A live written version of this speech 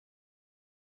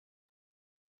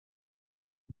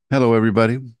Hello,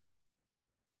 everybody. There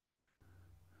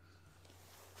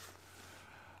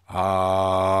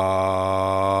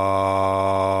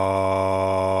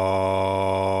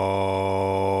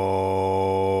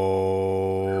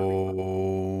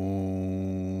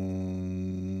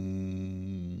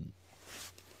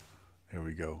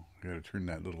we go. I got to turn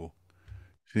that little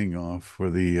thing off for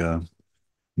the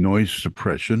noise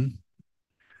suppression.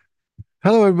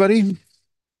 Hello, everybody.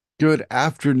 Good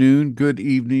afternoon, good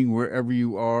evening, wherever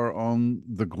you are on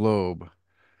the globe.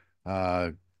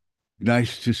 Uh,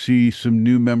 Nice to see some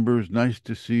new members. Nice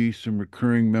to see some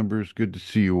recurring members. Good to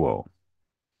see you all.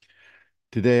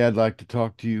 Today, I'd like to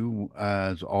talk to you,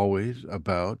 as always,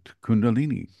 about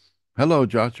Kundalini. Hello,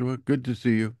 Joshua. Good to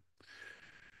see you.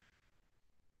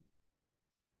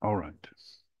 All right.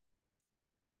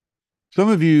 Some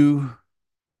of you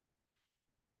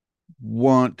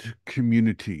want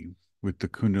community with the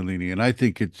Kundalini, and I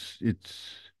think it's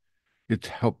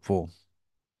helpful.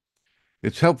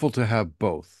 It's helpful to have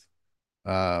both.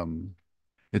 Um,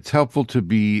 it's helpful to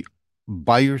be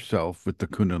by yourself with the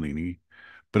Kundalini,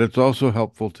 but it's also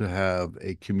helpful to have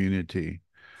a community.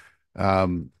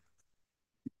 Um,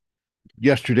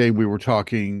 Yesterday, we were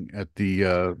talking at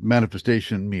the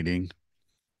manifestation meeting.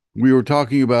 We were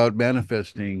talking about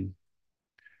manifesting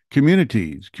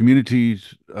communities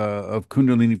of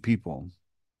Kundalini people.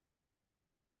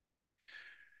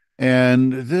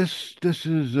 And this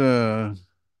is a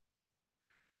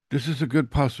good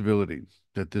possibility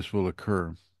that this will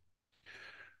occur.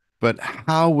 But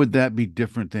how would that be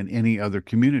different than any other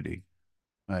community?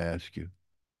 I ask you.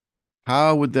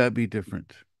 How would that be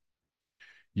different?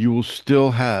 You will still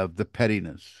have the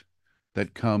pettiness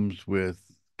that comes with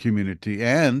community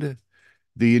and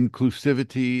the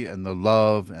inclusivity and the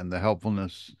love and the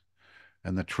helpfulness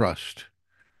and the trust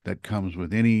that comes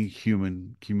with any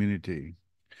human community.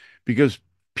 Because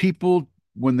people,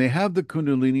 when they have the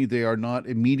Kundalini, they are not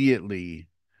immediately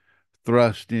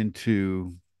thrust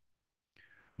into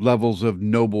levels of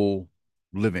noble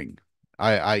living,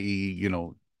 i.e.,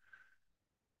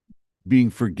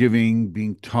 being forgiving,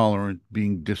 being tolerant,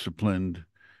 being disciplined.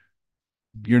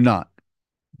 You're not.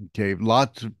 Okay.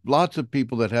 Lots of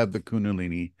people that have the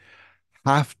Kundalini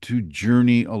have to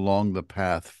journey along the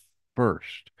path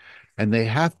first, and they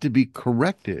have to be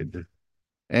corrected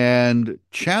and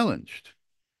challenged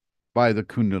by the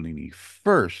Kundalini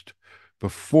first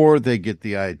before they get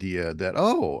the idea that,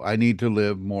 oh, I need to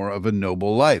live more of a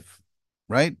noble life,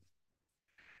 right?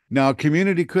 Now,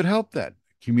 community could help that.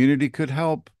 Community could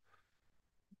help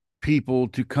people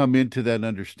to come into that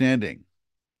understanding.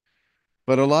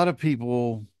 But a lot of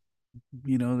people,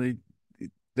 you know,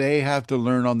 they have to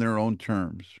learn on their own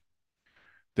terms.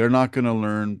 They're not going to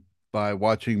learn by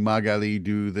watching Magali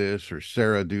do this or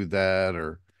Sarah do that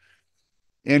or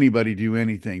anybody do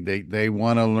anything. They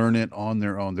want to learn it on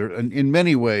their own. They're in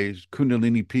many ways,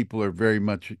 Kundalini people are very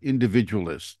much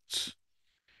individualists,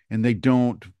 and they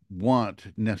don't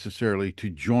want necessarily to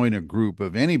join a group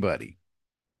of anybody,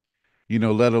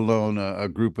 let alone a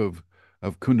group of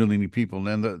Kundalini people.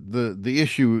 And the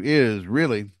issue is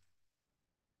really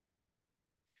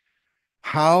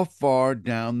how far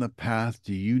down the path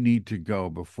do you need to go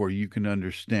before you can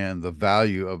understand the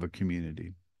value of a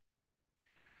community?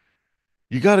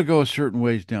 You got to go a certain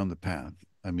ways down the path.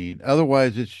 I mean,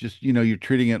 otherwise it's just, you're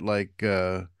treating it like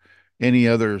any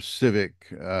other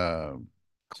civic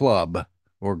club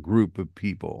or group of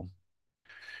people.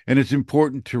 And it's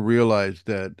important to realize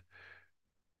that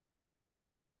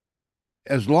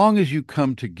as long as you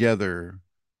come together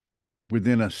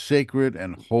within a sacred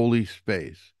and holy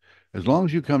space, as long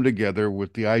as you come together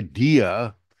with the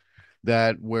idea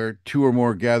that where two or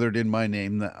more gathered in my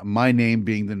name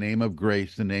being the name of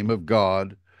grace, the name of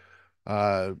God,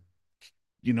 uh,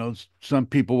 some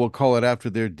people will call it after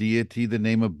their deity, the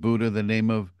name of Buddha, the name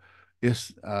of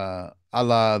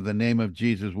Allah, the name of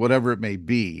Jesus, whatever it may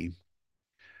be.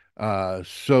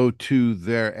 So too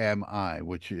there am I,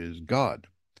 which is God.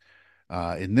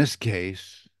 In this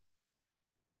case,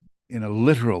 in a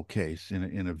literal case,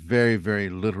 in a very, very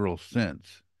literal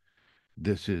sense,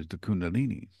 this is the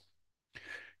Kundalini.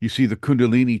 You see, the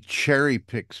Kundalini cherry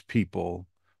picks people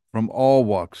from all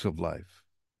walks of life.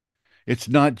 It's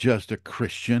not just a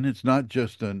Christian. It's not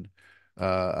just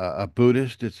a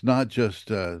Buddhist. It's not just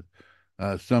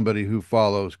somebody who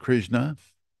follows Krishna.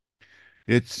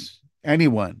 It's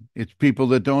anyone. It's people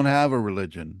that don't have a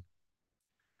religion.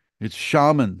 It's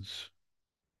shamans,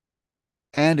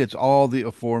 and it's all the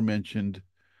aforementioned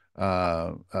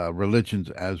religions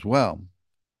as well.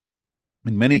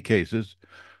 In many cases,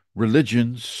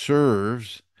 religion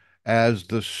serves as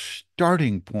the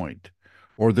starting point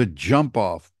or the jump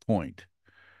off point.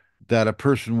 that a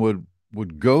person would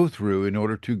go through in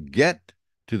order to get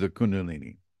to the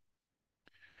Kundalini.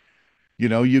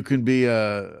 You can be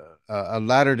a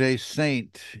Latter-day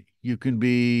Saint. You can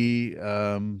be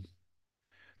that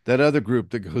other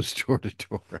group that goes door to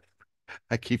door.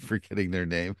 I keep forgetting their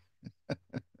name.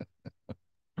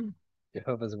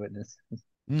 Jehovah's Witness.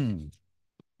 Hmm.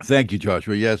 Thank you,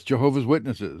 Joshua. Yes, Jehovah's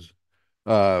Witnesses.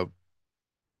 Uh,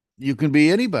 you can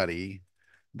be anybody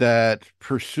that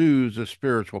pursues a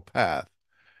spiritual path.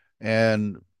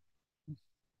 And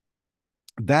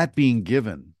that being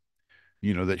given,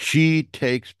 that she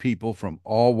takes people from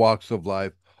all walks of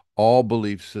life, all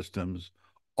belief systems,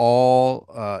 all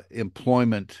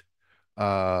employment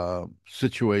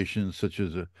situations, such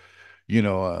as a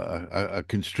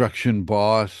construction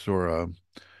boss or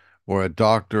a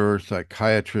doctor,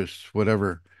 psychiatrist,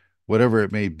 whatever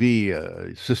it may be,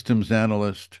 a systems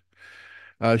analyst.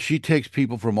 She takes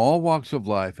people from all walks of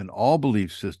life and all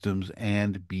belief systems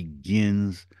and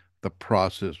begins the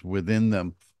process within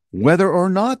them, whether or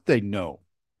not they know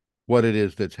what it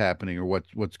is that's happening or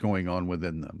what's going on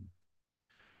within them.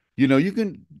 You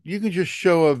can just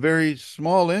show a very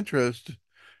small interest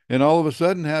and all of a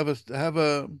sudden have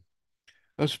a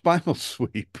spinal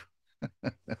sweep.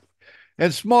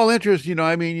 And small interest,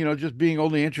 I mean, just being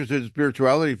only interested in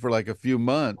spirituality for like a few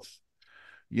months,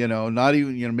 not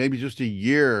even, maybe just a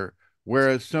year,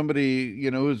 whereas somebody,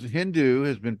 who's Hindu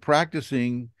has been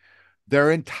practicing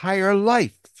their entire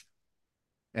life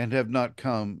and have not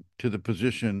come to the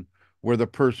position where the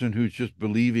person who's just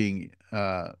believing,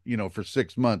 for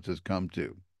 6 months has come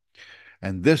to.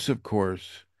 And this of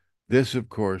course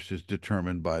is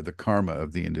determined by the karma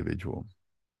of the individual.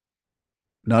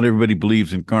 Not everybody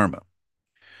believes in karma.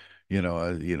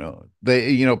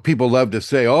 People love to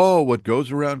say, "Oh, what goes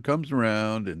around comes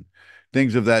around," and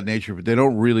things of that nature, but they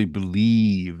don't really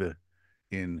believe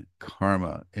in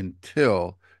karma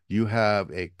until you have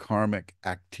a karmic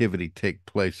activity take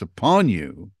place upon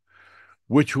you,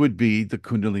 which would be the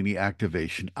Kundalini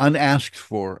activation, unasked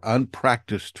for,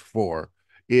 unpracticed for.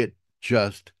 It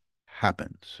just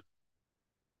happens.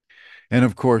 And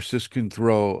of course, this can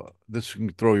throw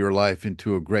your life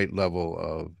into a great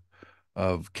level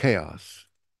of chaos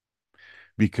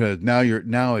because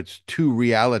now it's two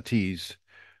realities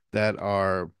that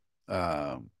are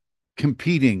uh,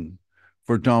 competing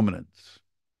for dominance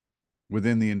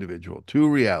within the individual. Two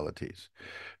realities: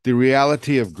 the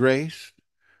reality of grace,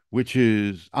 which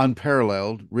is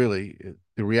unparalleled, really,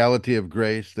 the reality of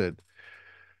grace that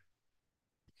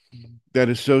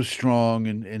is so strong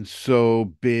and so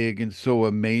big and so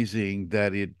amazing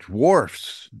that it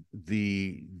dwarfs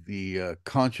the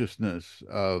consciousness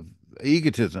of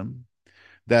egotism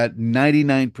that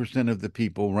 99% of the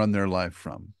people run their life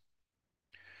from.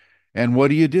 And what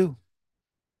do you do?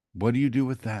 What do you do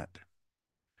with that?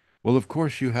 Well, of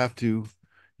course you have to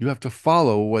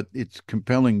follow what it's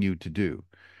compelling you to do.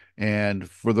 And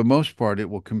for the most part, it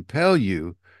will compel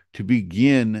you to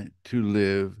begin to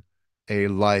live a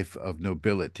life of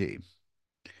nobility,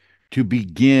 to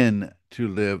begin to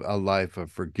live a life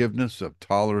of forgiveness, of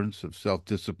tolerance, of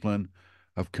self-discipline,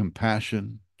 of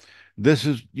compassion. This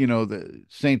is, the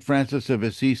Saint Francis of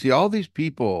Assisi, all these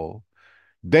people,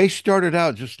 they started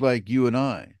out just like you and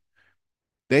I.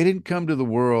 They didn't come to the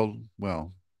world,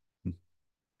 well,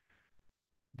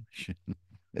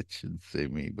 that shouldn't say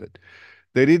me, but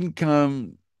they didn't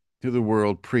come to the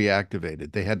world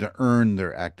pre-activated. They had to earn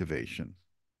their activation.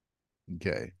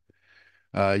 Okay.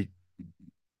 Uh,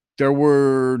 there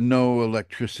were no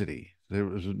electricity. There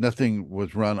was nothing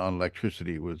was run on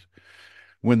electricity. It was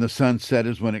when the sun set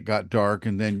is when it got dark,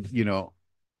 and then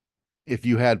if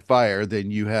you had fire,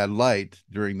 then you had light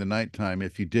during the nighttime.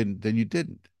 If you didn't, then you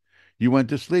didn't. You went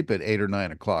to sleep at 8 or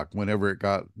 9 o'clock whenever it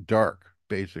got dark,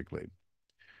 basically,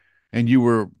 and you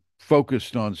were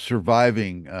focused on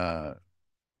surviving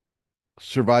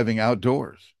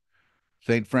outdoors.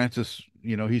 St. Francis,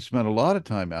 he spent a lot of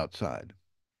time outside,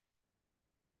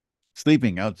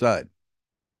 sleeping outside,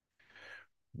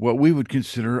 what we would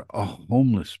consider a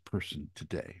homeless person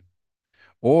today.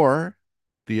 Or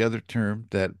the other term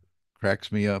that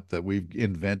cracks me up that we've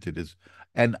invented is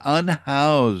an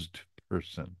unhoused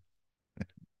person.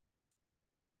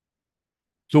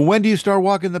 So when do you start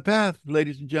walking the path,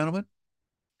 ladies and gentlemen?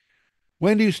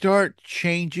 When do you start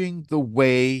changing the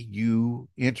way you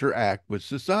interact with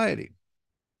society?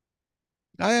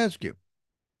 I ask you.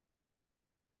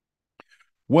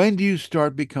 When do you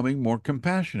start becoming more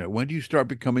compassionate? When do you start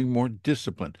becoming more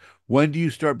disciplined? When do you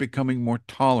start becoming more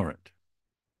tolerant?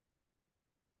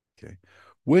 Okay.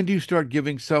 When do you start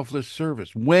giving selfless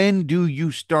service? When do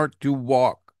you start to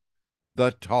walk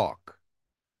the talk?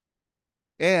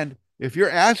 And if you're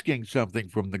asking something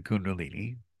from the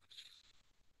Kundalini,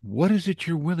 what is it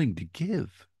you're willing to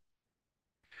give?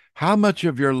 How much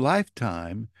of your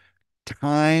lifetime,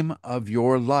 time of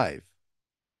your life,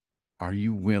 are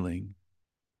you willing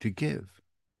to give?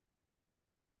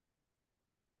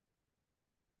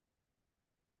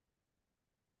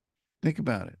 Think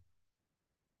about it.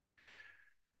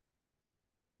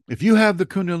 If you have the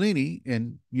Kundalini,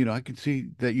 and I can see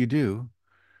that you do,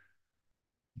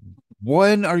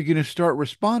 when are you going to start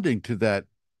responding to that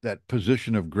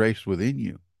position of grace within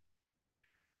you?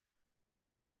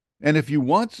 And if you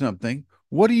want something,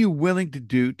 what are you willing to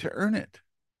do to earn it?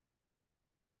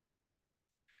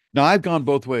 Now, I've gone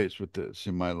both ways with this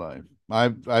in my life.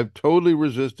 I've totally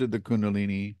resisted the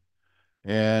Kundalini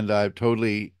and I've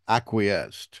totally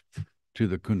acquiesced to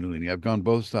the Kundalini. I've gone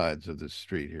both sides of this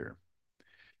street here.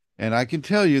 And I can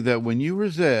tell you that when you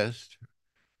resist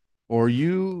or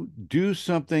you do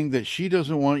something that she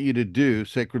doesn't want you to do,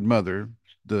 Sacred Mother,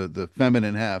 the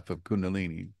feminine half of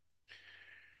Kundalini,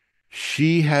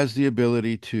 she has the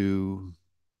ability to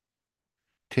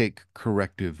take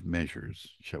corrective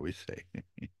measures, shall we say.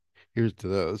 Here's to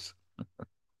those.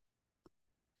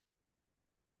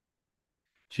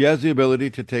 She has the ability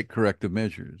to take corrective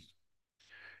measures,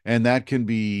 and that can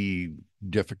be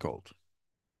difficult,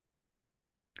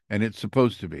 and it's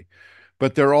supposed to be.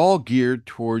 But they're all geared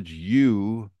towards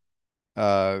you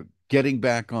uh, getting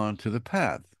back onto the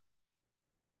path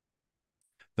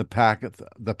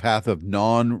of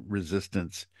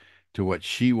non-resistance to what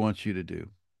she wants you to do.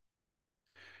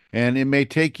 And it may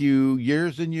take you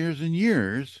years and years and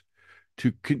years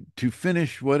to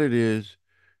finish what it is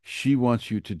she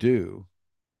wants you to do.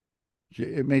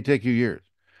 It may take you years,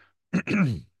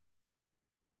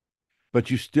 but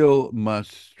you still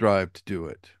must strive to do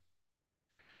it.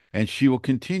 And she will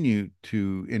continue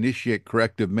to initiate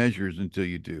corrective measures until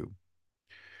you do.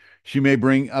 She may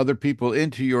bring other people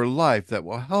into your life that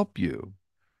will help you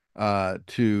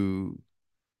to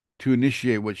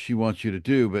initiate what she wants you to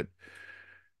do, but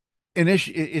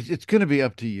it's going to be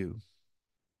up to you.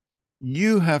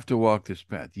 You have to walk this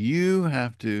path. You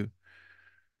have to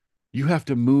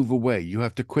move away. You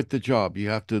have to quit the job. You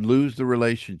have to lose the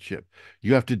relationship.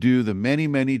 You have to do the many,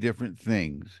 many different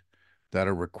things that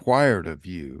are required of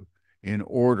you in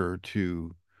order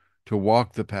to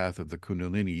walk the path of the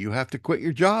Kundalini. You have to quit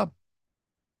your job.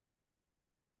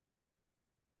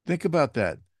 Think about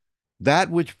that. That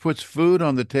which puts food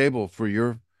on the table for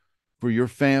your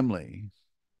family,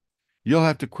 you'll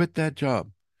have to quit that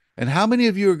job. And how many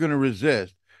of you are going to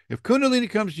resist? If Kundalini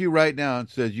comes to you right now and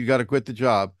says you got to quit the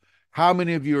job, how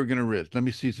many of you are going to resist? Let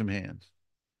me see some hands.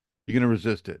 You're going to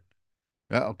resist it.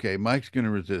 Okay, Mike's going to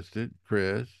resist it.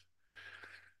 Chris,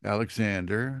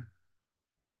 Alexander,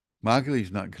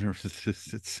 Magali's not going to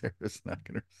resist it. Sarah's not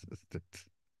going to resist it.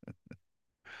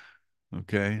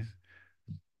 Okay.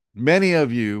 Many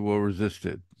of you will resist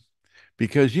it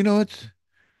because these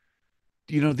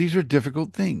are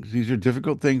difficult things. These are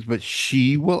difficult things, but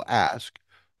she will ask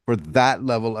for that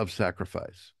level of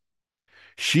sacrifice.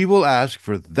 She will ask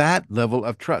for that level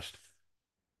of trust.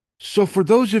 So, for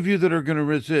those of you that are going to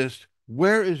resist,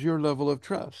 where is your level of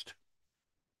trust?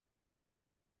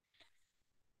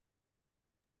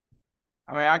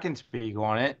 I mean, I can speak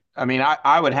on it. I mean,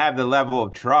 I would have the level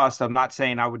of trust. I'm not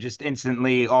saying I would just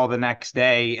instantly all the next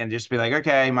day and just be like,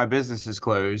 okay, my business is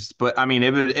closed. But I mean,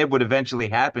 it would eventually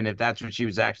happen if that's what she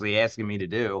was actually asking me to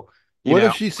do. You What know?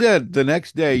 if she said the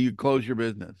next day you close your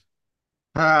business?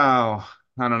 Oh,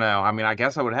 I don't know. I mean, I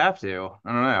guess I would have to.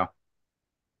 I don't know.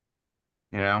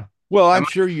 You know, Well, I I'm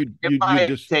might, sure you it you you might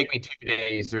just take me 2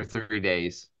 days or 3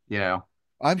 days.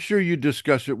 I'm sure you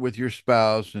discuss it with your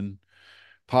spouse and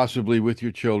possibly with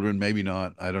your children, maybe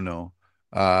not, I don't know.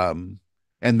 Um,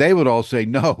 and they would all say,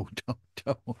 "No,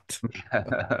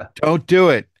 don't, don't do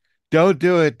it. Don't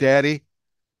do it, Daddy."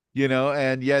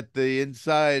 And yet the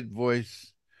inside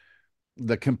voice,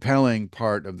 the compelling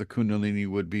part of the Kundalini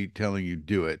would be telling you,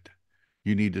 "Do it.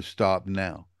 You need to stop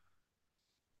now."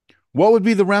 What would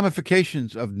be the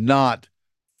ramifications of not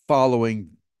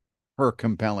following her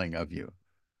compelling of you?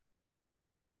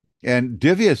 And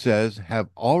Divya says, have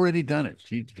already done it.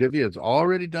 Divya has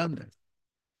already done this.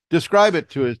 Describe it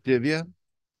to us, Divya.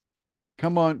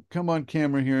 Come on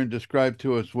camera here and describe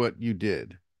to us what you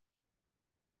did,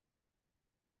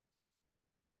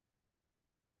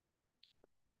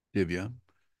 Divya,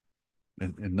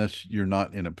 unless you're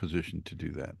not in a position to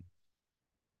do that.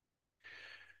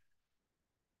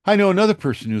 I know another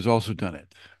person who's also done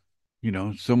it.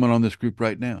 Someone on this group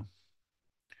right now.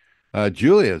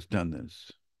 Julia has done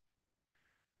this.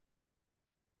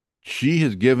 She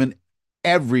has given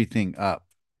everything up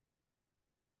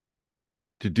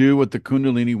to do what the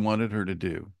Kundalini wanted her to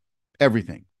do.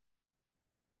 Everything.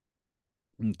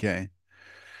 Okay.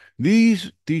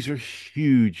 These are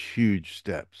huge, huge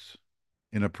steps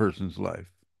in a person's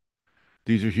life.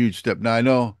 These are huge steps. Now I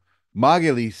know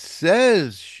Magali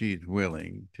says she's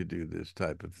willing to do this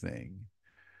type of thing,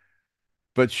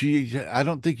 but I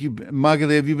don't think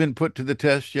Magali, have you been put to the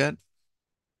test yet?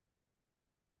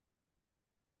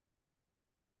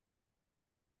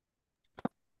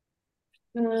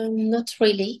 Not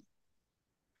really.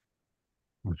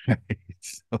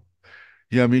 So,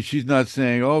 yeah, I mean, she's not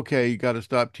saying, okay, you got to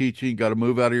stop teaching, got to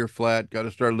move out of your flat, got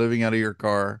to start living out of your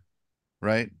car,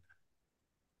 right?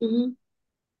 Hmm.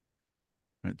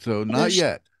 Right. So Uh, not sh-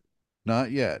 yet,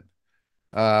 not yet.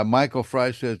 Michael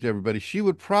Fry says to everybody, she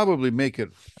would probably make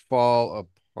it fall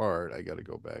apart. I got to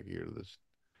go back here to this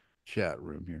chat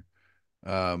room here.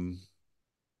 Um,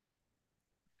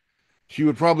 she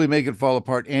would probably make it fall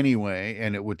apart anyway,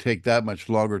 and it would take that much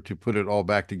longer to put it all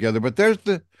back together. But there's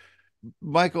the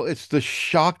Michael, it's the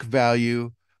shock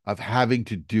value of having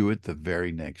to do it the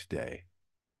very next day.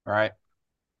 Right.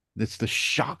 It's the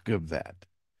shock of that.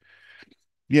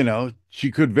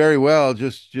 She could very well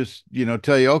just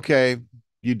tell you, okay,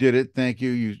 you did it. Thank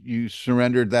you. You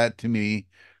surrendered that to me.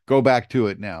 Go back to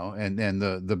it now. And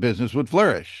the business would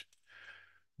flourish.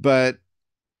 But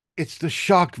it's the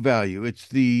shock value. It's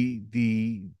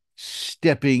the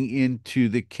stepping into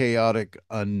the chaotic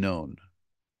unknown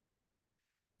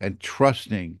and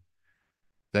trusting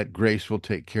that grace will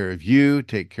take care of you,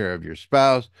 take care of your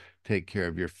spouse, take care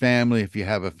of your family if you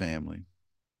have a family.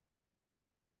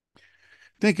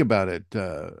 Think about it,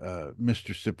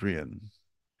 Mr. Cyprian,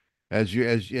 as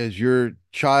your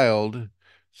child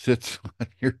sits on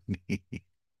your knee.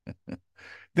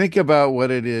 Think about what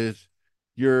it is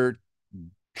you're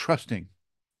trusting.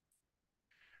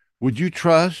 Would you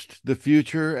trust the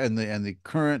future and the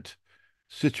current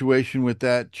situation with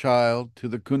that child to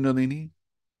the Kundalini?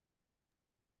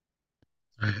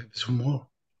 I have some more.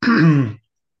 I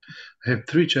have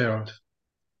three children.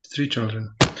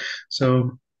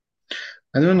 So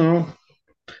I don't know.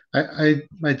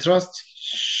 I trust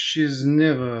she's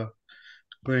never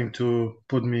going to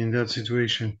put me in that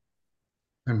situation.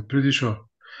 I'm pretty sure.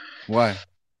 Why?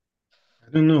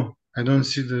 I don't know. I don't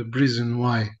see the reason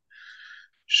why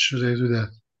should I do that.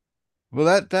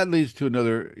 Well, that leads to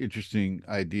another interesting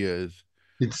idea is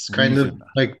It's kind of reason.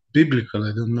 like biblical.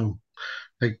 I don't know.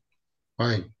 Like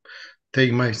why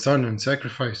take my son and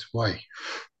sacrifice? Why?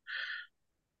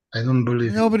 I don't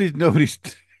believe it.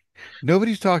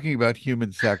 Nobody's talking about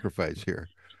human sacrifice here.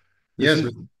 This Yes, is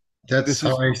but that's this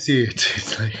how is I see it.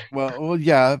 It's like well,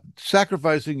 yeah,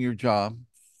 sacrificing your job,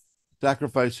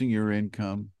 sacrificing your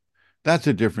income, that's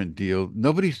a different deal.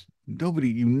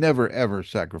 You never ever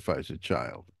sacrifice a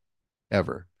child,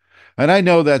 ever. And I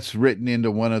know that's written into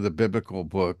one of the biblical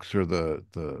books or the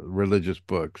religious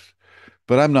books,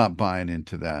 but I'm not buying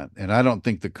into that. And I don't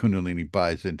think the Kundalini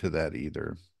buys into that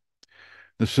either.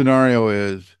 The scenario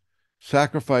is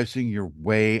sacrificing your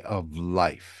way of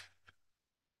life,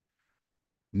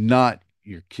 not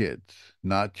your kids,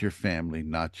 not your family,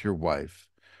 not your wife,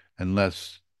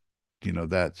 unless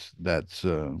that's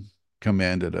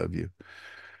commanded of you.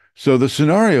 So the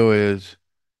scenario is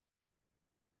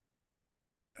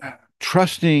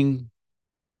trusting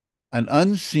an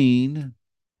unseen,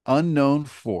 unknown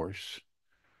force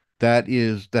that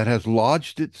has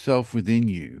lodged itself within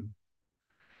you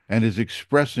and is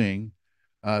expressing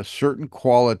certain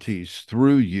qualities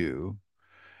through you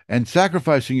and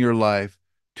sacrificing your life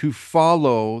to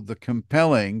follow the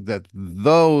compelling that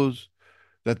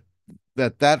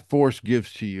that force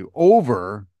gives to you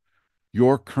over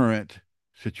your current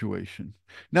situation.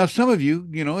 Now, some of you,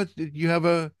 you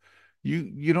have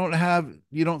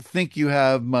you don't think you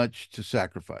have much to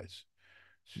sacrifice.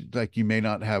 Like you may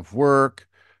not have work,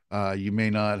 you may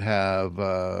not have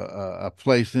a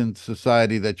place in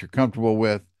society that you're comfortable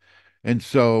with, and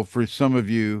so for some of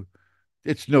you,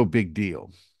 it's no big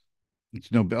deal.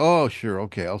 It's no, oh, sure,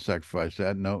 okay, I'll sacrifice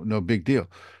that. No, no big deal.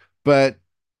 But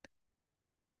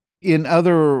in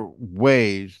other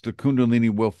ways, the Kundalini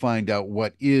will find out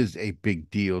what is a big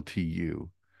deal to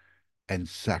you and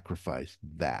sacrifice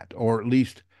that, or at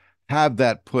least have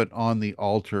that put on the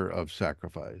altar of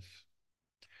sacrifice.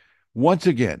 Once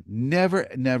again, never,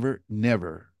 never,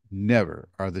 never, never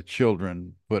are the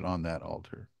children put on that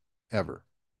altar, ever.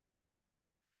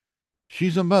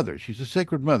 She's a mother. She's a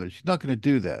sacred mother. She's not going to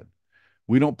do that.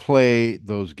 We don't play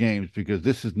those games because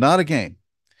this is not a game.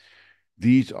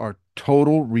 These are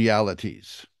total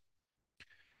realities.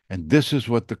 And this is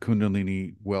what the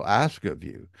Kundalini will ask of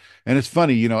you. And it's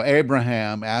funny,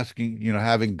 Abraham asking,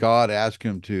 having God ask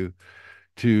him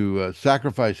to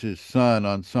sacrifice his son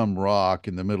on some rock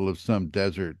in the middle of some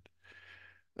desert.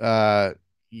 Uh,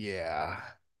 yeah,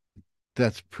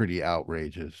 that's pretty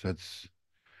outrageous. That's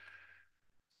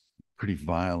pretty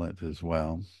violent as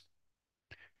well.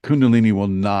 Kundalini will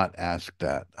not ask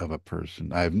that of a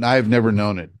person. I've never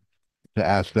known it to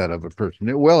ask that of a person.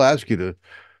 It will ask you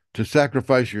to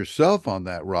sacrifice yourself on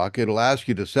that rock. It'll ask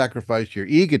you to sacrifice your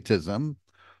egotism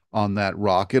on that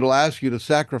rock. It'll ask you to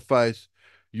sacrifice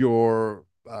your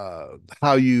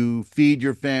how you feed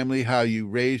your family, how you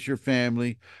raise your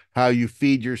family, how you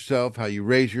feed yourself, how you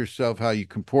raise yourself, how you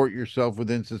comport yourself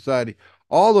within society.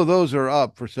 All of those are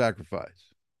up for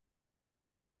sacrifice.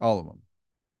 All of them.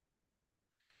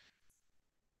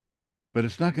 But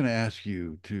it's not going to ask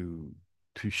you to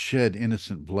shed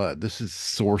innocent blood. This is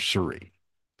sorcery.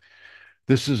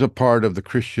 This is a part of the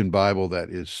Christian Bible that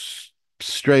is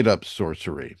straight up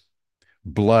sorcery.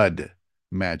 Blood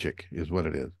magic is what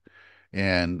it is.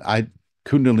 And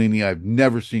Kundalini, I've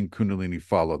never seen Kundalini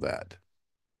follow that.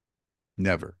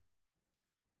 Never,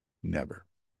 never.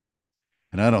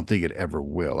 And I don't think it ever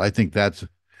will. I think that's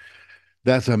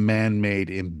a man-made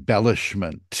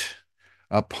embellishment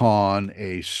upon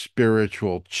a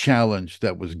spiritual challenge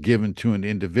that was given to an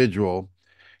individual,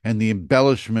 and the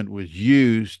embellishment was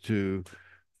used to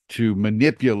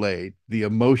manipulate the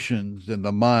emotions and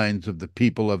the minds of the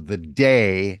people of the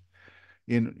day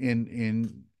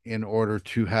in order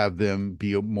to have them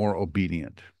be more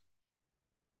obedient.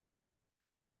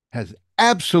 Has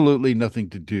absolutely nothing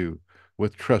to do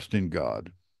with trust in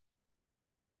God.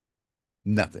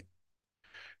 Nothing.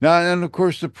 Now, and of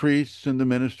course, the priests and the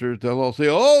ministers, they'll all say,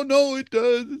 oh, no, it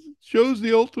does. It shows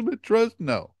the ultimate trust.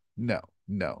 No, no,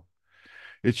 no.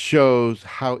 It shows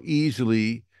how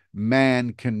easily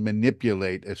man can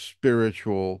manipulate a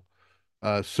spiritual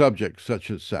subject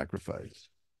such as sacrifice.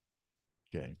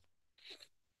 Okay.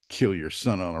 Kill your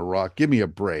son on a rock. Give me a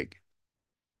break.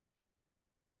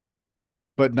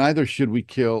 But neither should we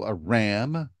kill a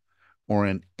ram or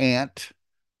an ant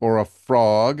or a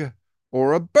frog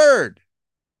or a bird.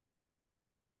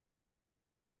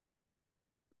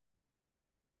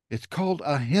 It's called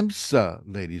ahimsa,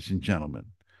 ladies and gentlemen.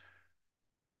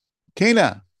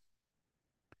 Tina,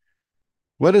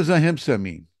 what does ahimsa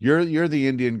mean? You're the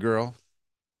Indian girl.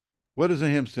 What does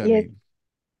ahimsa Yes, mean?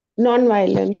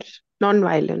 non-violent,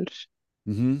 non-violent.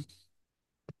 Mm-hmm.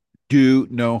 Do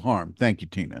no harm. Thank you,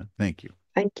 Tina. Thank you.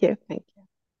 Thank you, thank you.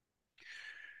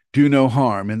 Do no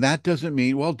harm, and that doesn't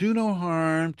mean, well, do no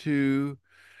harm to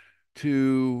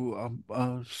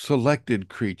selected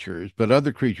creatures, but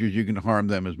other creatures you can harm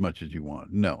them as much as you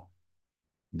want. No,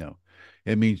 no,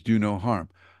 it means do no harm.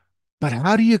 But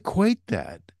how do you equate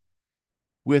that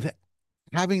with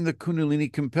having the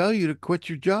Kundalini compel you to quit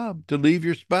your job, to leave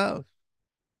your spouse?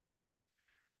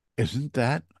 Isn't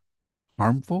that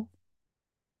harmful?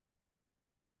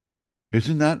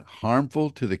 Isn't that harmful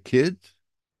to the kids?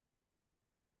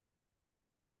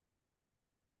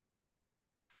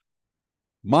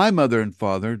 My mother and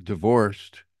father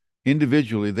divorced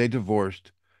individually, they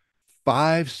divorced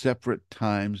 5 separate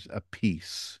times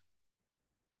apiece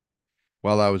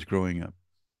while I was growing up.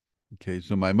 Okay,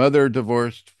 so my mother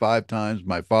divorced 5 times,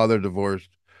 my father divorced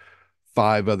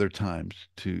 5 other times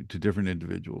to different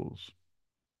individuals.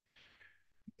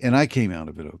 And I came out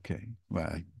of it okay.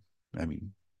 Well, I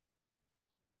mean,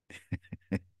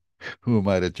 who am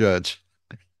I to judge?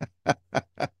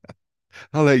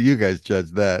 I'll let you guys judge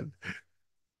that.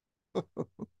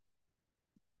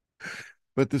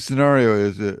 But the scenario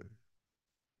is that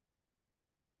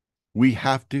we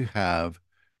have to have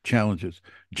challenges.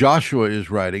 Joshua is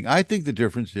writing, I think the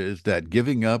difference is that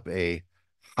giving up a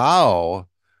how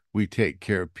we take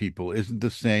care of people isn't the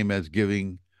same as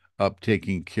giving up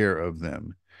taking care of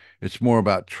them. It's more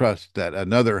about trust that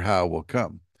another how will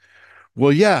come.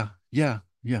 Well, yeah, yeah,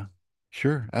 yeah,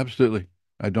 sure, absolutely.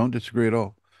 I don't disagree at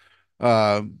all.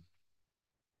 Um,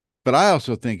 but I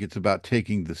also think it's about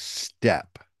taking the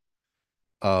step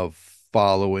of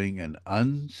following an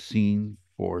unseen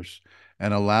force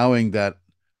and allowing that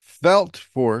felt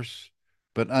force,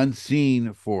 but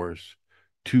unseen force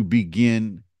to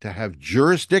begin to have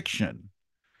jurisdiction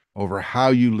over how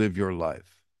you live your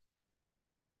life.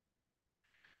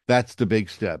 That's the big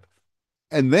step.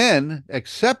 And then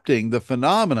accepting the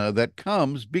phenomena that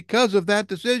comes because of that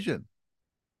decision.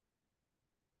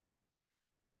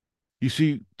 You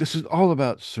see, this is all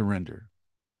about surrender.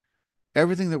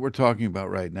 Everything that we're talking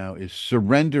about right now is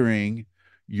surrendering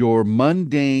your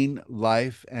mundane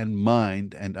life and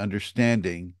mind and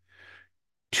understanding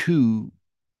to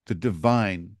the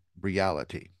divine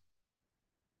reality.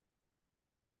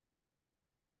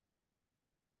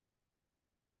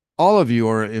 all of you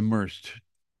are immersed,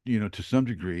 to some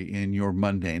degree in your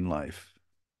mundane life.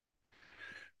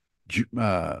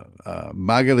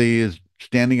 Magali is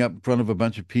standing up in front of a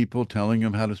bunch of people telling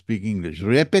them how to speak English.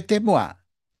 Répétez-moi.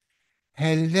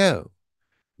 Hello,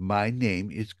 my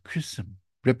name is Chrism.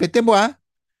 Répétez-moi.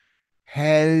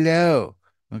 Hello.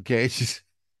 Okay, she's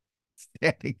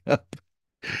standing up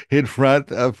in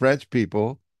front of French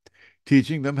people,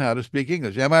 teaching them how to speak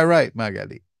English. Am I right,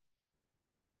 Magali?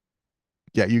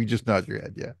 Yeah, you can just nod your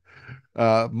head.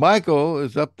 Yeah. Michael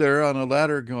is up there on a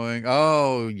ladder going,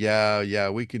 "Oh, yeah, yeah,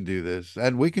 we can do this.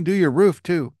 And we can do your roof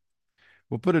too.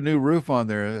 We'll put a new roof on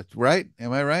there. That's right.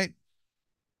 Am I right?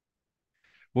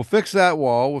 We'll fix that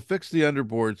wall. We'll fix the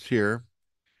underboards here.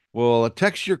 We'll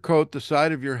texture coat the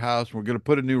side of your house. We're going to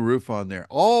put a new roof on there.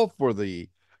 All for the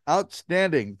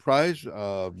outstanding price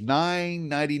of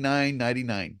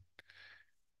 $999.99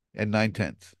 and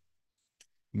 9/10.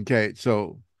 Okay,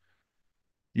 so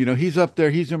he's up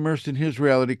there, he's immersed in his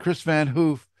reality. Chris Van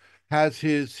Hoof has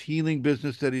his healing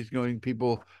business that he's going,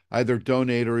 people either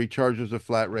donate or he charges a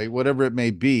flat rate, whatever it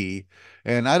may be.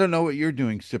 And I don't know what you're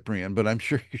doing, Cyprian, but I'm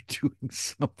sure you're doing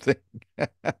something.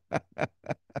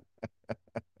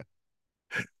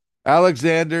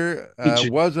 Alexander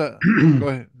Teaching. was a, go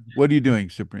ahead. What are you doing,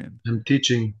 Cyprian? I'm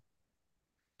teaching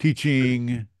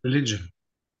Teaching religion.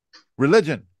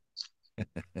 religion.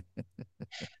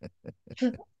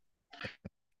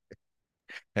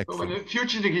 But in Excellent. the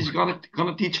future, he's gonna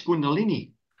teach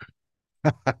Kundalini.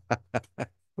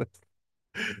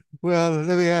 Well,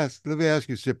 let me ask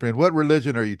you, Cyprian, what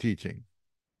religion are you teaching?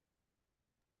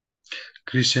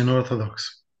 Christian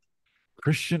Orthodox.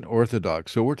 Christian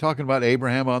Orthodox. So we're talking about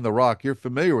Abraham on the rock. You're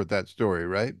familiar with that story,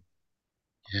 right?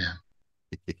 Yeah.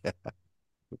 Yeah.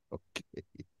 Okay.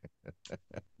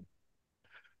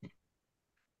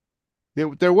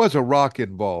 There was a rock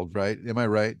involved, right? Am I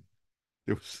right?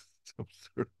 There was some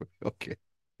sort of, okay.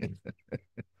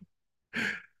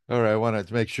 All right. I want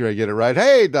to make sure I get it right.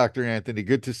 Hey, Dr. Anthony,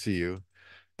 good to see you.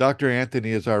 Dr.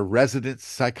 Anthony is our resident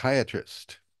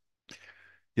psychiatrist.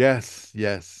 Yes,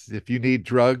 yes. If you need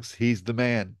drugs, he's the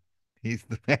man. He's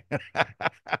the man.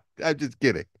 I'm just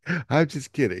kidding. I'm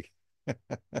just kidding.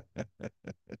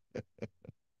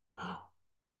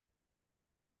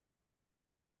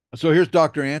 So here's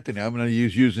Dr. Anthony. I'm going to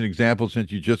use you as an example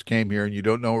since you just came here and you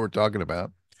don't know what we're talking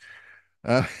about.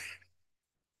 Uh,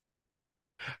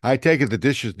 I take it the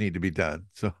dishes need to be done.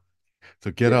 So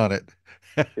get Yeah, on it.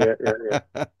 yeah.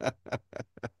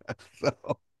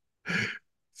 So,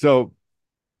 so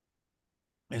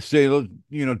say,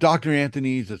 Dr.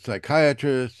 Anthony's a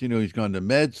psychiatrist, he's gone to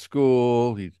med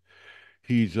school. He's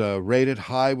rated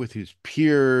high with his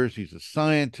peers. He's a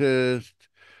scientist,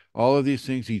 all of these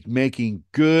things. He's making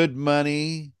good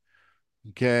money.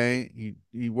 Okay.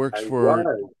 He works I for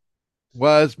was.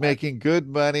 was making good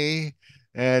money,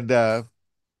 and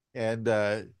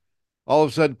all of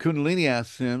a sudden Kundalini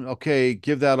asks him, okay,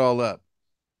 give that all up.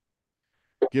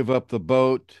 Give up the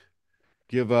boat,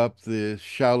 give up the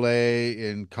chalet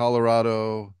in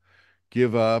Colorado,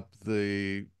 give up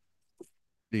the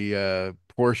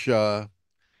Porsche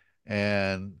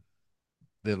and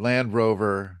the Land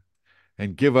Rover,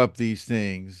 and give up these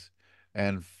things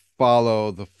and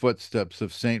follow the footsteps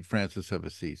of Saint Francis of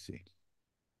Assisi.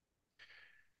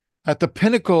 At the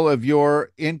pinnacle of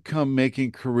your income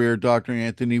making career, Dr.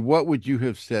 Anthony, what would you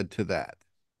have said to that?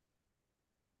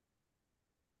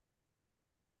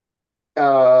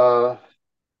 Uh,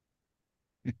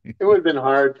 it would have been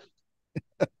hard.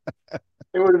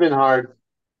 It would have been hard.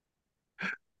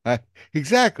 Uh,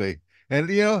 exactly. And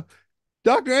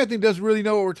Dr. Anthony doesn't really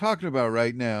know what we're talking about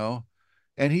right now.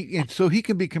 And so he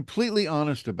can be completely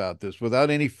honest about this without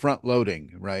any front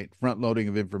loading, right? Front loading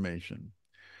of information.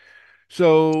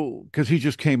 So, because he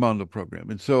just came on the program.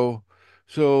 And so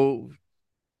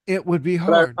it would be But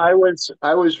hard. I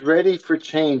was ready for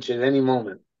change at any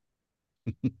moment.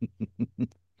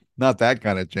 Not that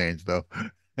kind of change, though.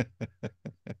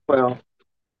 Well,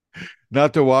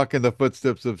 Not to walk in the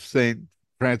footsteps of Saint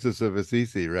Francis of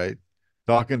Assisi, right?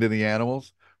 Talking to the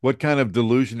animals. What kind of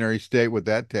delusionary state would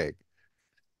that take?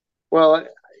 well,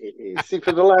 you see,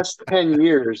 for the last 10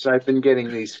 years, I've been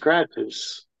getting these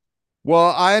scratches.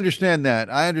 Well, I understand that.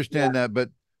 I Yeah. understand that,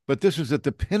 but this was at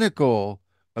the pinnacle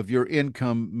of your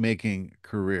income making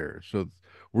career. So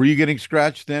were you getting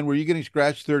scratched then? Were you getting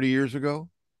scratched 30 years ago?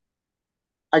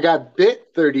 I got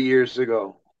bit 30 years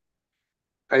ago.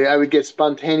 I would get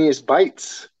spontaneous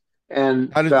bites.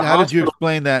 And How did the how did you hospital,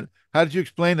 explain that? How did you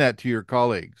explain that to your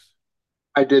colleagues?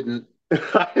 I didn't,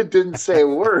 I didn't say a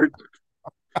word,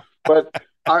 but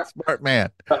our, Smart man.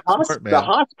 the, Smart the man.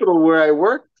 hospital where I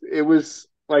worked, it was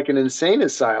like an insane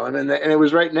asylum, and it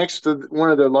was right next to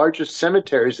one of the largest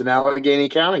cemeteries in Allegheny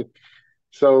County.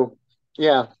 So,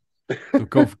 yeah,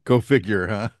 Go figure,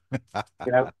 huh?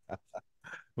 yeah.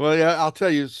 Well, yeah, I'll tell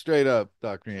you straight up,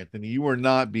 Dr. Anthony, you were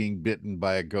not being bitten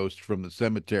by a ghost from the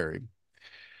cemetery,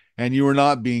 and you were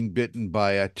not being bitten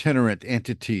by itinerant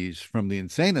entities from the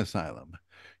insane asylum.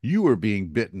 You were being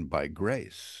bitten by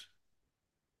grace.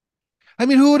 I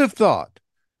mean, who would have thought?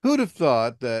 Who would have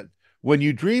thought that when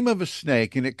you dream of a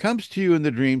snake and it comes to you in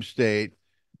the dream state,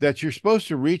 that you're supposed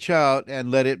to reach out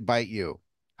and let it bite you?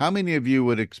 How many of you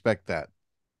would expect that?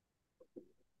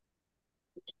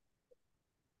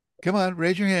 Come on,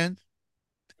 raise your hands.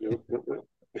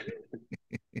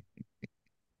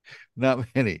 Not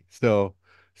many. So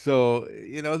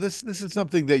this is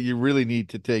something that you really need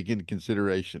to take into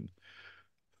consideration.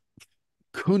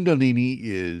 Kundalini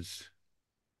is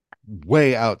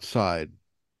way outside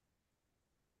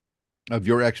of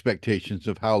your expectations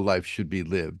of how life should be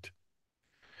lived.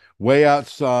 Way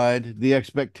outside the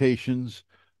expectations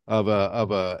of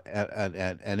an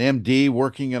MD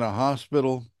working in a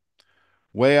hospital.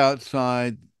 Way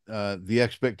outside the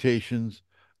expectations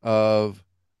of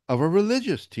a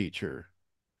religious teacher,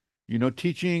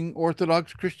 teaching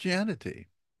Orthodox Christianity.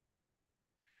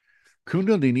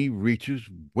 Kundalini reaches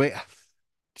way.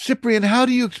 Cyprian, how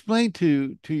do you explain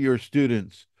to your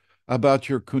students about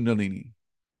your Kundalini?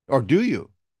 Or do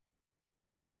you?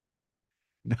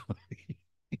 No,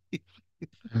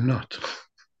 I'm not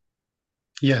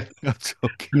yet. that's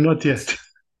okay. Not yet.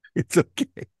 It's okay.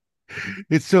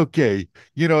 It's okay.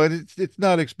 And it's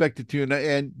not expected to,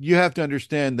 and you have to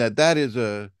understand that that is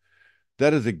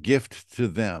a gift to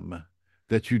them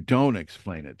that you don't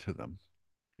explain it to them.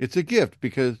 It's a gift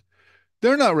because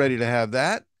they're not ready to have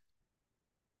that.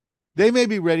 They may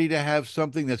be ready to have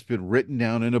something that's been written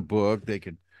down in a book. They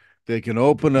can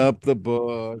open up the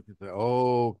book and say,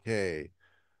 okay.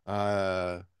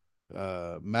 Uh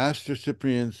Master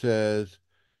Cyprian says,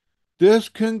 this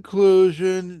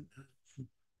conclusion,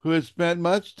 who has spent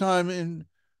much time in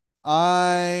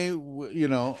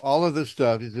all of this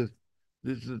stuff. He says,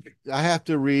 this is I have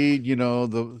to read,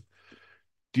 do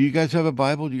you guys have a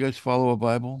Bible? Do you guys follow a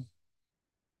Bible?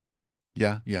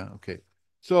 Yeah, yeah, okay.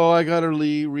 So I gotta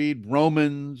read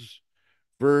Romans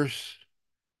verse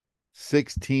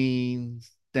 16,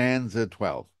 stanza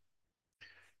 12.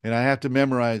 And I have to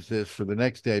memorize this for the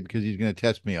next day because he's going to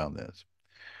test me on this.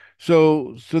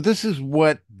 So this is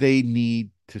what they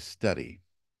need to study.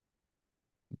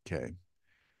 Okay.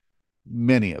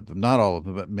 Many of them, not all of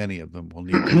them, but many of them will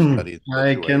need to study in such I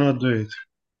a way. cannot do it.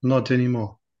 Not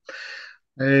anymore.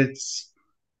 It's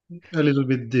a little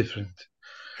bit different.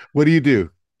 What do you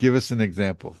do? Give us an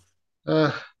example.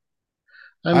 Uh,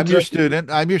 I'm I'm your trying.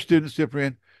 student. I'm your student,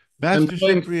 Cyprian. I'm Master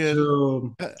trying Cyprian.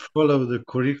 to follow the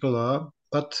curricula,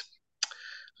 but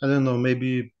I don't know.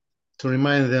 Maybe to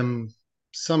remind them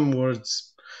some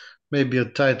words, maybe a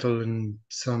title and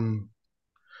some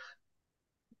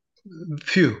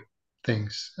few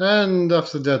things, and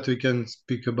after that we can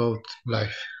speak about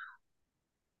life.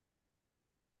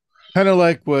 Kind of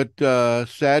like what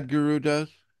Sadhguru does.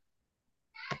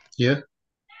 Yeah,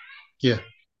 yeah.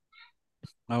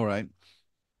 All right.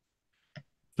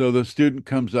 So the student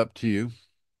comes up to you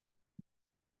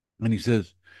and he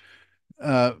says,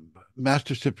 uh,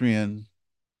 Master Cyprian,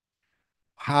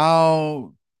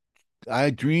 how I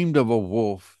dreamed of a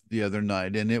wolf the other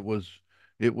night, and it was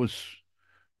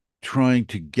trying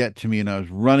to get to me, and I was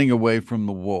running away from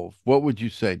the wolf. What would you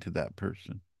say to that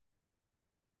person?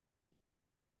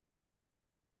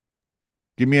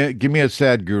 Give me a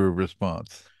Sadhguru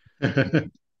response.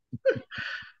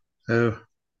 Oh,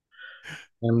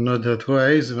 I'm not that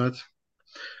wise,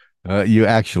 but You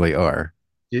actually are.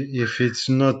 if it's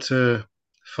not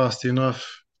fast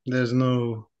enough, there's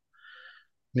no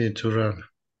need to run.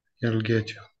 He'll get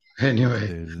you.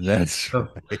 Anyway, That's so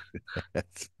right.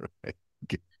 That's right.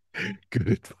 Good, good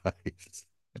advice.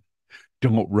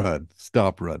 Don't run.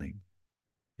 Stop running.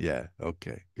 Yeah.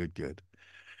 Okay. Good. Good.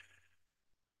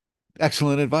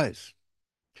 Excellent advice.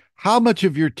 How much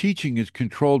of your teaching is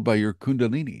controlled by your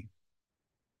Kundalini?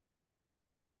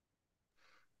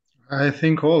 I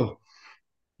think all.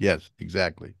 Yes,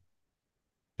 exactly.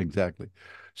 Exactly.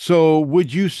 So,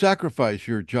 would you sacrifice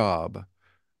your job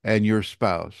and your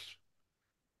spouse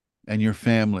and your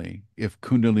family if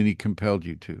Kundalini compelled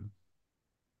you to?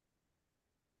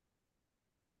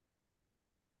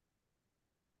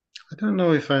 I don't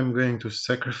know if I'm going to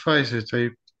sacrifice it.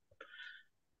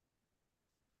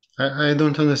 I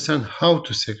don't understand how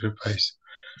to sacrifice.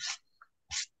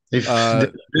 If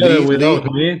they're better Leave, without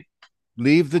leave, me,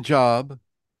 leave the job,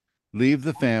 leave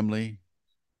the family,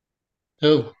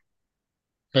 oh,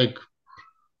 like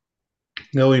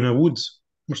go in a woods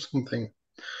or something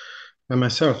by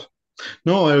myself.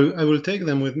 No, I will take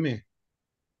them with me.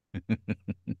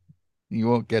 You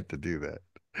won't get to do that.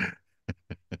 They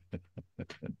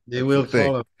That's the will thing.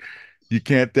 follow. You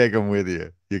can't take them with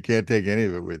you. You can't take any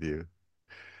of it with you.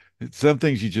 Some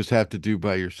things you just have to do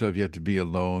by yourself. You have to be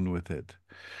alone with it.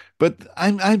 But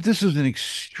this is an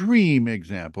extreme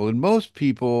example, and most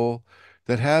people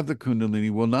that have the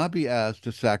Kundalini will not be asked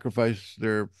to sacrifice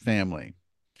their family.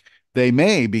 They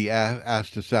may be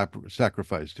asked to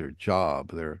sacrifice their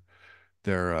job, their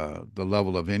the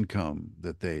level of income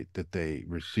that they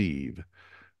receive,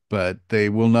 but they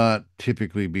will not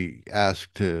typically be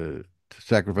asked to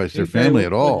sacrifice their Think I family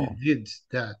at already all. did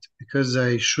that because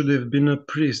I should have been a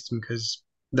priest because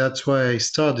that's why I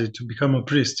started to become a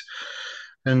priest.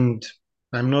 And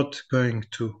I'm not going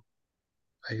to,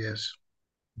 I guess.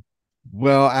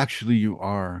 Well, actually, you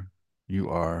are. You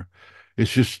are.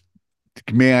 It's just,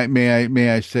 may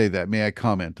I say that? May I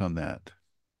comment on that?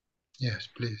 Yes,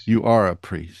 please. You are a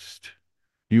priest.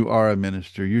 You are a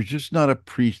minister. You're just not a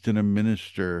priest and a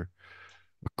minister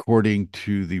according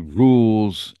to the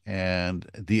rules and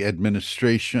the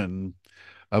administration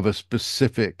of a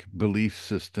specific belief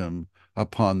system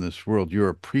upon this world. You're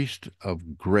a priest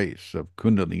of grace, of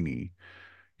Kundalini.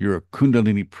 You're a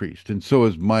Kundalini priest, and so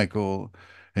is Michael,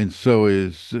 and so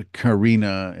is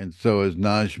Karina, and so is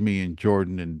Najmi and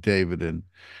Jordan and David and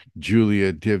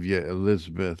Julia, Divya,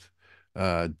 Elizabeth.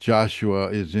 Joshua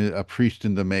is a priest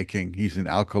in the making. He's an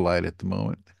alkalite at the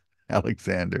moment.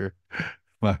 Alexander,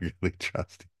 Margaret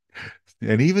Trusty,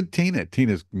 and even Tina.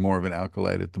 Tina's more of an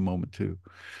alkalite at the moment too.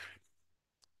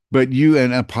 But you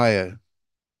and Apaya,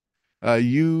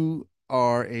 you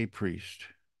are a priest.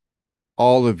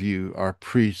 All of you are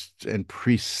priests and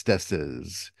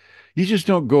priestesses. You just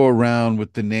don't go around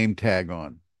with the name tag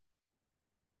on.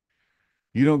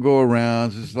 You don't go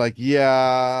around just like,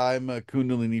 yeah, I'm a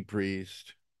Kundalini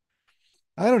priest.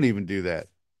 I don't even do that.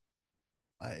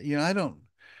 I don't.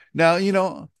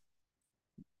 Now,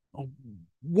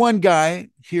 one guy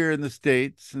here in the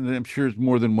States, and I'm sure it's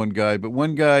more than one guy, but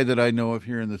one guy that I know of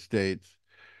here in the States,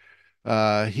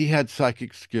 he had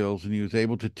psychic skills and he was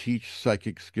able to teach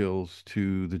psychic skills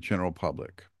to the general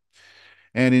public.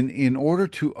 And in order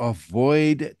to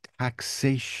avoid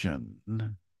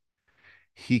taxation,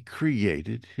 he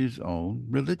created his own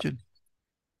religion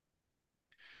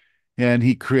and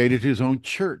he created his own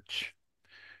church.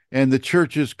 And the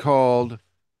church is called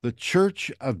the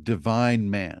Church of Divine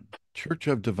Man. Church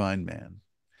of Divine Man.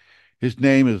 His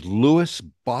name is Louis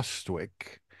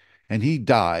Bostwick, and he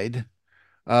died.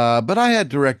 But I had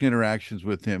direct interactions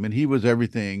with him, and he was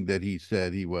everything that he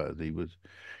said he was. He was.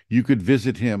 You could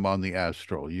visit him on the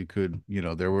astral. You could,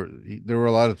 there were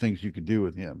a lot of things you could do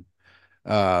with him,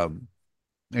 um,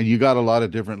 and you got a lot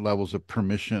of different levels of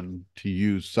permission to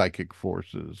use psychic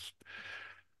forces.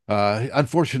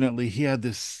 Unfortunately, he had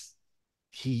this.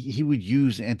 He would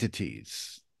use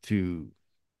entities to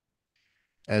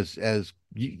as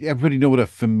everybody know what a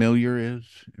familiar is.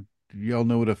 Do y'all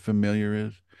know what a familiar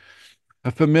is?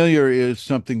 A familiar is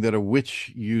something that a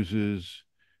witch uses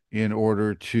in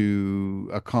order to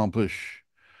accomplish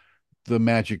the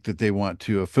magic that they want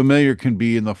to. A familiar can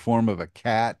be in the form of a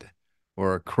cat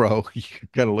or a crow. You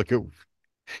got to look at,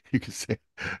 you can say,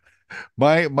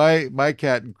 my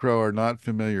cat and crow are not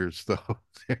familiars though.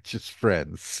 They're just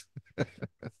friends.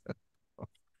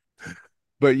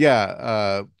 But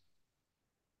yeah,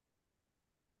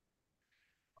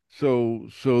 so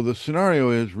the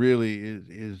scenario is really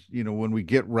when we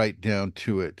get right down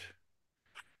to it,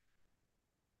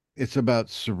 it's about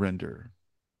surrender,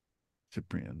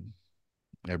 Cyprian,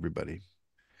 everybody.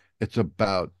 It's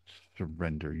about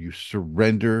surrender. You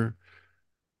surrender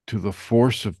to the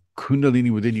force of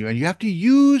Kundalini within you. And you have to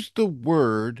use the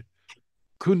word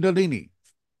Kundalini.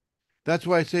 That's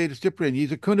why I say to Cyprian,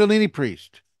 he's a Kundalini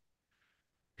priest.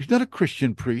 He's not a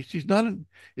Christian priest. He's not an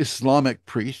Islamic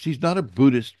priest. He's not a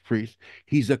Buddhist priest.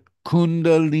 He's a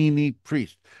Kundalini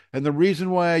priest. And the reason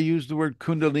why I use the word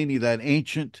Kundalini, that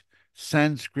ancient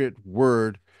Sanskrit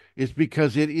word, is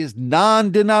because it is non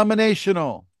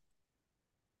denominational.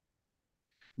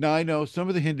 Now, I know some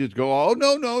of the Hindus go, oh,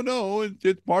 no, no, no,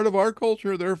 it's part of our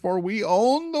culture. Therefore, we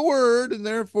own the word. And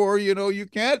therefore, you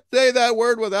can't say that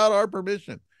word without our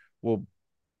permission. Well,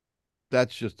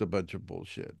 that's just a bunch of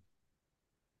bullshit.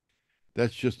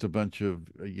 That's just a bunch of,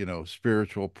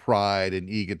 spiritual pride and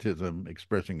egotism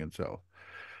expressing itself.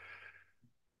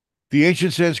 The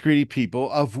ancient Sanskrit people,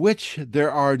 of which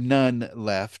there are none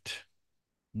left,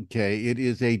 okay, it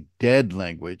is a dead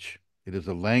language. It is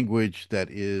a language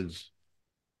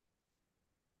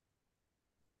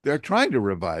they're trying to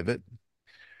revive it.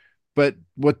 But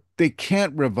what they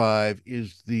can't revive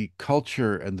is the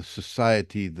culture and the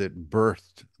society that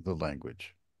birthed the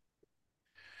language.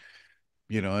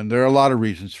 And there are a lot of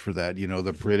reasons for that.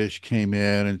 The British came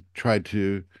in and tried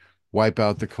to wipe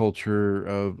out the culture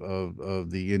of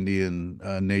the Indian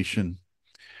nation.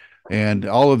 And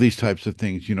all of these types of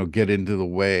things, get into the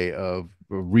way of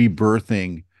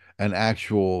rebirthing an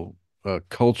actual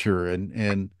culture.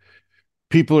 And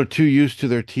people are too used to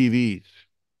their TVs.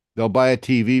 They'll buy a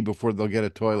TV before they'll get a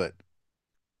toilet.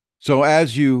 So uh,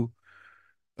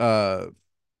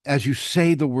 as you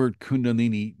say the word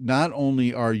Kundalini, not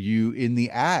only are you in the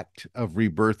act of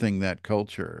rebirthing that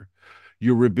culture,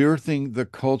 you're rebirthing the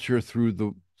culture through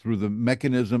the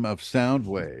mechanism of sound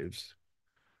waves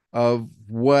of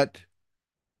what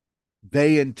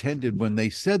they intended when they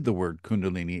said the word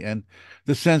Kundalini. And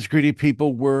the Sanskriti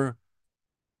people were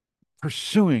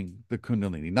pursuing the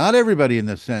Kundalini. Not everybody in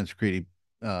the Sanskriti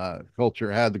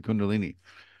culture had the Kundalini,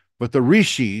 but the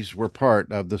rishis were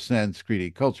part of the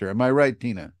Sanskriti culture. Am I right,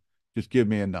 Tina? Just give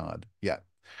me a nod. Yeah.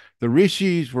 The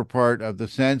rishis were part of the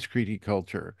Sanskriti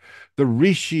culture. The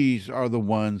rishis are the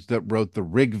ones that wrote the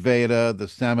Rig Veda, the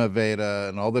Samaveda,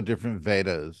 and all the different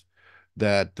Vedas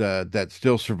that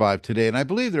still survive today. And I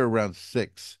believe there are around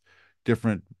 6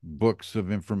 different books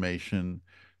of information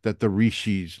that the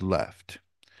rishis left.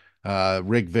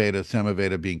 Rig Veda,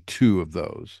 Samaveda being 2 of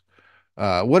those.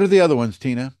 What are the other ones,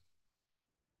 Tina?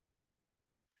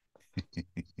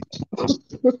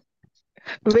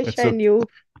 Wish That's I okay. knew.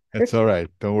 That's all right.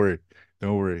 Don't worry.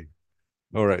 Don't worry.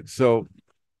 All right. So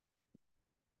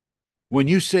when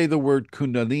you say the word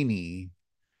Kundalini,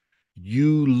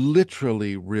 you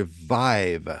literally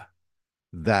revive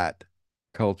that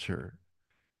culture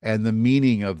and the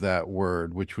meaning of that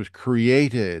word, which was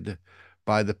created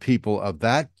by the people of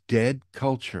that dead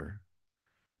culture.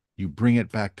 You bring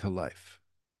it back to life,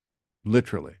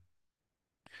 literally.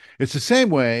 It's the same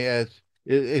way as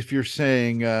if you're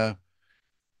saying, oh,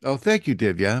 thank you,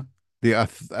 Divya. The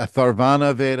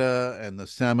Atharvana Veda and the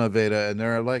Sama Veda, and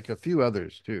there are like a few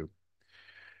others too.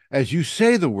 As you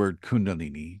say the word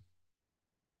Kundalini,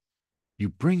 you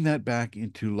bring that back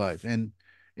into life. And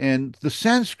the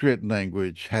Sanskrit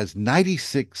language has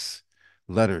 96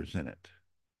 letters in it.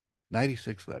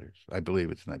 96 letters. I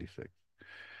believe it's 96.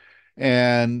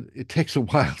 And it takes a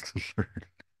while to learn.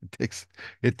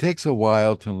 It takes a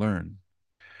while to learn.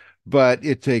 But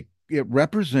it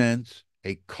represents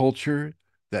a culture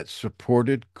that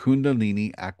supported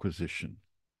Kundalini acquisition.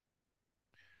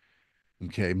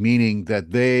 Okay, meaning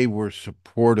that they were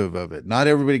supportive of it. Not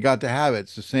everybody got to have it.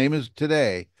 It's the same as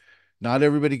today. Not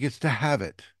everybody gets to have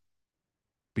it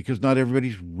because not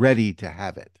everybody's ready to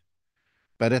have it.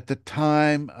 But at the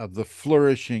time of the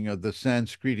flourishing of the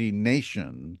Sanskriti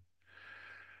nation,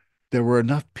 there were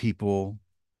enough people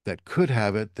that could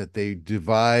have it that they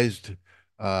devised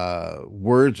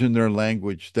words in their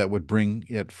language that would bring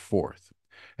it forth.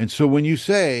 And so when you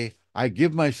say, I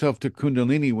give myself to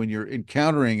Kundalini when you're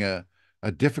encountering a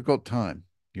difficult time,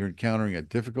 you're encountering a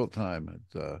difficult time.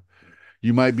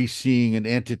 You might be seeing an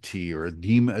entity or a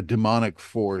demonic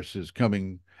force is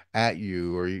coming at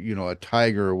you, or a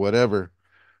tiger or whatever,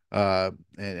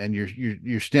 and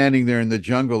you're standing there in the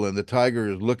jungle, and the tiger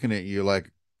is looking at you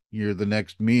like you're the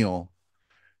next meal,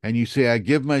 and you say, "I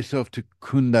give myself to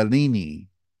Kundalini."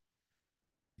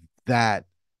 That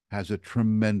has a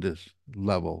tremendous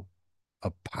level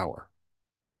of power.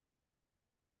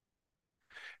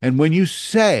 And when you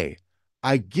say,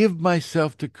 "I give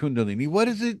myself to Kundalini," what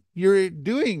is it you're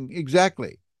doing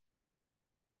exactly?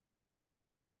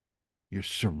 You're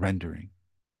surrendering.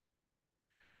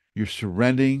 You're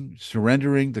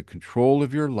surrendering the control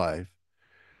of your life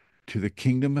to the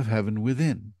kingdom of heaven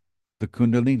within, the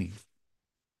Kundalini.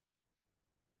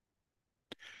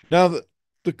 Now,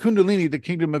 the Kundalini, the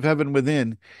kingdom of heaven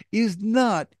within, is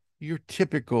not your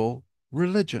typical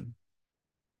religion.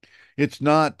 It's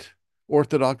not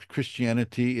Orthodox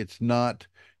Christianity. It's not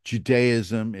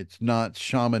Judaism. It's not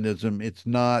shamanism. It's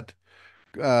not.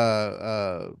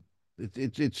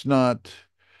 It's not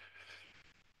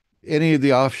any of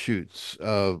the offshoots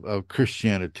of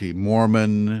Christianity,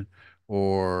 Mormon,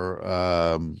 or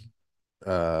uh,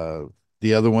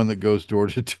 the other one that goes door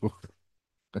to door.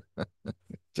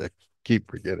 I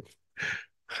keep forgetting.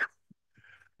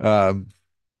 Um,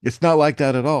 it's not like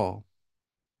that at all.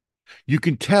 You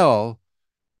can tell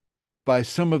by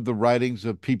some of the writings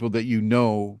of people that you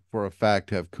know for a fact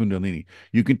have Kundalini.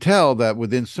 You can tell that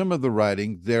within some of the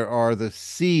writings, there are the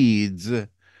seeds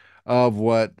of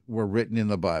what were written in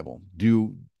the Bible.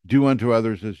 Do unto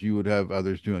others as you would have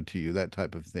others do unto you, that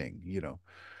type of thing.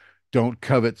 Don't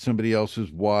covet somebody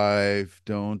else's wife.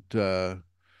 Don't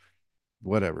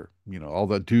whatever. all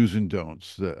the do's and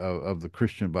don'ts of the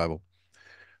Christian Bible.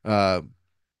 Uh,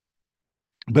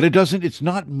 but it's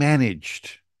not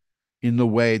managed in the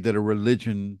way that a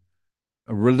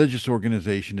religious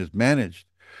organization is managed.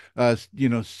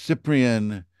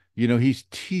 Cyprian, he's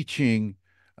teaching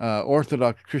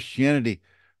Orthodox Christianity,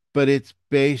 but it's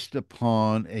based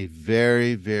upon a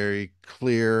very, very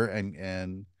clear and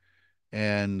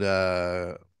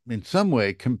in some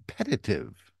way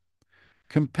competitive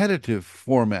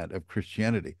format of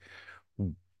Christianity.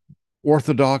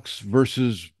 Orthodox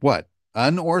versus what?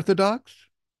 Unorthodox?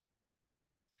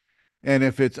 And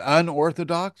if it's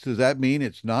unorthodox, does that mean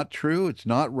it's not true? It's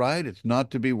not right? It's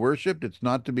not to be worshiped? It's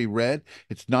not to be read?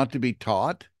 It's not to be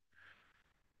taught?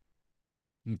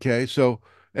 Okay, so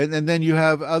and then you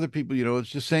have other people,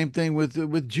 it's the same thing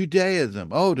with Judaism.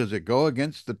 Oh, does it go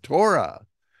against the Torah?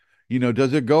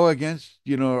 Does it go against,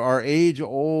 our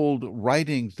age-old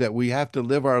writings that we have to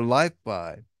live our life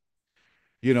by?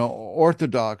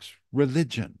 Orthodox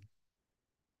religion.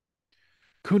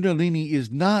 Kundalini is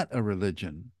not a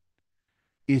religion.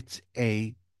 It's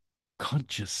a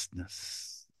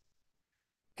consciousness,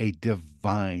 a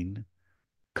divine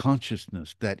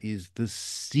consciousness that is the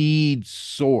seed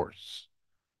source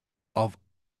of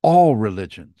all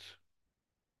religions.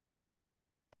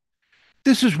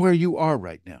 This is where you are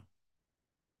right now.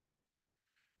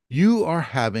 You are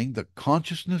having the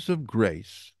consciousness of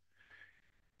grace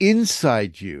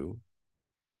inside you,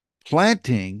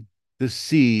 planting the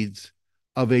seeds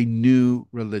of a new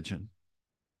religion.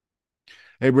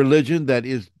 A religion that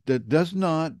does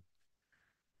not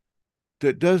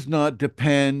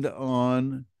depend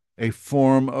on a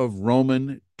form of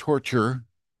Roman torture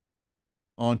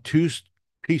on two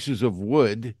pieces of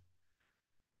wood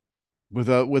with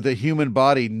a human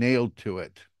body nailed to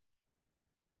it.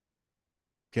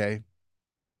 Okay.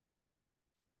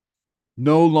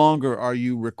 No longer are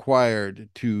you required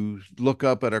to look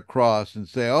up at a cross and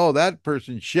say, oh, that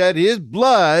person shed his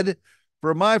blood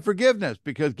for my forgiveness.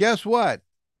 Because guess what?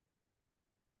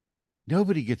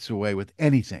 Nobody gets away with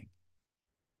anything.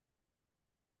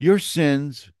 Your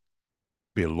sins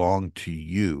belong to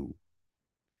you,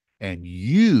 and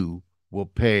you will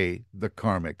pay the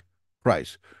karmic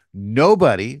price.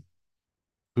 Nobody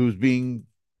who's being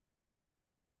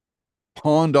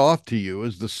pawned off to you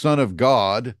as the Son of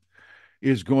God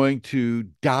is going to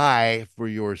die for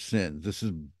your sins. This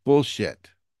is bullshit.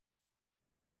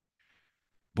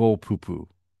 Bull poo poo.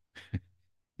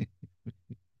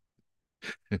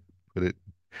 But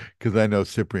because I know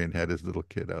Cyprian had his little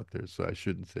kid out there, so I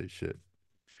shouldn't say shit.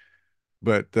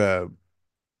 But I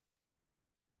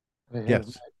have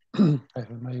yes. my, I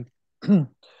have my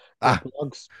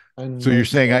plugs and So my you're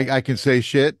saying I can say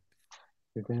shit?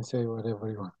 You can say whatever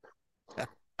you want.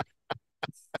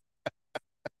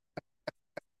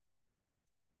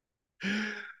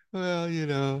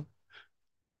 Well,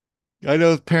 I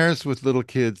know parents with little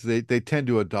kids, they tend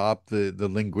to adopt the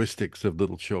linguistics of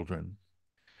little children.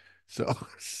 So,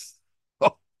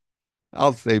 so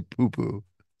I'll say poo poo.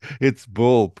 It's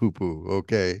bull poo poo,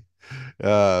 okay?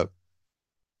 Uh,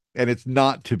 and it's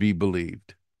not to be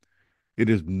believed. It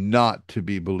is not to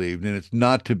be believed, and it's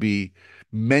not to be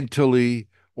mentally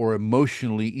or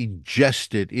emotionally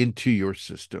ingested into your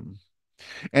system.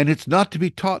 And it's not to be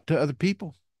taught to other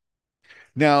people.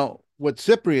 Now, what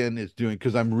Cyprian is doing,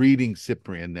 because I'm reading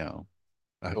Cyprian now,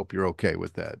 I hope you're okay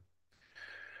with that.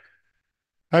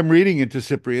 I'm reading into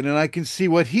Cyprian, and I can see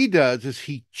what he does is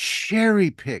he cherry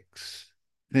picks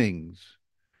things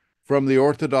from the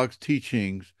Orthodox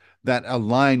teachings that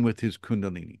align with his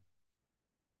Kundalini.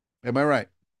 Am I right?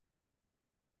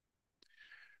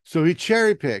 So he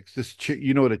cherry picks this.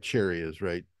 You know what a cherry is,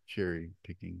 right? Cherry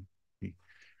picking.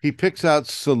 He picks out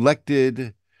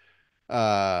selected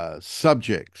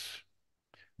subjects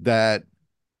that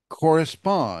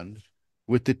correspond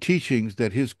with the teachings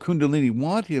that his Kundalini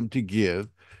want him to give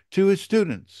to his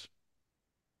students.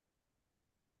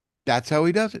 That's how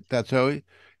he does it.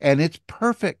 And it's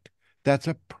perfect. That's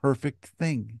a perfect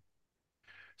thing.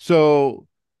 So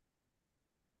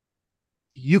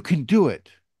you can do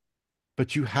it,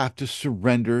 but you have to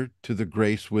surrender to the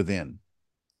grace within.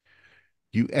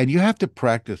 You have to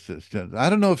practice this. I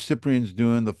don't know if Cyprian's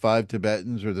doing the 5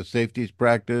 Tibetans or the safeties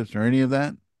practice or any of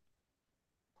that.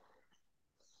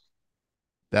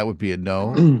 That would be a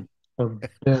no.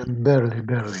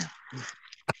 Barely.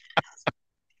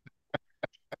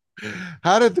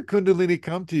 How did the Kundalini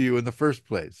come to you in the first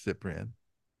place, Cyprian?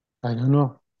 I don't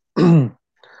know.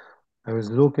 I was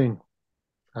looking.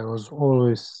 I was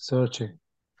always searching.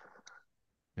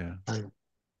 Yeah.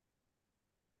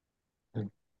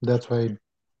 And that's why I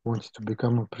wanted to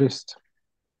become a priest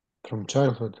from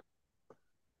childhood.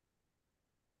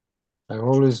 I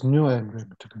always knew I'm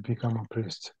going to become a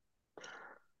priest.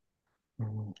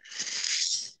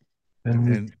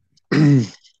 And I,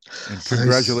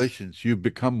 congratulations, you've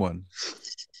become one.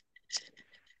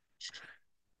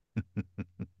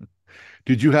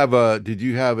 Did you have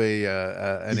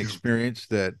an experience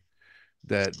that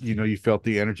you felt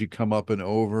the energy come up and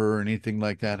over or anything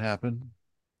like that happen?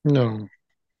 no,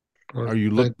 or Are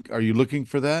you looking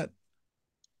for that?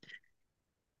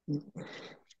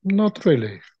 not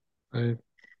really. I,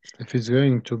 if it's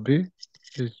going to be,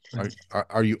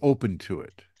 Are you open to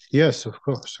it? yes, of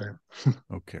course.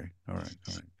 Okay. All right.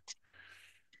 All right.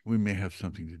 We may have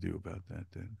something to do about that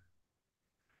then.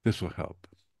 This will help.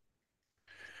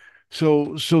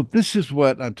 So this is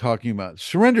what I'm talking about.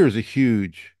 Surrender is a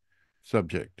huge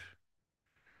subject.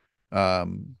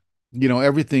 Um,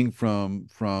 everything from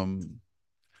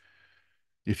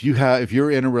if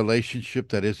you're in a relationship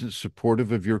that isn't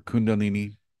supportive of your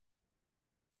Kundalini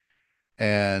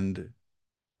and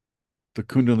the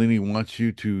Kundalini wants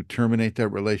you to terminate that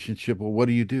relationship, well, what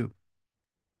do you do?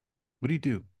 What do you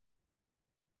do?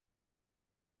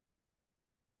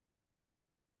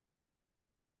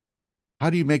 How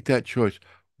do you make that choice?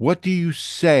 What do you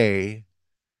say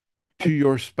to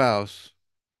your spouse,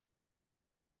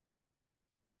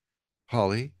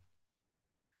 Holly?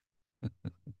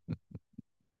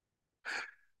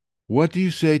 What do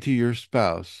you say to your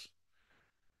spouse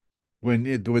when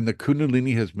the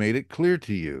Kundalini has made it clear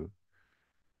to you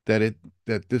that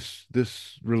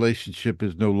this relationship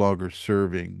is no longer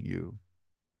serving you?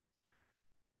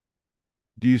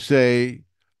 Do you say,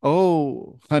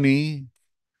 "Oh, honey,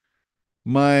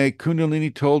 my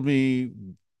Kundalini told me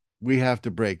we have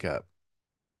to break up"?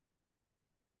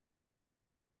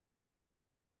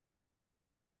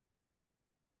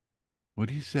 What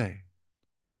do you say?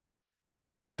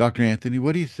 Dr. Anthony,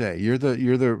 what do you say? You're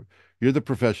the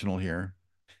professional here.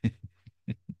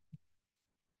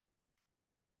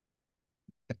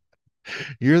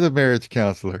 You're the marriage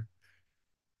counselor.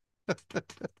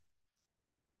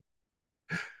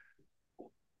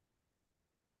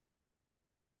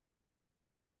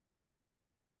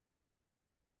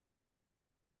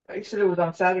 I said it was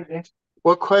on Saturday.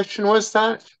 What question was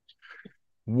that?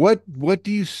 What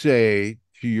do you say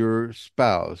to your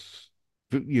spouse?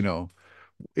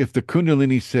 If the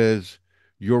Kundalini says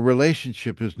your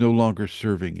relationship is no longer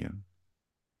serving you,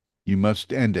 you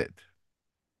must end it.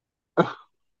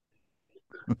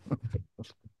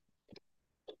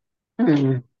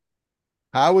 Hmm.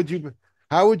 How would you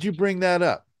how would you bring that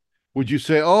up? Would you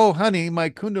say, "Oh, honey, my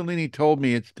Kundalini told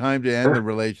me it's time to end the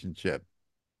relationship"?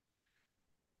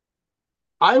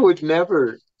 I would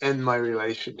never end my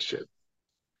relationship.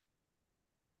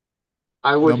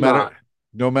 I No would not. matter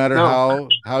no matter No.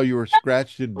 how you were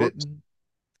scratched and Oops, bitten?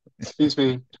 excuse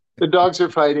me. The dogs are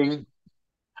fighting.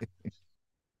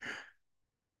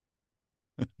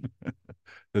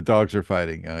 The dogs are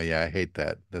fighting. Oh yeah, I hate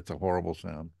that. That's a horrible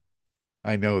sound.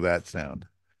 I know that sound.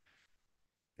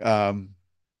 Um,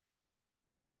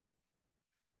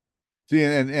 See,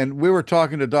 and we were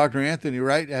talking to Dr. Anthony,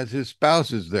 right, as his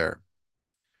spouse is there,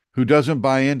 who doesn't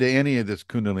buy into any of this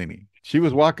Kundalini. She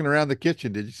was walking around the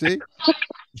kitchen. Did you see?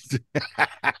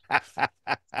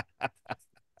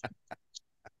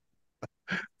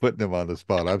 Putting him on the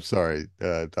spot. I'm sorry,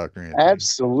 Dr. Anthony.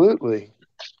 Absolutely.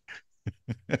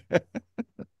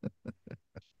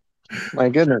 My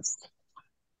goodness.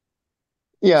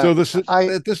 Yeah, So this is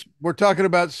I this we're talking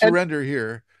about and surrender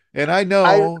here, and I I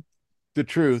know the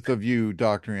truth of you,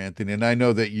 Dr. Anthony, and I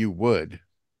know that you would.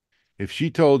 If she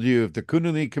told you, if the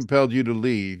Kundalini compelled you to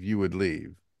leave, you would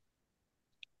leave.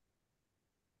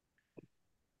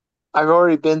 I've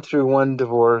already been through one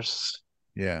divorce,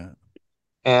 Yeah,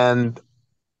 and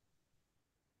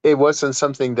it wasn't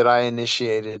something that I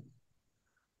initiated.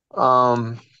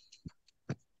 Um,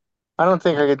 I don't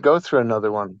think I could go through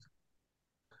another one.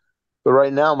 But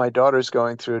right now, my daughter's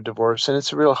going through a divorce, and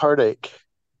it's a real heartache.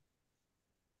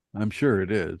 I'm sure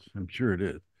it is. I'm sure it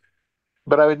is.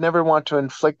 But I would never want to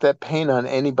inflict that pain on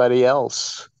anybody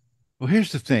else. Well,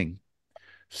 here's the thing.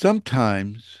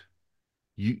 Sometimes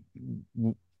you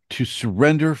to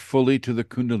surrender fully to the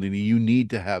Kundalini, you need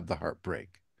to have the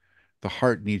heartbreak. The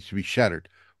heart needs to be shattered.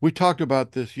 We talked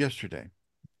about this yesterday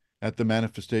at the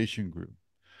manifestation group.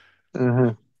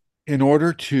 Hmm. In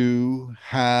order to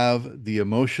have the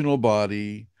emotional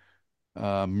body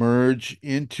merge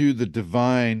into the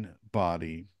divine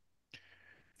body,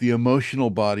 the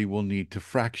emotional body will need to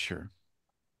fracture.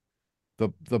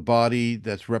 The body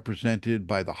that's represented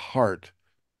by the heart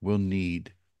will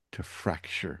need to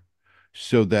fracture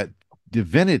so that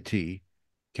divinity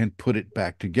can put it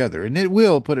back together. And it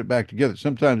will put it back together.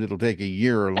 Sometimes it'll take a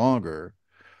year or longer,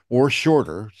 or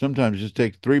shorter. Sometimes it just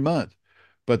takes 3 months,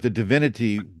 but the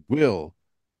divinity will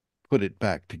put it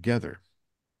back together.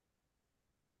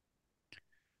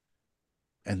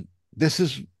 And this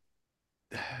is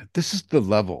the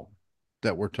level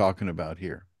that we're talking about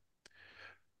here.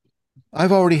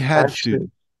 I've already had Actually,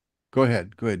 students. Go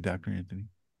ahead. Go ahead, Dr. Anthony.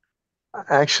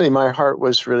 actually, my heart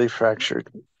was really fractured,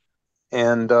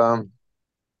 and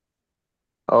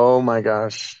oh my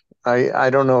gosh, I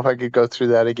don't know if I could go through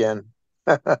that again.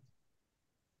 I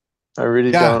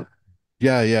really Yeah. don't.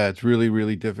 Yeah. It's really,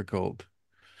 really difficult.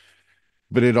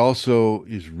 But it also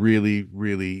is really,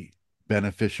 really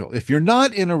beneficial. If you're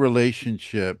not in a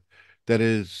relationship that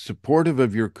is supportive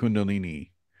of your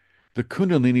Kundalini, the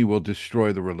Kundalini will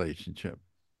destroy the relationship.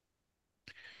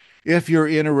 If you're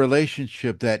in a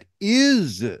relationship that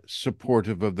is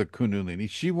supportive of the Kundalini,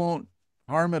 she won't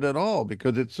harm it at all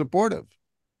because it's supportive.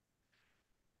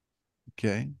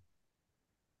 Okay.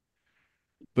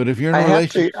 But if you're in I a have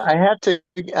to, relationship, I have to,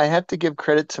 I have to give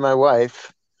credit to my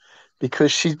wife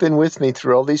because she's been with me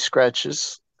through all these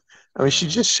scratches. I mean, she uh,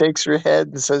 just shakes her head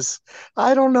and says,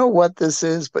 "I don't know what this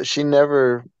is," but she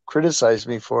never criticized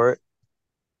me for it.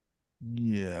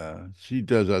 yeah, she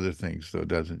does other things though,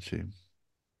 doesn't she?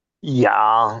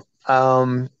 Yeah.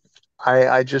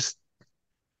 I just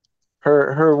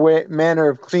her manner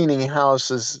of cleaning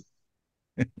house is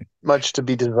much to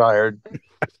be desired.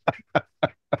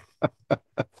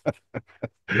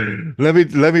 Let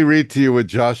me read to you what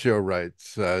Joshua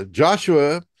writes.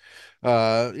 Joshua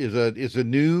is a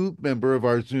new member of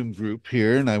our Zoom group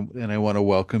here, and I want to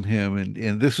welcome him.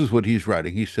 And this is what he's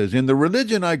writing. He says, "In the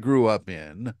religion I grew up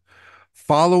in,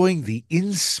 following the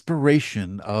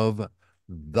inspiration of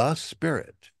the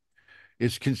Spirit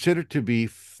is considered to be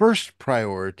first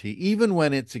priority, even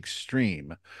when it's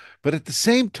extreme. But at the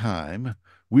same time,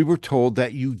 we were told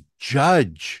that you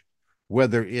judge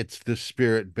whether it's the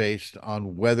Spirit based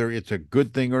on whether it's a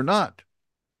good thing or not.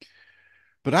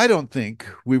 But I don't think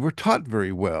we were taught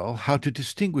very well how to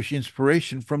distinguish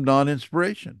inspiration from non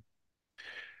inspiration.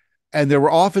 And there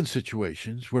were often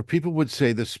situations where people would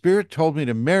say, the Spirit told me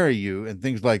to marry you, and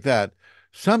things like that.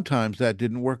 Sometimes that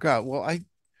didn't work out. Well,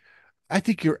 I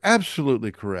think you're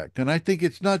absolutely correct. And I think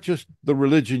it's not just the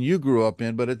religion you grew up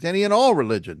in, but it's any and all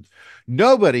religions.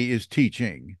 Nobody is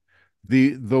teaching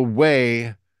the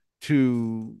way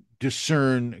to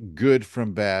discern good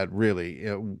from bad, really,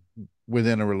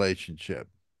 within a relationship.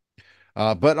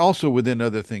 But also within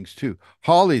other things too.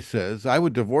 Holly says, I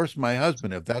would divorce my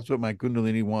husband if that's what my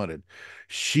Kundalini wanted.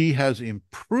 She has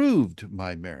improved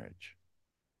my marriage.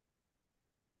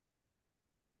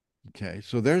 Okay,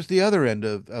 so there's the other end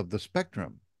of the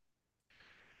spectrum.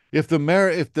 If the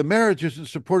marriage isn't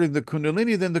supporting the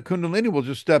Kundalini, then the Kundalini will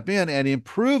just step in and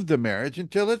improve the marriage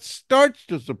until it starts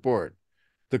to support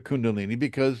the Kundalini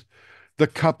because the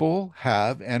couple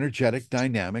have energetic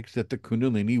dynamics that the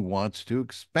Kundalini wants to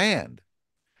expand.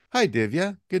 Hi,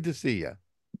 Divya. Good to see you.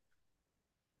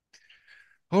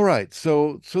 All right,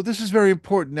 so this is very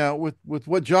important. Now, with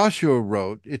what Joshua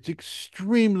wrote, it's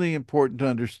extremely important to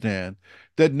understand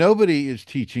that nobody is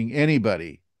teaching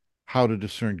anybody how to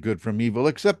discern good from evil,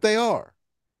 except they are.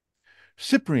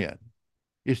 Cyprian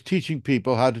is teaching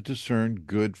people how to discern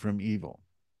good from evil.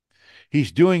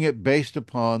 He's doing it based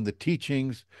upon the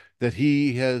teachings that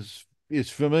he has is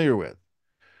familiar with.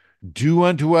 Do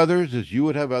unto others as you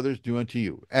would have others do unto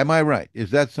you. Am I right?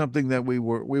 Is that something that we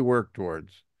work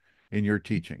towards in your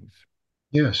teachings?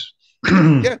 Yes.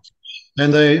 Yeah.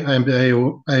 And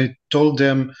I told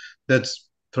them that's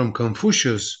from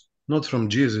Confucius, not from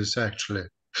Jesus, actually.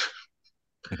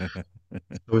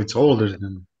 So it's older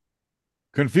than.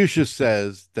 Confucius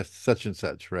says that's such and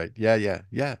such, right?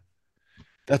 Yeah.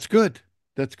 That's good.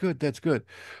 That's good. That's good.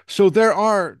 So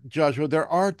Joshua, there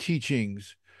are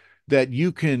teachings that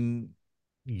you can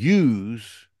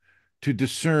use to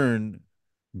discern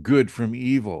good from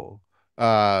evil.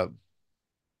 Uh,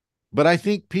 but I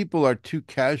think people are too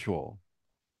casual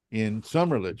in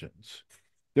some religions.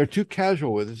 They're too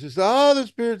casual with it. It's just, oh, the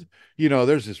spirit,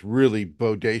 there's this really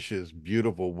bodacious,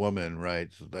 beautiful woman, right?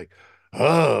 So it's like,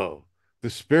 oh, the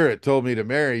spirit told me to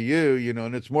marry you,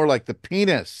 and it's more like the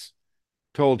penis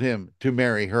told him to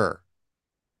marry her.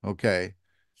 Okay.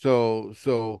 So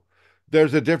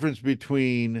there's a difference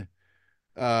between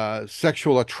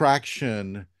sexual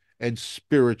attraction and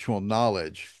spiritual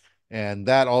knowledge. And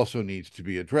that also needs to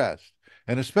be addressed.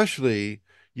 And especially,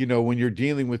 when you're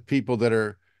dealing with people that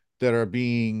are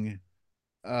being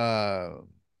uh,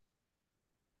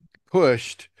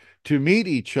 pushed to meet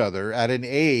each other at an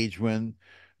age when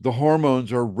the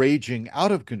hormones are raging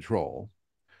out of control,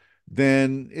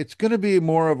 then it's going to be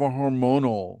more of a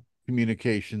hormonal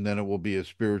communication, then it will be a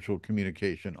spiritual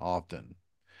communication often.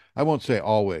 I won't say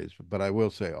always, but I will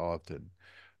say often.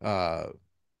 Uh,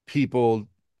 people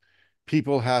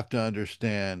people have to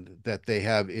understand that they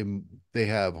have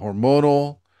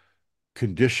hormonal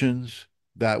conditions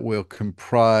that will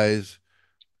comprise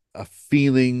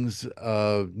feelings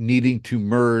of needing to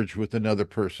merge with another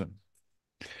person.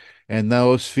 And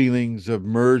those feelings of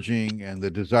merging and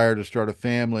the desire to start a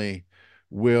family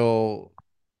will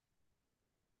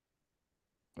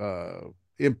uh,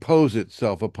 impose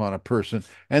itself upon a person,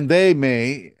 and they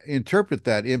may interpret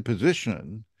that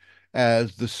imposition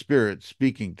as the spirit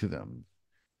speaking to them.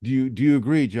 Do you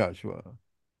agree, Joshua?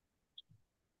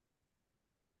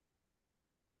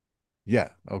 Yeah.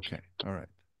 Okay. All right.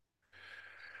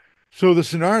 So the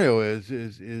scenario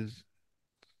is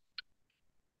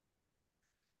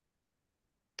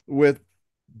with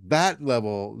that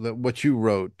level that what you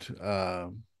wrote,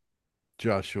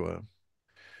 Joshua,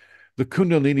 the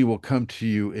Kundalini will come to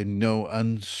you in no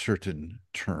uncertain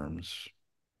terms,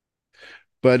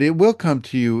 but it will come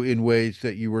to you in ways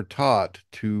that you were taught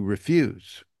to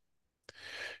refuse.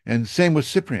 And same with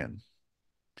Cyprian.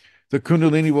 The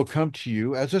Kundalini will come to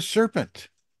you as a serpent.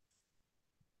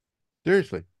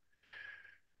 Seriously.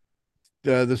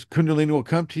 This Kundalini will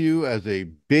come to you as a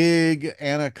big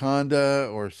anaconda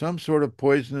or some sort of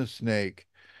poisonous snake,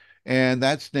 and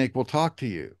that snake will talk to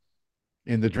you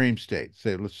in the dream state.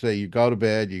 Say, let's say you go to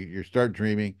bed, you start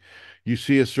dreaming, you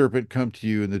see a serpent come to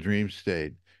you in the dream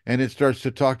state, and it starts to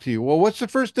talk to you. Well, what's the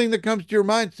first thing that comes to your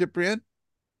mind, Cyprian?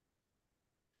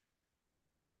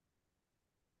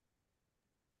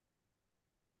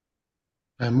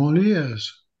 I'm all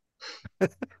ears.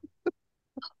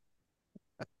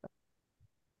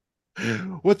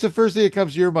 What's the first thing that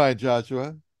comes to your mind,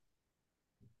 Joshua,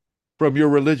 from your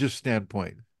religious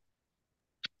standpoint?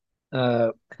 Uh,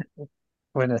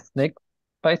 when a snake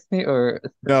bites me, or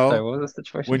sorry, No, what was the when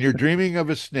situation? you're dreaming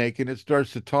of a snake and it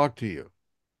starts to talk to you,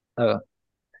 Oh,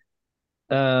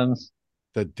 um,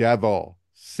 the devil,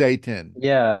 Satan.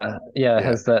 yeah, it Yeah,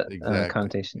 has that exactly.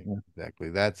 connotation. Yeah. Exactly.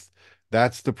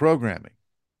 That's the programming.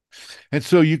 And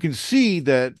so you can see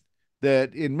that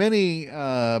in many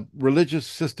religious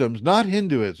systems, not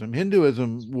Hinduism,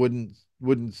 Hinduism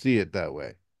wouldn't see it that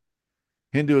way.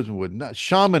 Hinduism would not,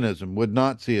 shamanism would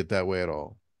not see it that way at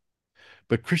all.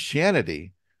 But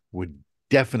Christianity would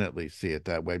definitely see it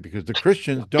that way because the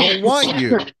Christians don't want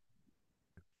you.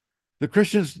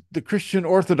 The Christian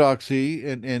orthodoxy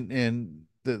and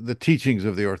the teachings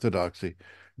of the orthodoxy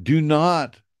do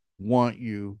not want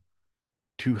you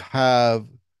to have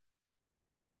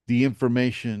the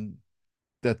information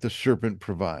that the serpent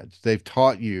provides. They've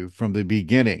taught you from the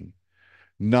beginning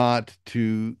not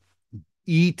to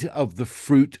eat of the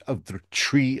fruit of the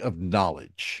tree of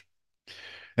knowledge.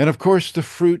 And of course, the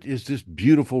fruit is this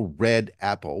beautiful red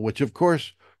apple, which of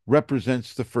course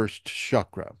represents the first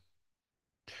chakra,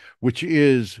 which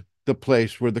is the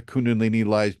place where the Kundalini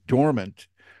lies dormant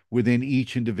within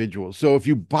each individual. So if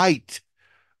you bite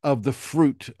of the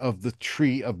fruit of the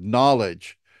tree of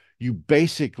knowledge, you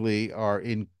basically are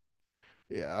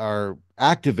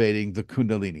activating the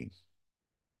Kundalini.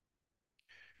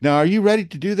 Now, are you ready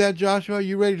to do that, Joshua? Are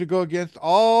you ready to go against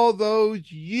all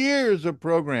those years of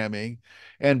programming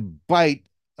and bite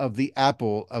of the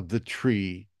apple of the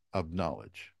tree of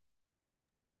knowledge?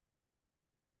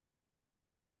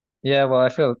 Yeah, well, I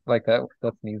feel like that's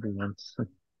an easy one.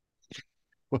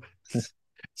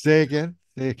 Say again.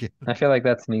 Say again. I feel like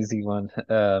that's an easy one.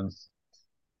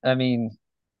 I mean,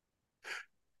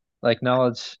 like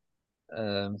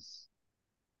um,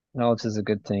 knowledge is a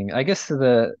good thing. I guess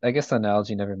the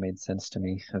analogy never made sense to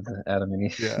me of the Adam and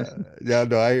Eve. Yeah. Yeah.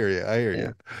 No, I hear you. I hear Yeah.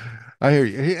 you. I hear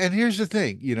you. And here's the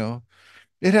thing,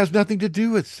 it has nothing to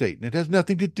do with Satan. It has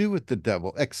nothing to do with the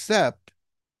devil, except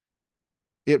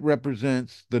it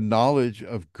represents the knowledge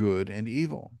of good and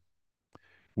evil,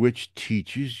 which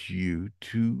teaches you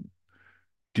to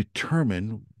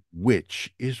determine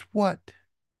which is what.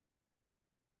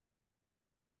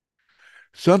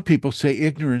 Some people say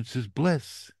ignorance is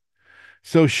bliss.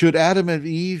 So should Adam and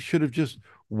Eve should have just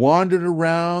wandered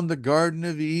around the Garden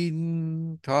of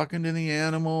Eden, talking to the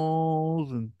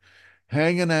animals and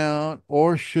hanging out,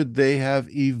 or should they have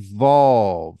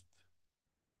evolved?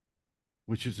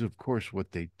 Which is, of course,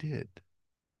 what they did.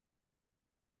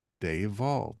 They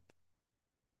evolved.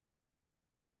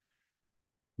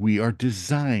 We are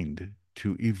designed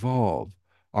to evolve.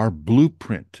 Our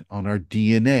blueprint on our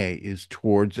DNA is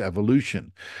towards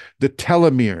evolution. The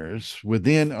telomeres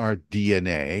within our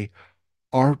DNA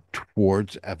are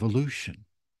towards evolution.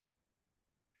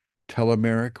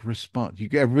 Telomeric response. You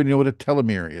everybody know what a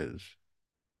telomere is?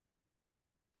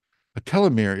 A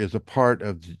telomere is a part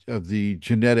of the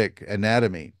genetic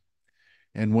anatomy.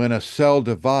 And when a cell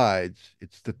divides,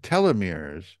 it's the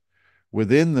telomeres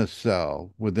within the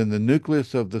cell, within the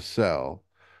nucleus of the cell,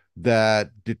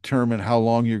 that determine how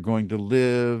long you're going to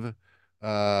live,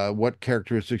 what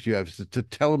characteristics you have. It's a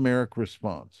telomeric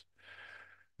response.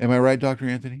 Am I right, Dr.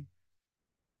 Anthony?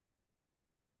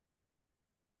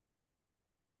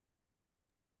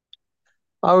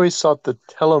 I always thought the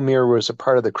telomere was a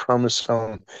part of the chromosome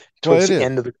Well, towards it the is,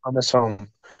 end of the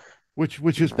chromosome. which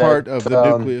is That part of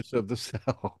the nucleus of the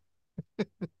cell.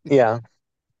 yeah,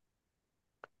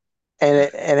 and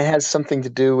it has something to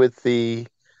do with the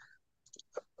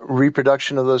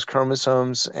reproduction of those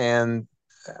chromosomes and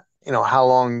how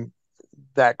long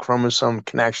that chromosome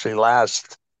can actually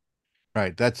last.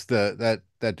 Right. That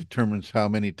determines how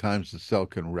many times the cell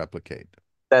can replicate.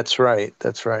 That's right.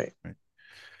 That's right. Right.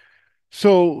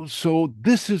 So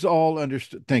this is all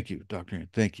understood. Thank you, Dr. Ian.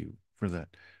 Thank you for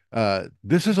that.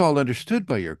 This is all understood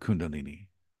by your Kundalini.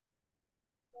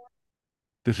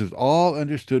 This is all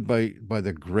understood by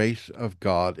the grace of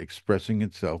God expressing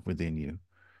itself within you.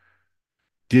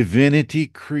 Divinity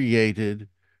created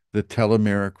the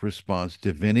telomeric response.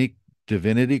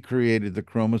 Divinity created the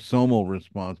chromosomal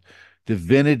response.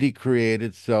 Divinity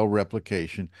created cell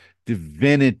replication.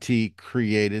 Divinity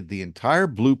created the entire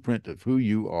blueprint of who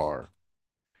you are.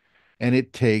 And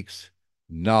it takes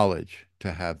knowledge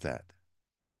to have that.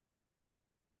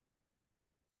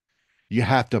 You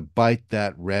have to bite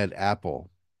that red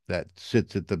apple that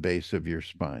sits at the base of your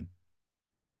spine.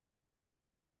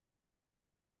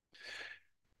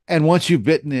 And once you've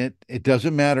bitten it, it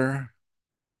doesn't matter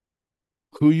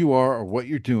who you are or what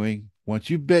you're doing.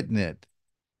 Once you've bitten it,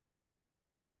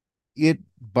 it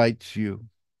bites you.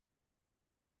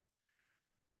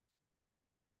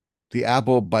 The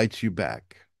apple bites you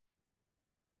back.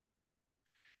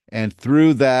 And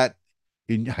through that,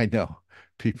 I know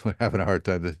people are having a hard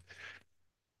time.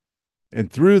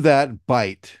 And through that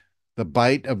bite, the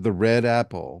bite of the red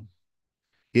apple,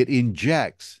 it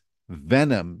injects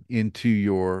venom into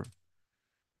your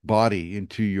body,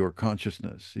 into your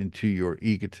consciousness, into your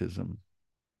egotism.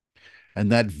 And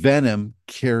that venom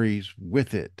carries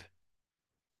with it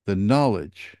the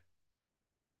knowledge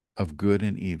of good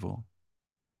and evil,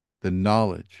 the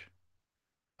knowledge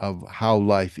of how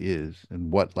life is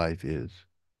and what life is.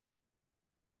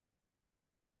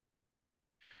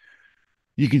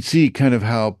 You can see kind of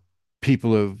how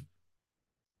people have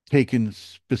taken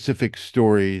specific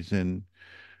stories and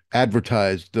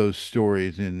advertised those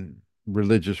stories in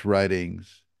religious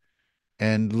writings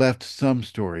and left some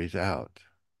stories out.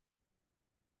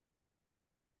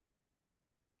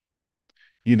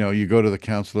 You go to the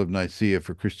Council of Nicaea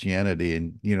for Christianity,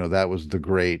 and that was the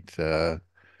great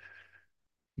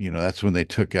that's when they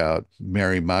took out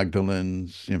Mary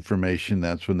Magdalene's information.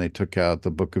 That's when they took out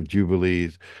the Book of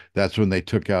Jubilees. That's when they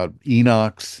took out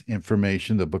Enoch's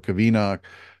information, the Book of Enoch.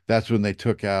 That's when they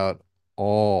took out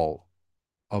all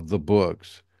of the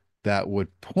books that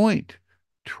would point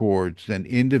towards an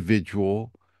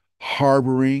individual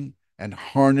harboring and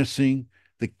harnessing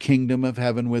the kingdom of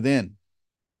heaven within.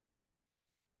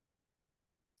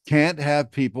 Can't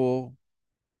have people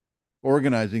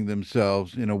organizing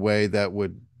themselves in a way that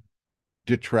would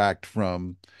detract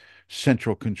from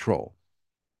central control.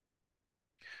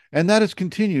 And that has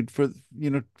continued for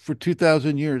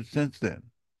 2,000 years since then.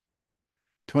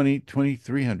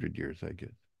 2,300 years, I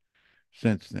guess,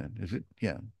 since then. Is it?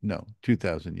 Yeah, no,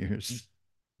 2,000 years.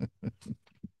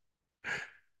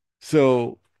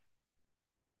 So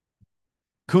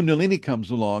Kundalini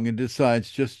comes along and decides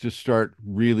just to start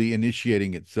really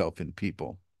initiating itself in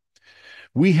people.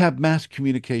 We have mass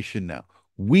communication now.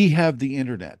 We have the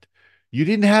internet. You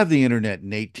didn't have the internet in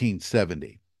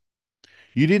 1870.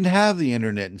 You didn't have the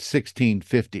internet in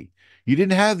 1650. You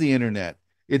didn't have the internet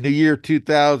in the year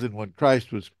 2000 when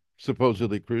Christ was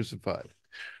supposedly crucified.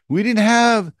 We didn't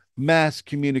have mass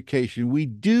communication. We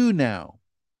do now.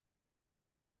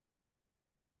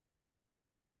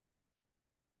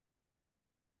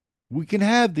 We can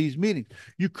have these meetings.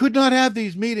 You could not have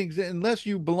these meetings unless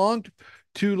you belonged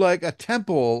to like a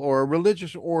temple or a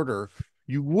religious order.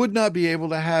 You would not be able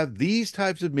to have these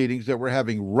types of meetings that we're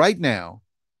having right now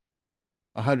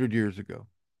 100 years ago.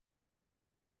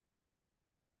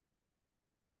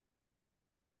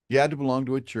 You had to belong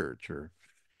to a church or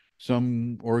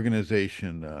some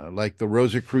organization like the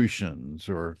Rosicrucians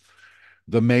or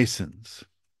the Masons,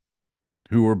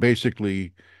 who were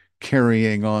basically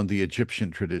carrying on the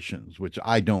Egyptian traditions, which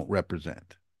I don't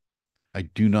represent. I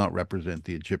do not represent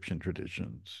the Egyptian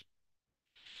traditions.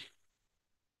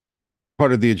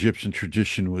 Part of the Egyptian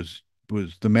tradition was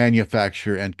was the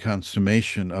manufacture and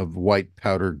consummation of white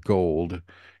powder gold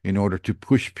in order to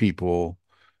push people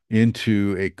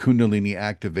into a Kundalini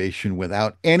activation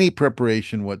without any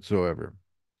preparation whatsoever.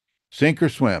 Sink or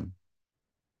swim.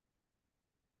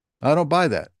 I don't buy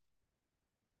that.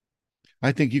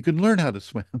 I think you can learn how to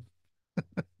swim.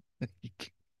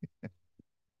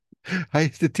 I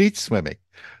used to teach swimming.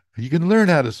 You can learn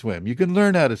how to swim. You can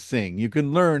learn how to sing. You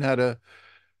can learn how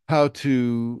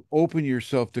to open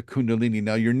yourself to Kundalini.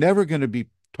 Now, you're never going to be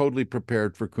totally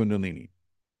prepared for Kundalini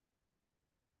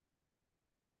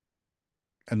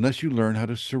unless you learn how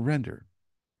to surrender.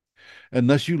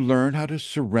 Unless you learn how to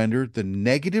surrender the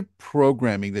negative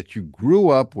programming that you grew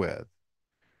up with,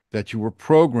 that you were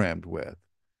programmed with,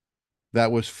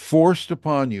 that was forced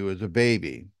upon you as a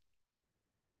baby,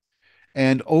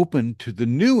 and open to the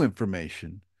new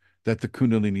information that the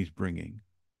Kundalini is bringing.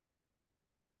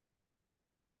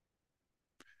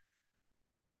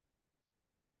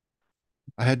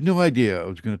 I had no idea I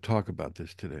was going to talk about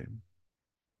this today.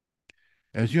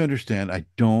 As you understand, I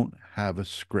don't have a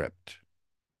script.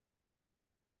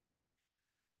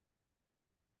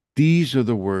 These are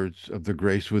the words of the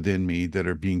grace within me that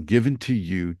are being given to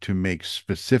you to make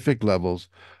specific levels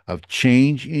of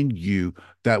change in you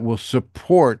that will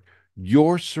support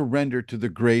your surrender to the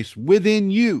grace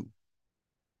within you.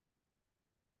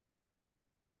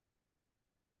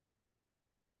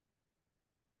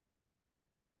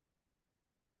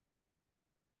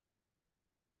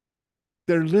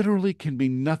 There literally can be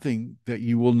nothing that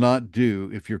you will not do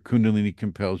if your Kundalini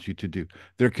compels you to do.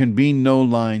 There can be no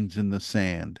lines in the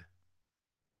sand.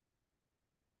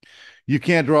 You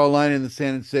can't draw a line in the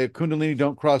sand and say, Kundalini,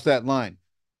 don't cross that line.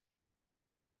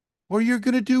 Or you're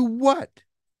going to do what?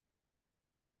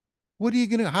 How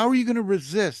are you going to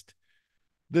resist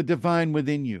the divine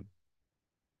within you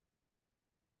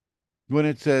when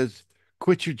it says,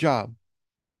 quit your job,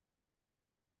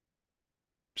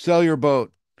 sell your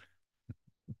boat?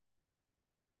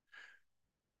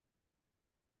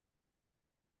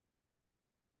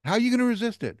 How are you going to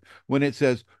resist it when it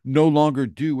says, no longer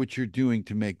do what you're doing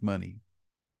to make money?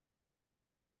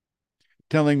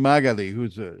 Telling Magali,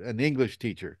 who's an English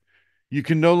teacher, you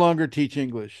can no longer teach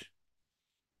English.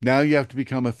 Now you have to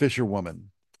become a fisherwoman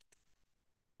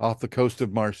off the coast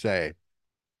of Marseille.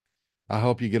 I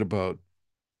hope you get a boat.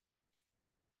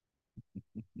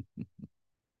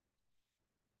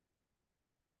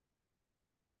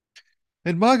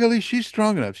 And Magali, she's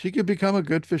strong enough. She could become a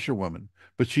good fisherwoman,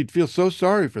 but she'd feel so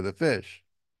sorry for the fish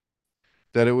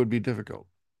that it would be difficult.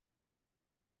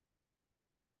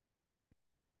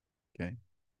 Okay.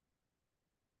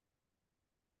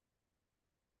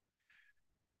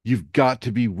 You've got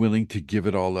to be willing to give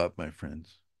it all up, my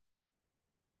friends.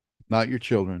 Not your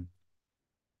children,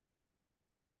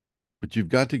 but you've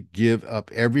got to give up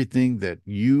everything that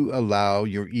you allow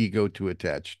your ego to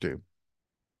attach to.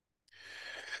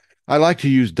 I like to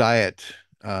use diet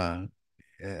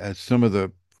as some of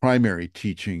the primary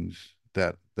teachings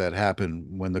that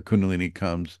happen when the Kundalini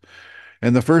comes.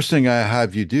 And the first thing I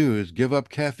have you do is give up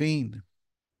caffeine.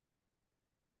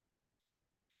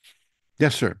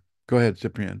 Yes, sir. Go ahead,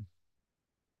 Cyprian.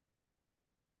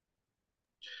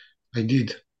 I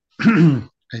did. I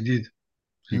did.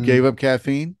 You And gave up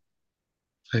caffeine?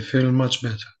 I feel much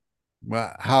better.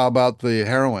 Well, how about the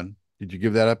heroin? Did you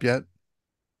give that up yet?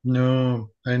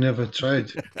 No, I never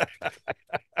tried.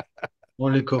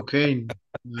 Only cocaine.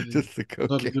 Just the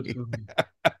Not good cocaine. for me.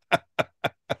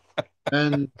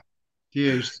 And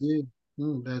THC,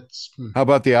 that's. How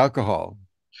about the alcohol?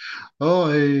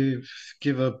 Oh, I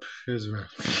give up as well.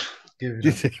 Give it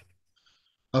You up. say,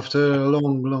 After a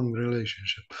long, long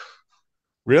relationship,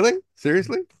 really?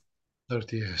 Seriously?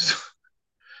 30 years.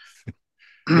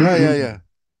 Yeah, yeah, yeah.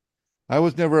 I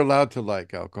was never allowed to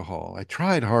like alcohol. I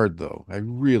tried hard, though. I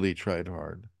really tried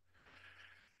hard.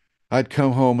 I'd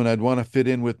come home and I'd want to fit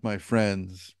in with my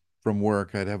friends from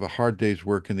work. I'd have a hard day's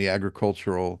work in the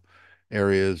agricultural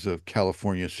areas of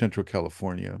California, Central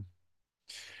California.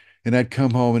 And I'd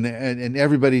come home and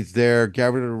everybody's there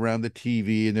gathered around the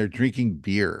TV and they're drinking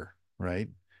beer, right?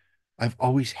 I've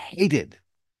always hated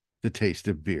the taste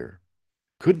of beer.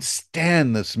 Couldn't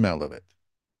stand the smell of it.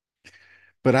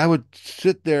 But I would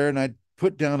sit there and I'd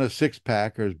put down a six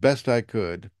pack or as best I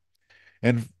could.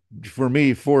 And for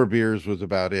me, four beers was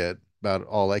about it, about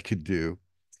all I could do.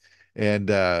 And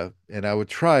I would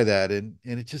try that and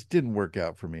it just didn't work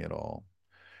out for me at all.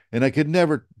 And I could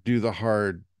never do the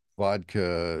hard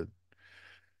vodka,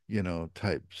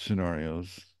 type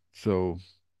scenarios. So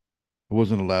I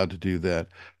wasn't allowed to do that.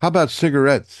 How about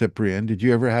cigarettes, Cyprian? Did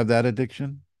you ever have that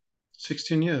addiction?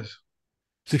 16 years.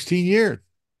 16 years.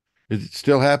 Is it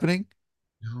still happening?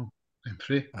 No. I'm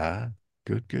free. Ah,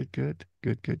 good, good, good,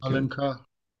 good, good, good, Alenka.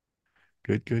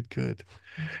 good, good, good.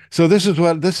 So this is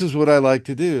what I like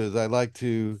to do is I like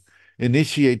to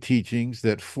initiate teachings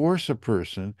that force a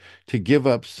person to give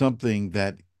up something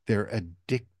that they're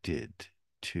addicted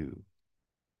to.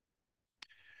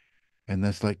 And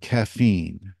that's like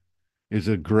caffeine is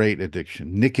a great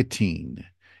addiction. Nicotine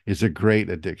is a great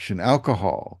addiction.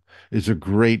 Alcohol is a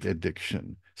great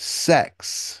addiction.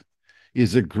 Sex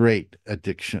is a great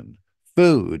addiction.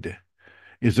 Food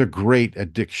is a great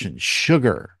addiction.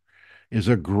 Sugar is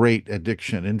a great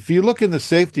addiction. And if you look in the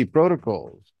safety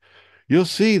protocols, you'll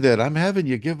see that I'm having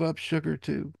you give up sugar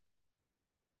too.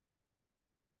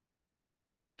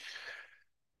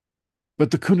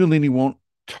 But the Kundalini won't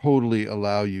totally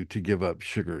allow you to give up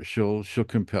sugar. She'll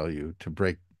compel you to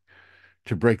break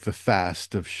the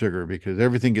fast of sugar because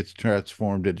everything gets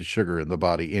transformed into sugar in the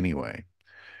body anyway.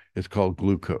 It's called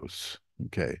glucose.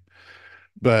 Okay.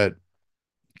 But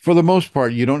for the most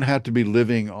part, you don't have to be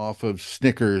living off of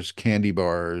Snickers candy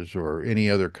bars or any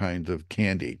other kinds of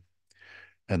candy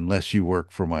unless you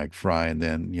work for Mike Fry, and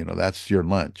then, that's your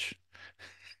lunch.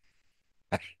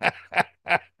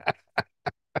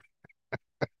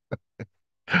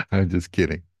 I'm just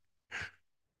kidding.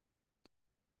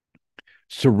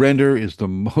 Surrender is the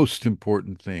most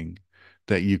important thing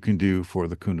that you can do for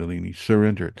the Kundalini.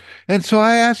 Surrender it. And so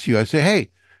I ask you, I say,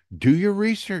 hey, do your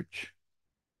research.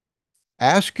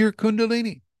 Ask your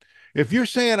Kundalini. If you're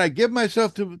saying I give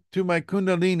myself to my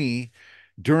Kundalini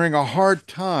during a hard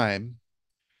time,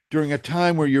 during a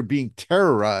time where you're being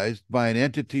terrorized by an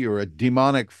entity or a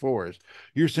demonic force,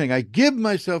 you're saying, I give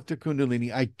myself to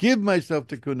Kundalini, I give myself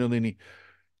to Kundalini.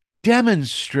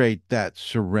 Demonstrate that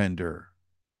surrender.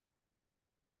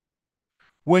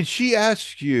 When she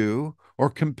asks you or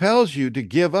compels you to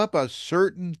give up a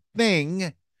certain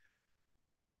thing,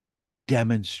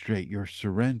 demonstrate your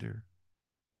surrender.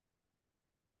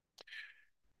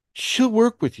 She'll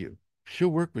work with you. She'll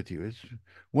work with you. It's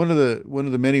one of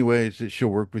the many ways that she'll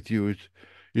work with you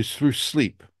is through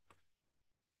sleep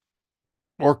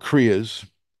or kriyas.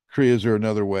 Kriyas are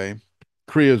another way.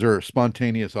 Kriyas are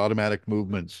spontaneous automatic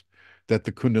movements that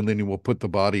the Kundalini will put the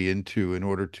body into in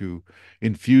order to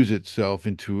infuse itself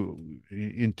into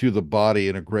the body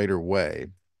in a greater way.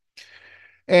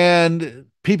 And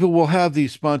people will have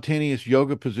these spontaneous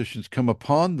yoga positions come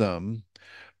upon them.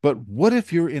 But what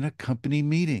if you're in a company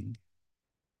meeting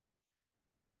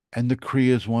and the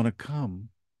Kriyas want to come?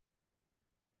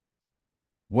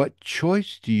 What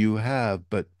choice do you have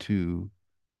but to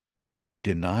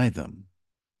deny them?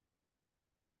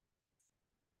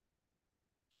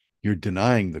 You're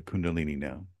denying the Kundalini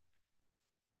now.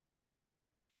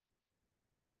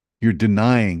 You're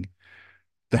denying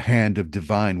the hand of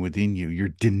divine within you. You're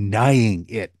denying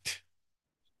it.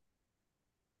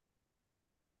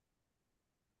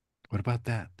 What about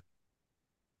that?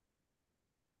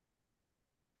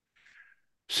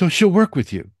 So she'll work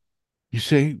with you. You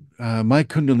say, my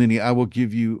Kundalini, I will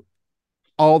give you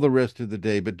all the rest of the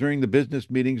day. But during the business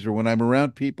meetings or when I'm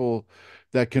around people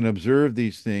that can observe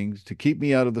these things to keep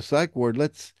me out of the psych ward,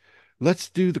 let's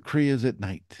do the Kriyas at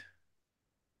night.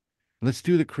 Let's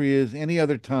do the Kriyas any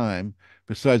other time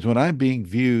besides when I'm being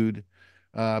viewed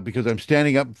because I'm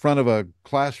standing up in front of a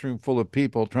classroom full of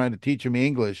people trying to teach them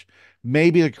English.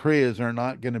 Maybe the Kriyas are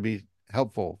not going to be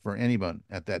helpful for anyone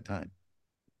at that time,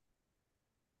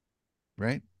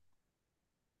 right?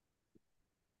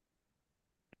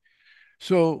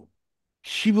 So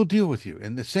she will deal with you.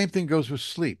 And the same thing goes with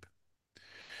sleep.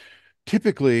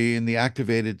 Typically, in the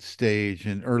activated stage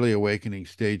and early awakening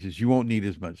stages, you won't need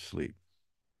as much sleep.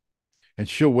 And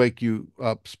she'll wake you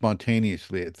up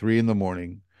spontaneously at 3 in the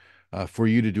morning for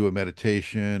you to do a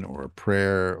meditation or a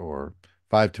prayer or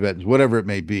five Tibetans, whatever it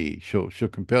may be. She'll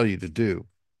compel you to do.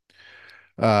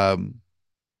 Um,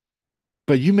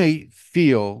 but you may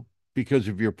feel because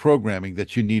of your programming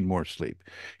that you need more sleep.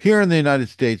 Here in the United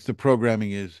States, the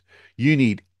programming is you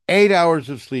need 8 hours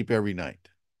of sleep every night.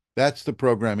 That's the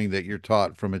programming that you're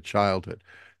taught from a childhood.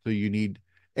 So you need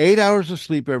 8 hours of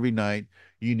sleep every night.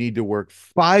 You need to work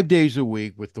 5 days a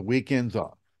week with the weekends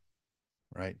off,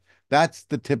 right? That's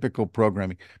the typical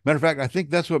programming. Matter of fact, I think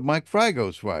that's what Mike Fry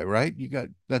goes by, right? You got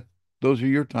that. Those are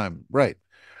your time, right?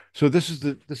 So this is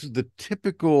the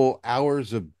typical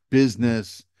hours of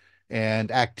business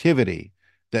and activity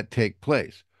that take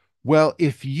place. Well,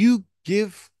 if you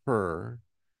give her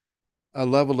a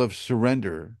level of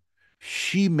surrender,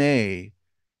 she may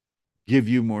give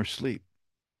you more sleep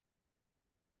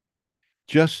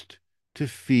just to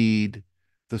feed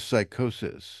the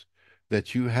psychosis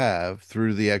that you have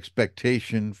through the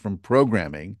expectation from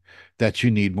programming that you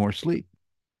need more sleep.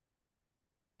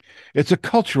 It's a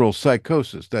cultural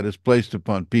psychosis that is placed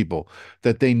upon people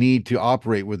that they need to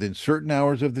operate within certain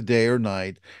hours of the day or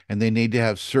night, and they need to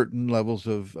have certain levels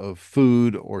of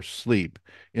food or sleep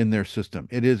in their system.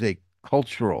 It is a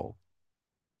cultural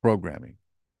programming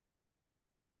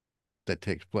that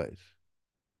takes place.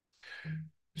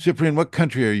 Cyprian, what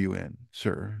country are you in,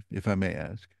 sir, if I may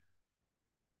ask?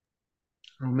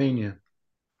 Romania.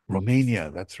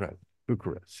 Romania, that's right.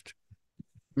 Bucharest.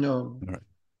 No, All right.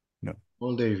 No.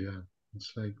 Moldavia.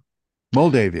 It's like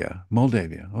Moldavia.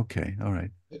 Moldavia. Okay. All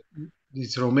right.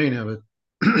 it's Romania, but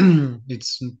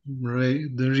it's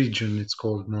the region. It's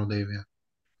called Moldavia.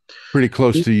 Pretty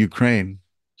close to Ukraine.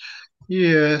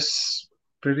 Yes,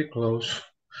 pretty close.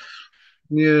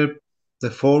 Near the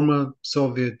former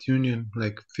Soviet Union,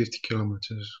 like 50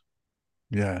 kilometers.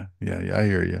 Yeah, yeah, yeah. I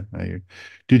hear you. I hear you.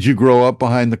 Did you grow up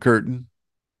behind the curtain?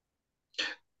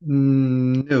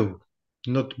 No,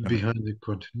 not No. behind the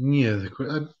curtain, near the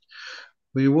curtain.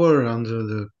 We were under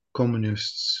the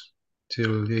communists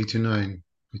till 89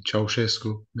 with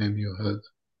Ceausescu, maybe you heard.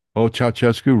 Oh,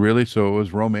 Ceausescu, really? So it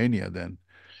was Romania then.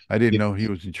 I didn't Ye- know he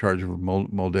was in charge of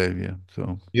Moldavia.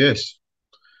 So, Yes.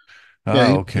 Yeah,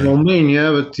 oh, in okay.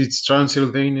 Romania, but it's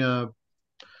Transylvania,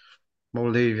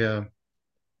 Moldavia.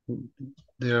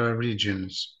 There are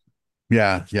regions.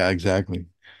 Yeah, yeah, exactly.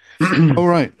 All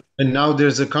right. And now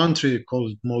there's a country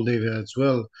called Moldavia as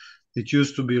well. It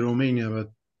used to be Romania, but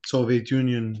Soviet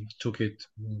Union took it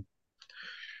in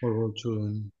World War II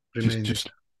and Just, remained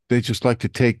just they just like to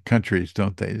take countries,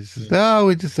 don't they? there. Oh,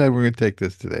 we decided we're going to take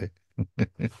this today.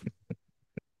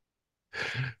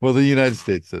 Well, the United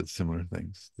States does similar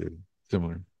things too,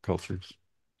 similar cultures.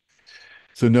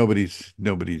 So nobody's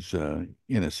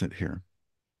innocent here.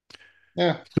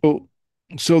 Yeah. So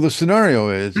so the scenario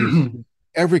is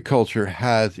every culture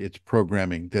has its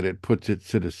programming that it puts its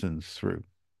citizens through.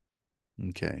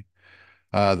 Okay.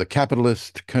 The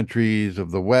capitalist countries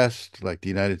of the West, like the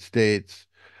United States,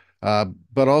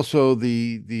 but also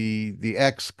the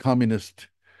ex-communist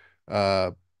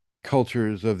uh,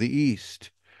 cultures of the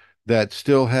East that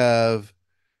still have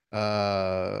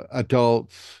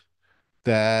adults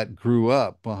that grew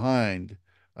up behind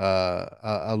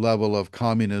a level of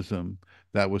communism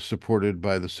that was supported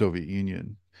by the Soviet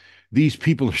Union. These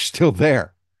people are still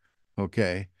there,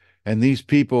 okay? And these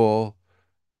people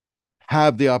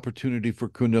have the opportunity for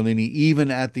Kundalini even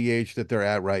at the age that they're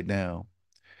at right now.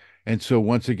 And so,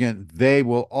 once again, they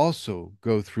will also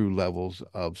go through levels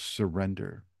of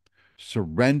surrender,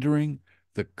 surrendering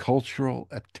the cultural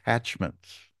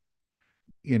attachments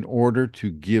in order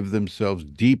to give themselves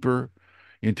deeper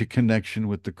into connection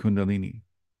with the Kundalini.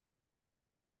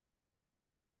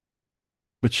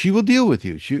 But she will deal with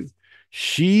you.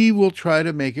 She will try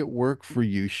to make it work for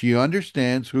you. She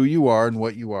understands who you are and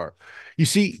what you are. You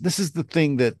see, this is the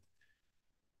thing that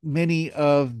many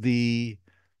of the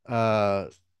uh,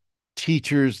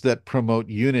 teachers that promote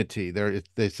unity,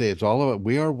 they say it's all about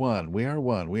we are one, we are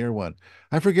one, we are one.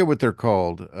 I forget what they're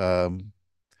called.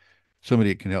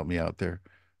 Somebody can help me out there.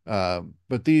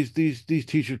 But these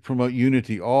teachers promote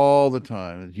unity all the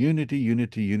time. It's unity,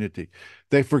 unity, unity.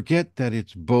 They forget that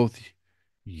it's both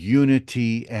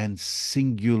unity and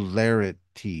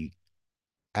singularity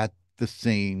at the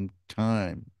same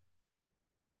time.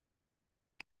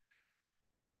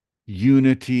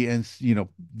 Unity and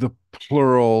the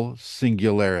plural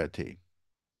singularity.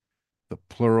 The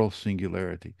plural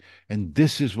singularity. And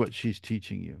this is what she's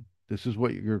teaching you. This is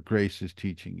what your grace is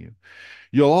teaching you.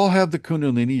 You'll all have the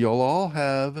Kundalini. You'll all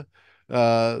have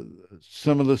uh,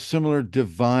 some of the similar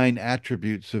divine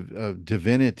attributes of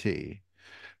divinity,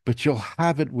 but you'll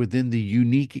have it within the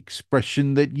unique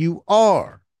expression that you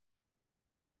are.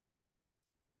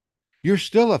 You're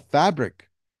still a fabric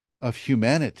of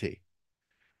humanity,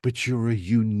 but you're a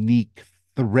unique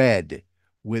thread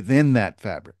within that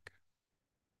fabric.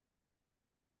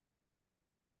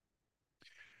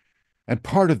 And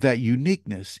part of that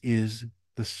uniqueness is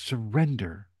the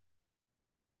surrender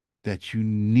that you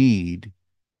need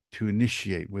to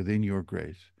initiate within your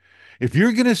grace. If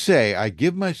you're going to say, I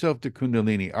give myself to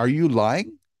Kundalini, are you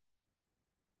lying?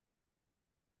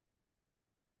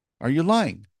 Are you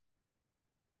lying?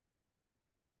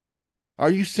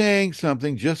 Are you saying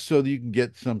something just so that you can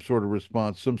get some sort of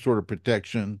response, some sort of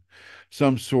protection,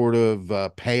 some sort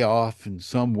of payoff in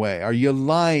some way? Are you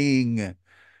lying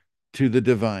to the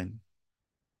divine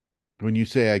when you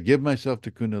say, I give myself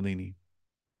to Kundalini?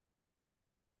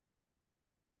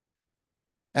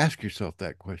 Ask yourself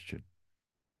that question.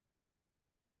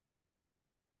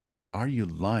 Are you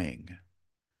lying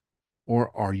or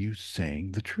are you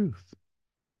saying the truth?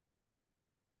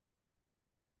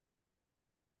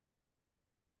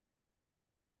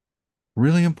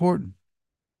 Really important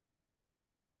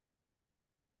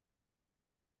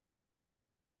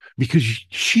because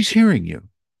she's hearing you.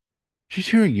 She's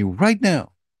hearing you right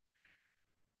now.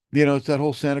 It's that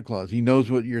whole Santa Claus. He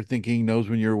knows what you're thinking, he knows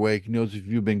when you're awake, he knows if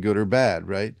you've been good or bad,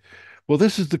 right? Well,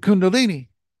 this is the Kundalini.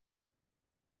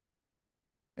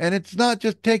 And it's not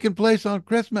just taking place on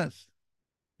Christmas.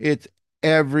 It's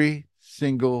every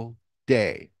single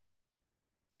day.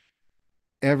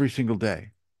 Every single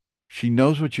day. She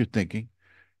knows what you're thinking.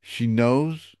 She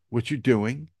knows what you're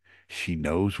doing. She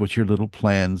knows what your little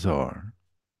plans are.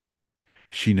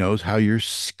 She knows how you're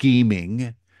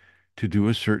scheming to do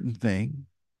a certain thing.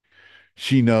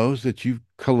 She knows that you've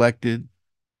collected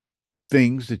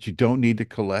things that you don't need to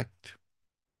collect.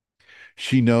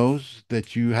 She knows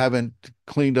that you haven't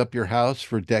cleaned up your house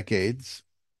for decades.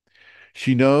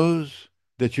 She knows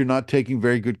that you're not taking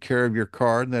very good care of your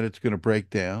car and that it's going to break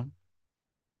down.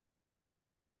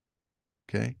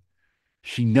 Okay.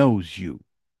 She knows you.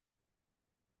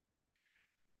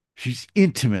 She's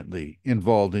intimately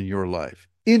involved in your life,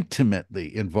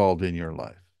 intimately involved in your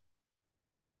life.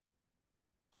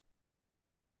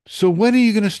 So when are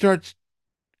you going to start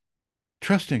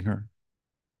trusting her?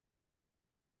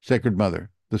 Sacred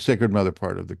Mother, the Sacred Mother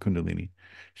part of the Kundalini.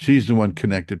 She's the one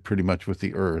connected pretty much with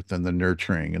the earth and the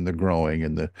nurturing and the growing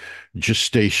and the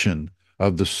gestation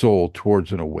of the soul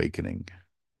towards an awakening.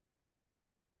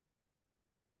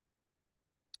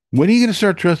 When are you going to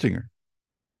start trusting her?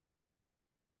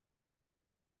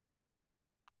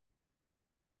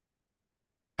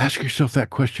 Ask yourself that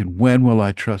question. When will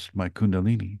I trust my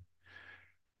Kundalini?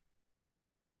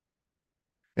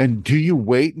 And do you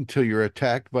wait until you're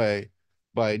attacked by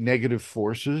negative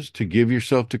forces to give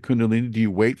yourself to Kundalini? Do you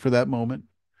wait for that moment?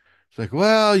 It's like,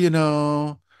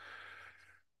 well,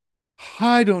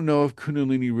 I don't know if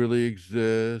Kundalini really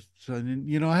exists.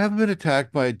 And, I haven't been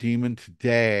attacked by a demon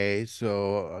today.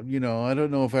 So, I don't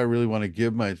know if I really want to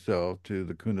give myself to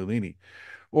the Kundalini.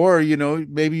 Or,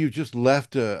 maybe you just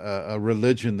left a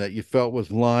religion that you felt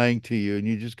was lying to you. And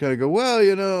you just kind of go,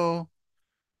 well,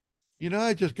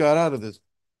 I just got out of this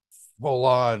full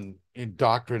on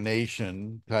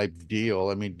indoctrination type deal.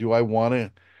 I mean, do I want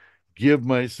to give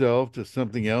myself to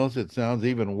something else that sounds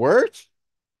even worse?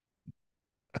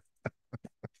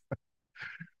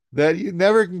 That you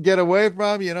never can get away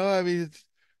from, I mean,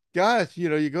 gosh,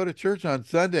 you go to church on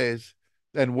Sundays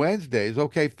and Wednesdays.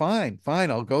 Okay, fine,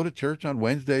 fine. I'll go to church on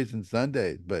Wednesdays and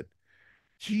Sundays, but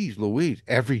geez, Louise,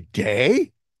 every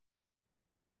day,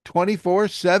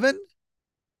 24/7?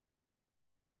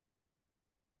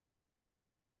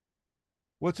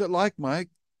 What's it like, Mike?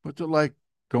 What's it like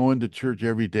going to church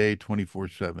every day,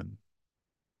 24/7?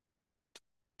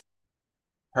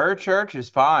 Her church is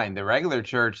fine. The regular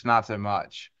church, not so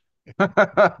much.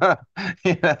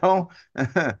 You know,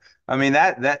 I mean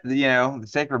the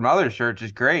Sacred Mother's Church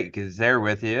is great because they're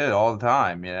with you all the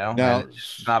time, and Now,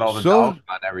 it's not all the so dogma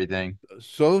and everything.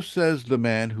 so says the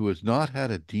man who has not had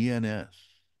a DNS.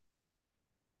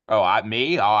 Oh, I've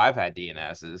had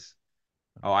DNSs.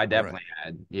 Oh, I All right. definitely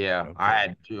had. Yeah, I Okay.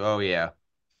 had. Oh, yeah,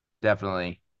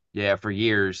 definitely. Yeah, for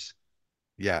years.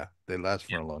 Yeah, they last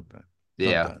for a long time.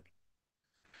 Yeah. Sometimes.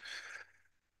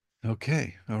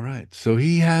 Okay. All right. So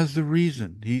he has the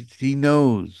reason. He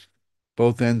knows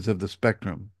both ends of the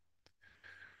spectrum.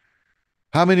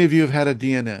 How many of you have had a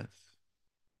DNS?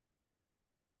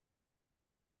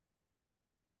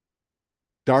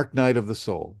 Dark night of the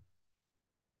soul.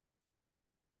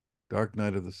 Dark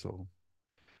night of the soul.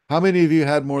 How many of you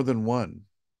had more than one?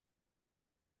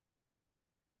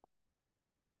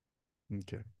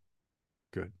 Okay.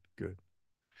 Good. Good.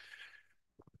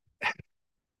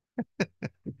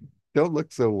 Don't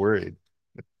look so worried.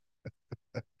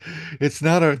 It's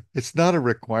not a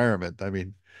requirement. I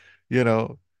mean, you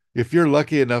know, if you're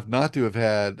lucky enough not to have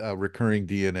had a recurring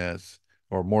DNS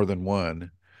or more than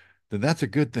one, then that's a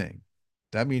good thing.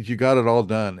 That means you got it all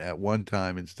done at one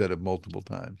time instead of multiple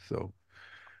times. So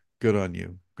good on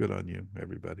you. Good on you,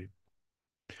 everybody.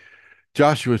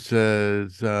 Joshua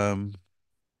says, uh,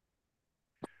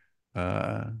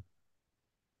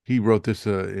 he wrote this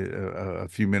a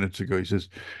few minutes ago. He says,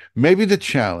 maybe the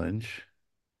challenge,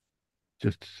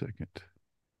 just a second.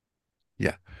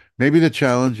 Yeah. Maybe the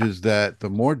challenge is that the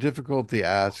more difficult the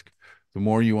ask, the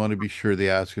more you want to be sure the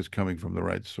ask is coming from the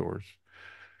right source.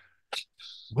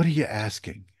 What are you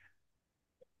asking?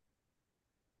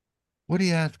 What are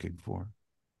you asking for?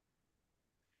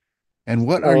 And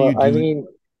what are you I doing? mean,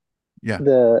 Yeah,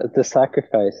 the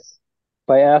sacrifice.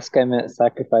 By ask, I meant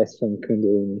sacrifice from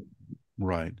Kundalini.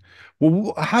 right.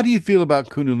 Well, how do you feel about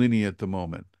Kundalini at the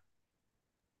moment?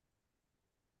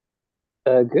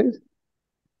 Good.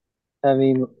 I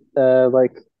mean,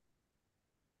 like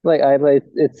like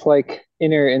it's like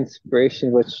inner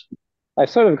inspiration, which I've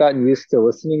sort of gotten used to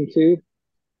listening to,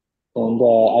 and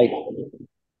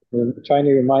I'm trying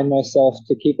to remind myself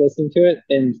to keep listening to it.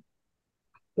 And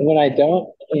when I don't,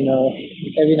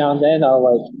 every now and then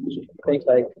I'll think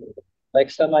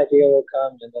like some idea will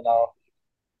come, and then I'll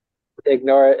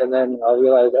ignore it, and then I'll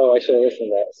realize, oh, I should have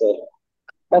listened to that. So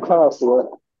that's how I see it.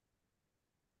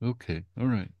 Okay. All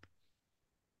right.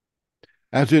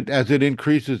 As it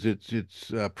increases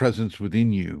its presence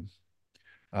within you,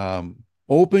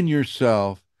 open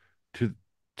yourself to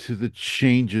the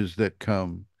changes that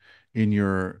come in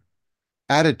your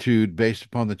attitude based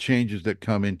upon the changes that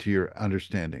come into your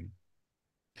understanding.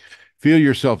 Feel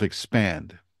yourself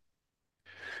expand.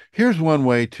 Here's one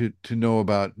way to know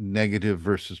about negative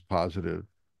versus positive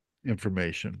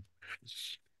information.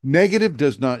 Negative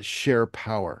does not share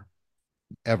power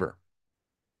ever.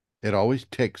 It always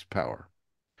takes power.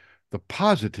 The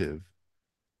positive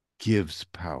gives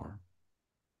power.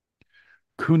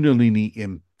 Kundalini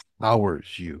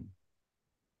empowers you.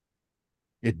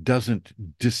 It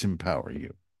doesn't disempower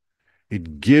you.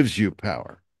 It gives you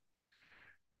power.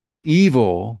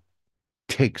 Evil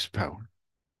takes power,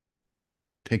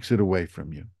 takes it away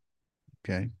from you.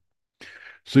 Okay.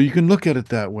 So you can look at it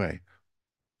that way.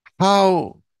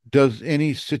 How does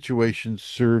any situation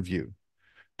serve you?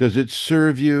 Does it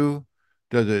serve you?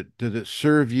 Does it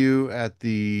serve you at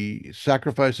the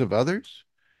sacrifice of others?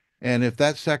 And if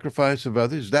that sacrifice of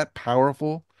others is that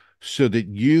powerful so that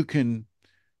you can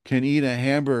eat a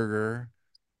hamburger,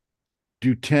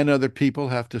 do 10 other people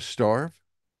have to starve?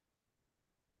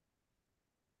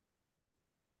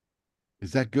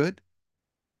 Is that good?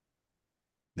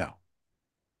 No.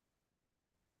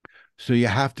 So you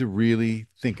have to really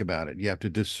think about it. You have to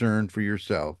discern for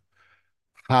yourself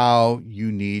how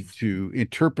you need to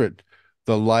interpret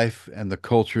the life and the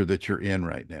culture that you're in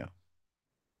right now.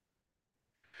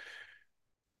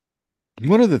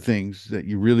 One of the things that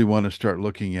you really want to start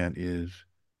looking at is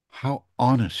how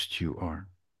honest you are.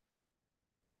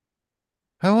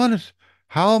 How honest,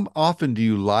 how often do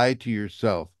you lie to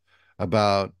yourself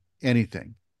about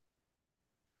anything?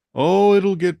 Oh,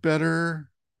 it'll get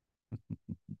better.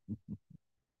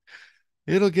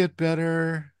 It'll get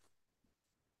better.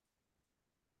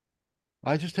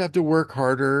 I just have to work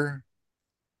harder.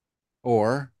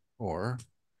 Or,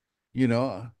 you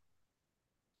know,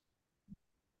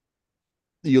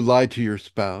 you lie to your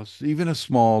spouse, even a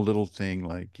small little thing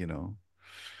like,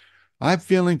 I'm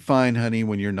feeling fine, honey,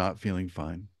 when you're not feeling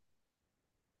fine.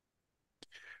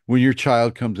 When your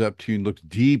child comes up to you and looks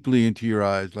deeply into your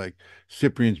eyes, like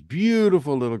Cyprian's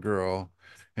beautiful little girl,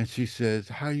 and she says,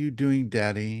 how you doing,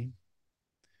 Daddy?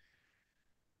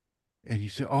 And you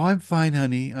say, oh, I'm fine,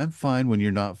 honey. I'm fine when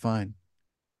you're not fine.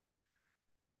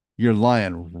 You're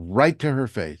lying right to her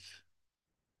face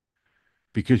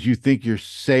because you think you're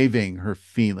saving her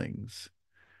feelings.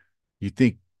 You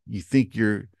think you think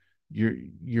you're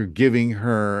giving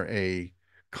her a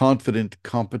confident,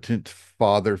 competent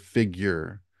father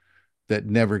figure that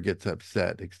never gets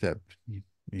upset except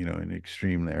in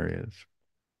extreme areas.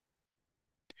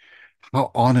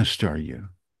 How honest are you?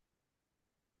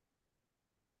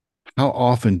 How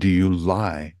often do you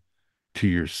lie to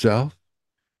yourself?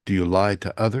 Do you lie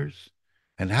to others?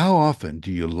 And how often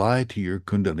do you lie to your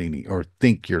Kundalini or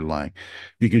think you're lying?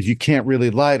 Because you can't really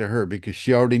lie to her because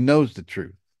she already knows the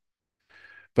truth.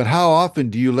 But how often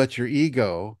do you let your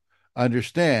ego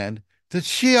understand that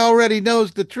she already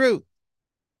knows the truth?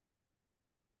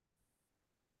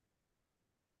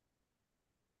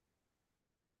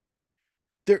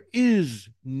 There is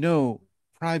no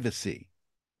privacy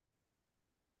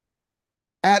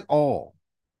at all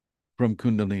from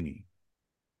Kundalini.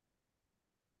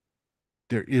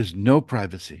 There is no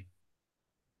privacy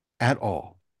at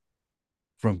all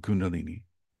from Kundalini.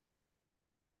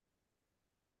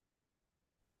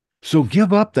 So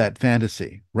give up that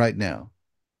fantasy right now.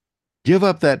 Give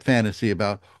up that fantasy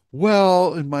about,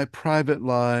 well, in my private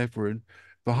life or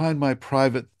behind my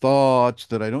private thoughts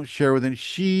that I don't share with any.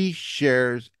 She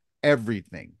shares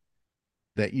everything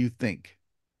that you think.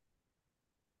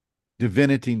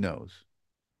 Divinity knows.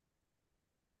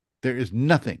 There is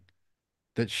nothing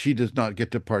that she does not get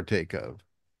to partake of.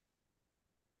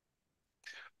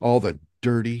 All the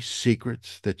dirty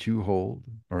secrets that you hold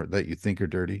or that you think are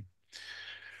dirty,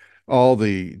 all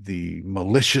the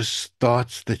malicious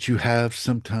thoughts that you have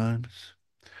sometimes,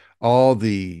 all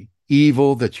the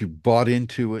evil that you bought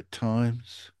into at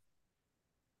times.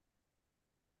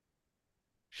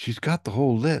 She's got the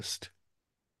whole list.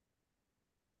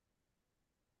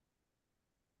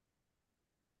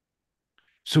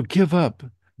 So give up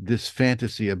this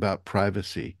fantasy about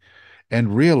privacy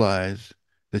and realize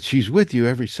that she's with you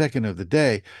every second of the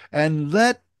day, and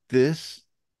let this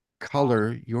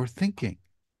color your thinking.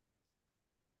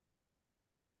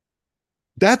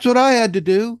 That's what I had to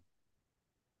do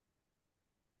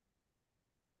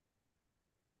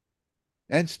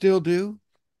and still do.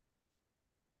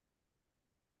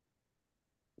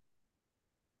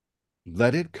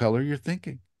 Let it color your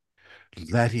thinking.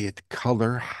 Let it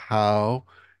color how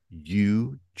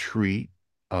you treat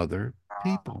other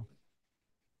people.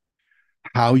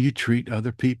 How you treat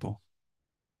other people.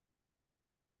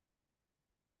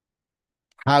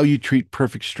 How you treat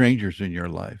perfect strangers in your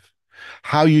life.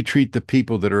 How you treat the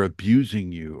people that are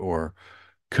abusing you or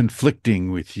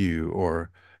conflicting with you or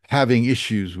having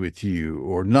issues with you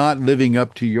or not living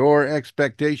up to your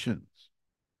expectations.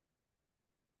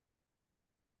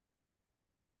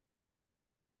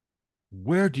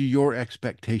 Where do your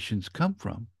expectations come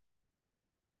from?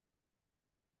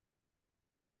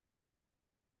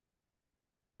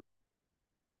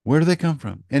 Where do they come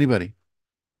from? Anybody?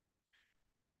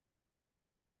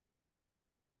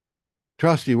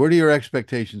 Trusty, where do your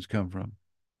expectations come from?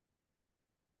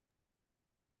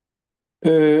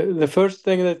 The first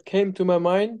thing that came to my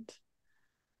mind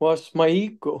was my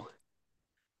ego.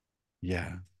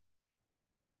 Yeah,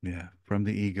 yeah, from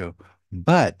the ego,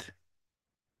 but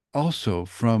also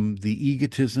from the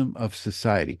egotism of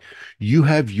society. You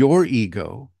have your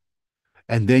ego,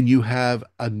 and then you have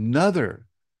another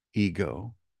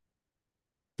ego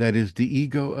that is the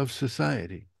ego of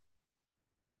society.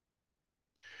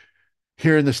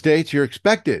 Here in the States, you're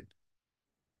expected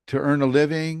to earn a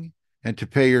living and to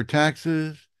pay your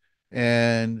taxes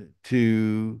and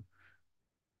to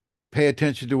pay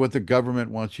attention to what the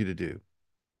government wants you to do.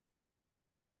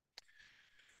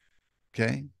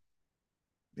 Okay.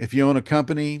 If you own a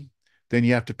company, then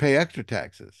you have to pay extra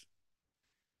taxes.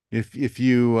 If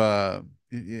you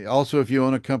also if you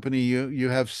own a company, you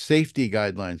have safety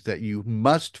guidelines that you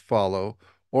must follow,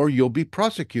 or you'll be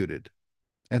prosecuted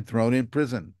and thrown in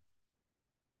prison.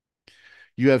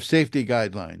 You have safety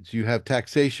guidelines, you have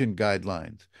taxation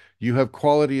guidelines, you have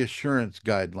quality assurance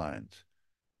guidelines.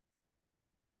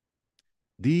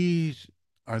 These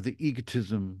are the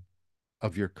egotism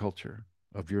of your culture,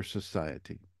 of your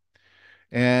society.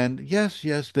 And yes,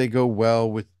 yes, they go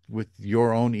well with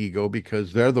your own ego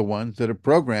because they're the ones that have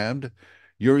programmed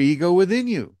your ego within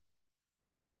you.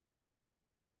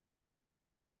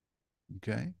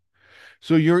 Okay?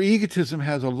 So your egotism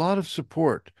has a lot of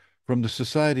support from the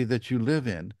society that you live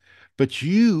in, but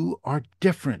you are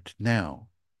different now.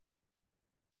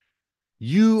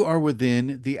 You are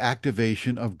within the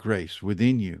activation of grace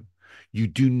within you. You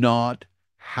do not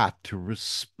have to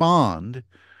respond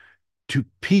to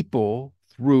people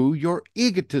through your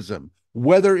egotism,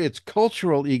 whether it's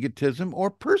cultural egotism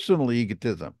or personal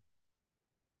egotism.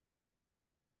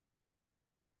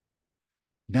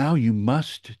 Now you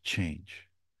must change.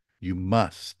 You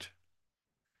must.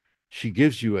 She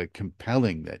gives you a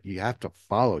compelling that you have to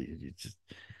follow.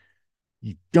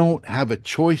 You don't have a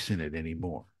choice in it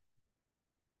anymore.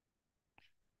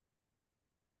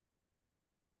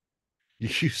 You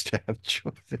used to have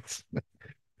choices.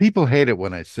 People hate it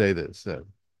when I say this.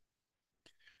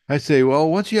 I say, well,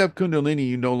 once you have Kundalini,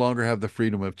 you no longer have the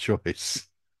freedom of choice.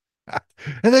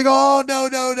 And they go, oh, no,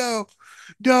 no, no.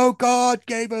 No, God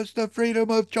gave us the freedom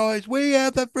of choice. We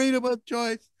have the freedom of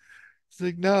choice. It's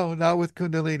like, no, not with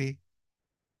Kundalini.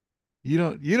 You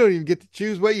don't even get to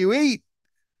choose what you eat.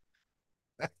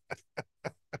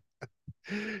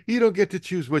 You don't get to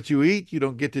choose what you eat. You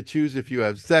don't get to choose if you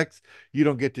have sex. You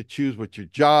don't get to choose what your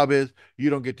job is. You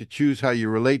don't get to choose how you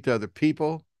relate to other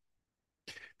people.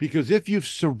 Because if you've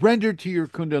surrendered to your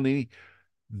Kundalini,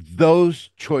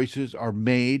 those choices are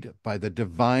made by the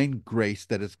divine grace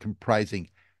that is comprising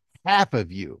half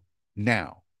of you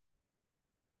now.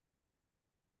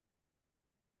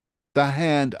 The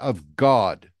hand of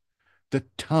God, the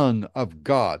tongue of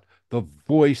God, the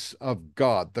voice of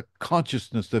God, the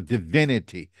consciousness of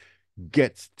divinity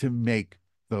gets to make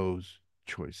those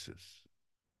choices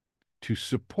to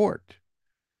support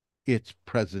its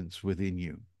presence within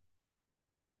you.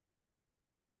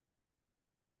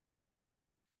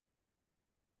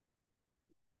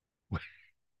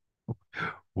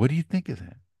 What do you think of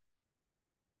that?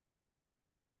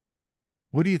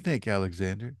 What do you think,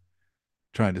 Alexander?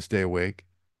 Trying to stay awake?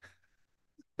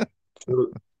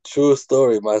 True, true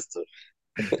story, master.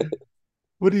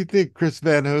 What do you think, Chris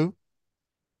Van Hoo?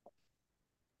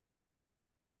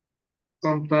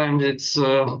 Sometimes it's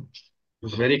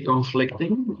very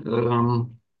conflicting.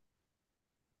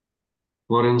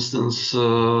 For instance,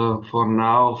 for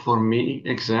now, for me,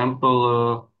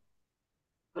 example,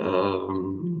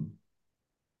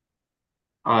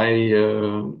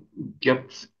 I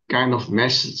get kind of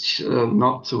message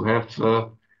not to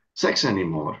have sex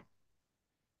anymore.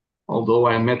 Although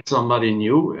I met somebody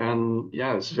new, and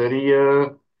yeah, it's very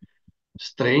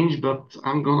strange, but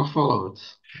I'm gonna follow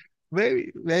it.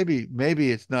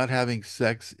 Maybe it's not having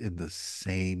sex in the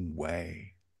same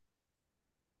way.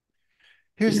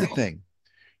 Here's the Yeah. thing.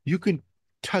 You can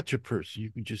touch a person,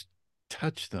 you can just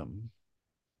touch them,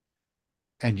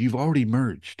 and you've already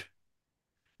merged.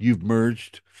 You've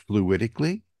merged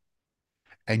fluidically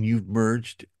and you've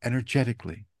merged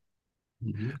energetically.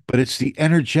 Mhm. But it's the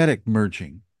energetic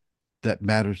merging that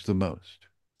matters the most.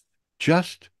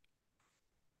 Just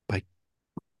by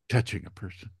touching a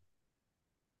person.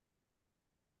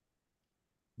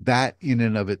 That in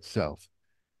and of itself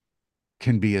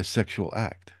can be a sexual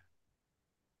act.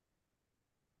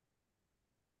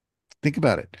 Think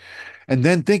about it. And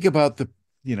then think about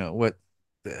what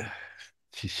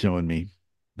she's showing me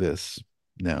this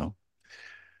now.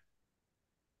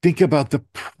 Think about the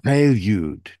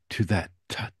prelude to that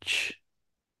touch.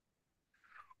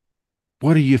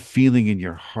 What are you feeling in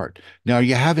your heart? Now, are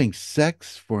you having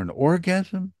sex for an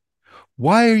orgasm?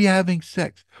 Why are you having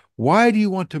sex? Why do you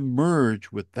want to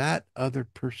merge with that other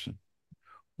person?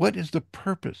 What is the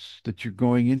purpose that you're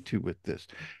going into with this?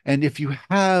 And if you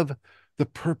have the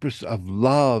purpose of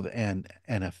love and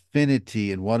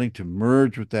affinity and wanting to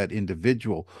merge with that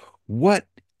individual, what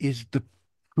is the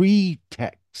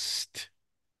pretext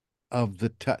of the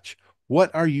touch?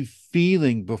 What are you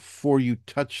feeling before you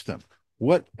touch them?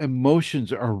 What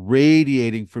emotions are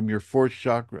radiating from your fourth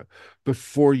chakra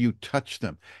before you touch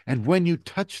them? And when you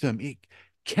touch them,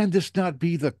 can this not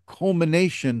be the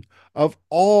culmination of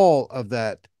all of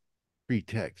that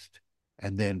pretext?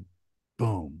 And then,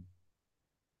 boom,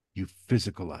 you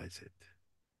physicalize it.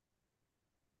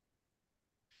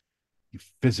 You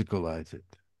physicalize it.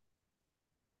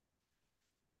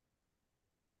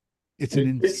 It, it,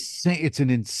 It's an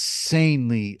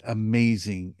insanely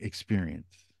amazing experience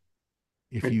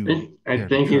if you I care to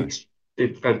think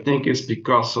try. I think it's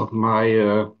because of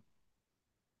my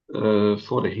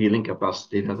for the healing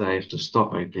capacity that I have to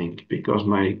stop. I think because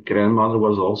my grandmother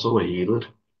was also a healer,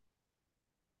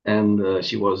 and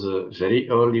she was a very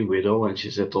early widow, and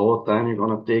she said all the time, "You're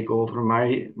gonna take over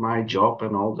my job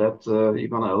and all that. You're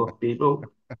gonna help people."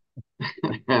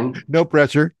 And No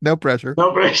pressure, no pressure.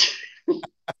 no pressure.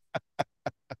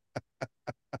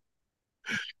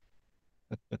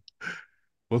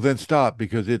 Well, then stop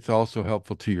because it's also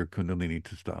helpful to your Kundalini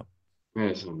to stop.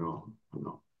 Yes, I know.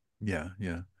 Yeah,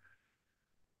 yeah.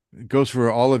 It goes for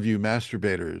all of you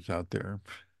masturbators out there,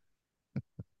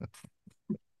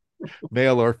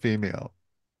 male or female.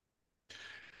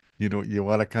 You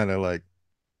want to kind of like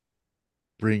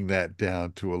bring that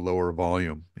down to a lower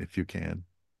volume if you can.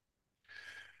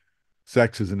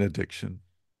 Sex is an addiction.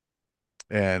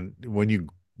 And when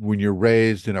you're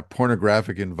raised in a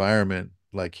pornographic environment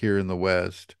like here in the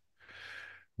West,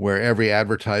 where every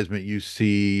advertisement you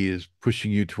see is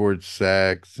pushing you towards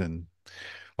sex and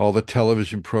all the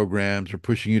television programs are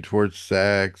pushing you towards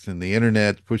sex and the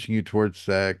internet's pushing you towards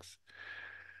sex.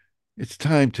 It's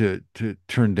time to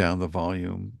turn down the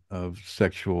volume of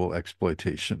sexual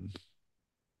exploitation.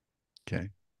 Okay.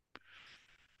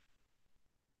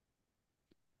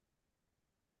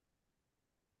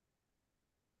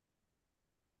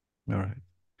 All right.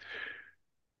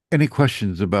 Any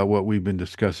questions about what we've been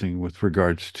discussing with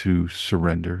regards to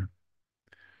surrender?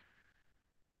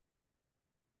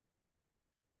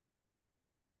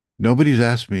 Nobody's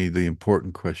asked me the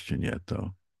important question yet,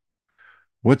 though.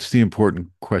 What's the important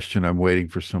question I'm waiting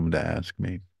for someone to ask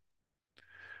me?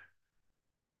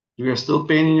 You are still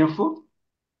pain in your foot?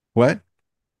 What?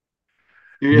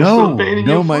 You are still No, pain in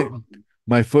your no, foot?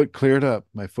 my foot cleared up.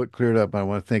 My foot cleared up. I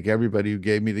want to thank everybody who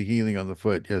gave me the healing on the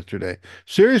foot yesterday.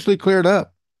 Seriously cleared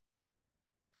up.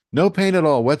 No pain at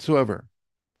all whatsoever.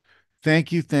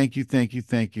 Thank you, thank you, thank you,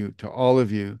 thank you to all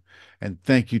of you. And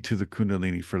thank you to the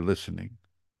Kundalini for listening.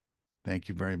 Thank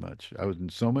you very much. I was in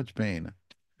so much pain.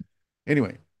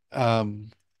 Anyway, um,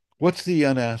 what's the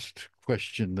unasked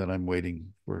question that I'm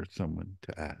waiting for someone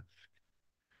to ask?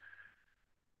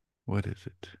 What is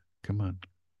it? Come on.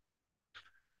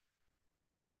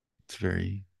 It's a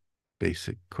very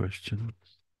basic question.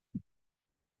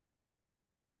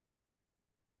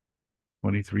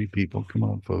 23 people. Come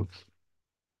on, folks.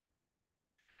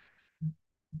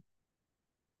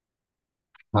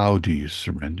 How do you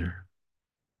surrender?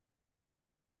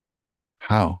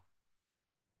 How?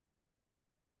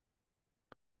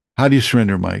 How do you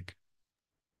surrender, Mike?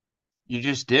 You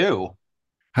just do.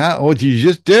 How? What you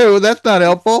just do? That's not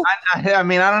helpful. I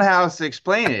mean, I don't know how else to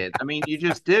explain it. I mean, you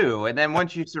just do. And then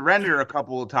once you surrender a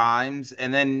couple of times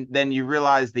and then you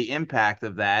realize the impact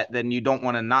of that, then you don't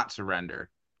want to not surrender,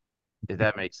 if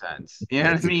that makes sense. You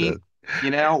know what Yes, I it mean?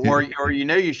 does. Or you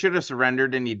know you should have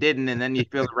surrendered and you didn't, and then you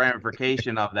feel the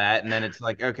ramification of that, and then it's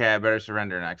like, okay, I better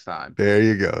surrender next time. There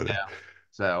you go. Yeah.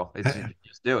 So it's you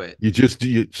just do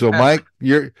it. So Mike,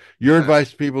 your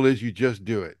advice to people is you just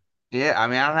do it. Yeah, I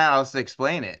mean, I don't know how else to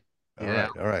explain it. All You know?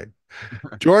 right, all right.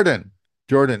 Jordan,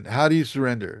 Jordan, how do you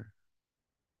surrender?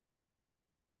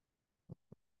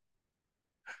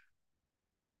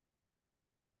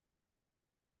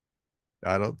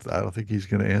 I don't think he's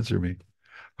going to answer me.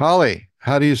 Holly,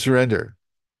 how do you surrender?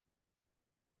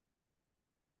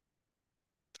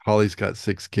 Holly's got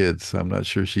 6 kids, so I'm not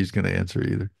sure she's going to answer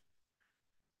either.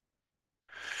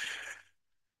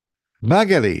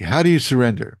 Magali, how do you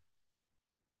surrender?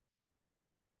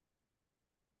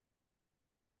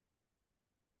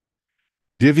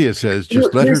 Divya says,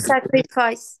 just let You her.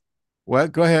 sacrifice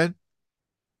What? Go ahead.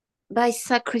 by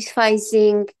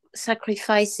sacrificing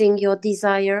your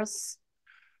desires.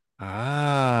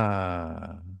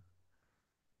 Ah,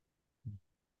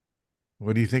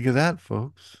 what do you think of that,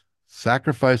 folks?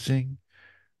 Sacrificing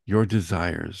your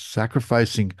desires,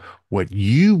 sacrificing what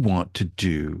you want to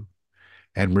do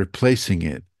and replacing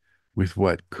it with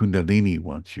what Kundalini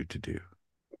wants you to do.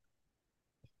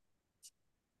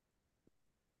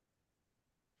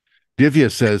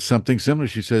 Divya says something similar.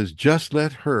 She says, just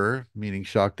let her, meaning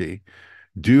Shakti,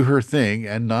 do her thing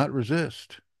and not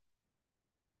resist.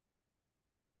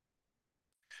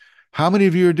 How many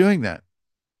of you are doing that?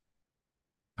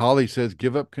 Holly says,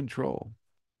 give up control.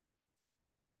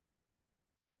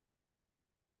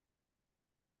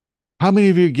 How many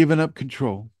of you are giving up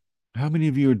control? How many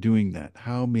of you are doing that?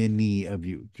 How many of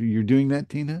you? You're doing that,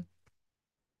 Tina?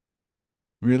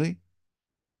 Really?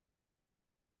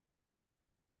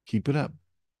 Keep it up.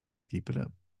 Keep it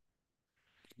up.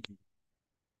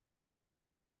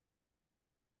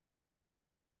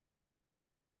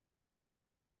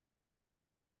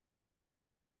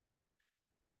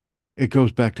 It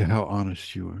goes back to how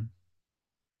honest you are.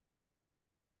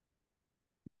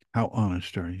 How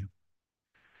honest are you?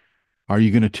 Are you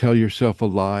going to tell yourself a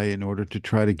lie in order to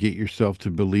try to get yourself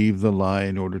to believe the lie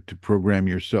in order to program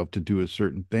yourself to do a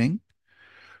certain thing?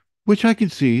 Which I can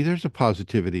see there's a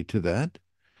positivity to that.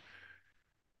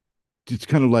 It's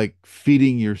kind of like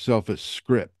feeding yourself a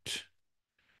script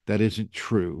that isn't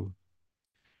true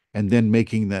and then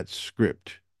making that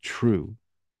script true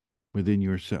within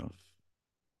yourself.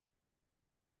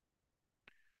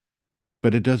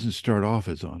 But it doesn't start off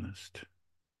as honest,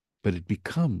 but it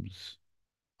becomes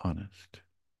honest.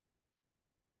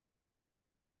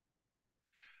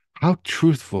 How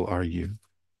truthful are you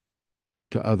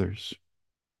to others?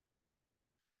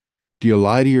 Do you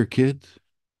lie to your kids?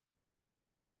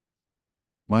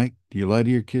 Mike, do you lie to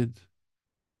your kids?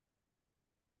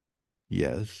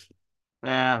 Yes.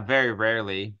 Yeah, very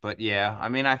rarely, but yeah. I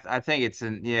mean, I think it's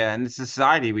in the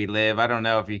society we live. I don't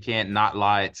know if you can't not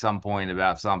lie at some point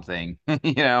about something, even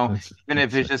if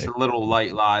That's it's just a right. little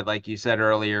light lie, like you said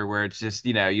earlier, where it's just,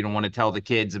 you don't want to tell the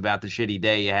kids about the shitty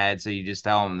day you had, so you just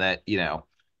tell them that,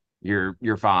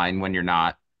 you're fine when you're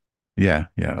not. Yeah,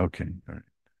 yeah, okay. All right.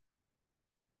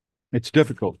 It's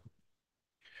difficult.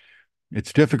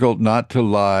 It's difficult not to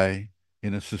lie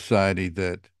in a society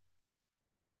that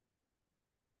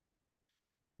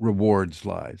rewards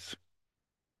lies.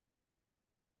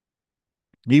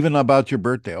 Even about your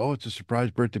birthday. Oh, it's a surprise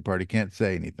birthday party. Can't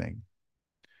say anything,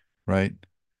 right?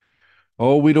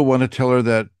 Oh, we don't want to tell her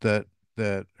that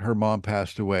her mom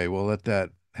passed away. We'll let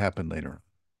that happen later.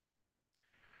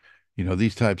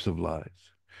 These types of lies.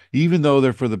 Even though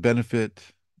they're for the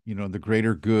benefit, the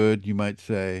greater good, you might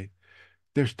say,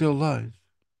 they're still lies.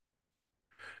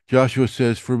 Joshua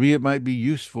says, for me, it might be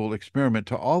useful experiment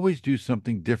to always do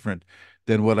something different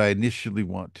than what I initially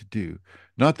want to do.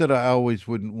 Not that I always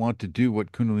wouldn't want to do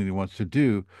what Kundalini wants to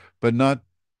do, but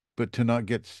to not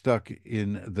get stuck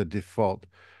in the default.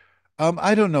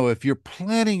 I don't know if you're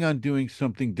planning on doing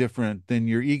something different, then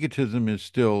your egotism is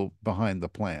still behind the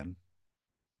plan.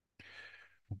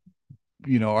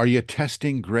 Are you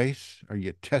testing grace? Are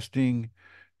you testing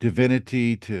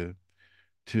divinity to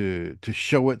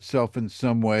show itself in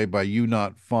some way by you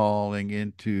not falling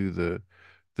into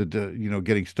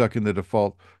getting stuck in the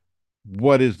default?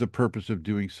 What is the purpose of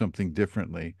doing something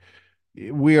differently?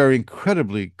 We are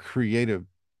incredibly creative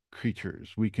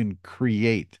creatures. We can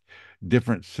create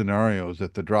different scenarios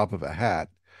at the drop of a hat.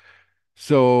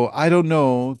 So I don't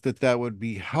know that would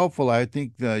be helpful. I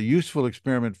think the useful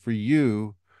experiment for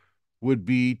you would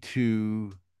be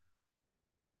to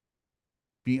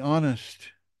Be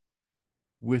honest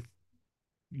with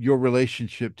your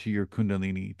relationship to your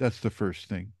Kundalini. That's the first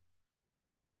thing.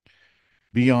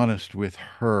 Be honest with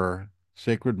her,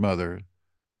 Sacred Mother,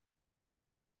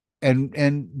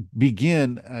 and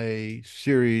begin a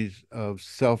series of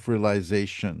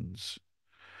self-realizations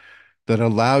that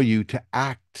allow you to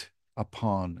act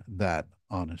upon that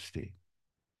honesty.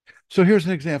 So here's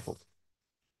an example.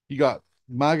 You got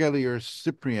Magali or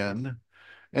Cyprian,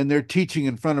 and they're teaching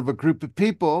in front of a group of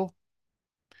people.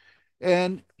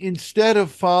 And instead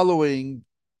of following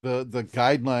the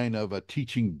guideline of a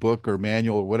teaching book or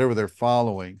manual or whatever they're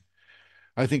following,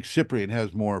 I think Cyprian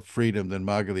has more freedom than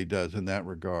Magali does in that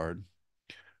regard.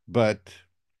 But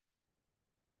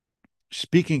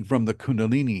speaking from the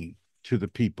Kundalini to the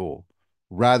people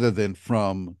rather than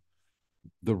from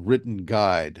the written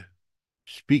guide,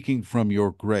 speaking from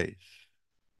your grace,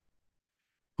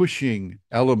 pushing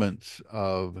elements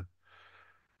of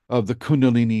the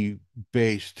Kundalini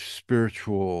based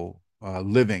spiritual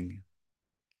living,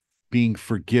 being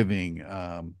forgiving,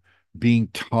 being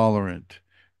tolerant,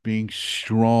 being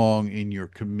strong in your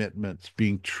commitments,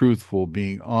 being truthful,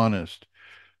 being honest,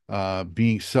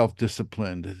 being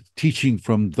self-disciplined, teaching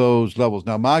from those levels.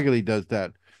 Now, Magali does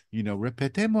that,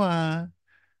 répétez-moi.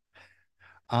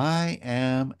 I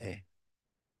am a,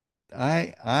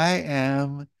 I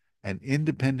am an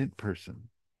independent person.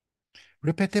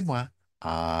 Répétez-moi.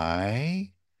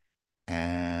 I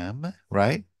am,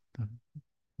 right?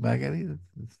 Magali,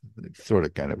 sort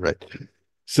of kind of right.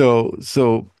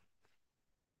 So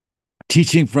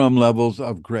teaching from levels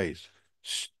of grace.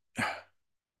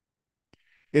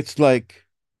 It's like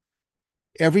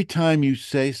every time you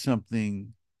say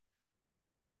something,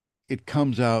 it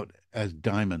comes out as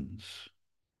diamonds.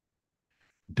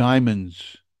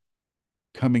 Diamonds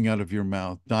coming out of your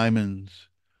mouth, diamonds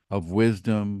of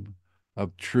wisdom,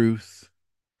 of truth,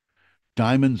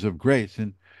 diamonds of grace.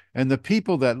 And the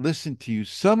people that listen to you,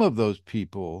 some of those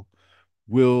people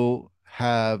will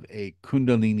have a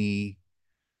Kundalini,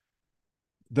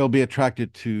 they'll be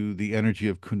attracted to the energy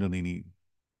of Kundalini.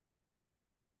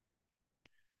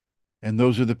 And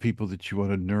those are the people that you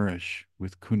want to nourish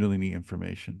with Kundalini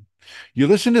information. You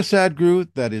listen to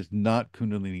Sadhguru, that is not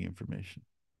Kundalini information.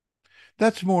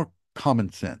 That's more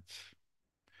common sense.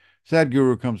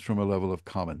 Sadhguru comes from a level of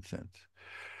common sense.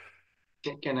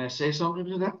 Can I say something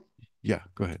to that? Yeah,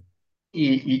 go ahead.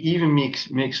 He even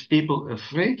makes people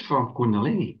afraid from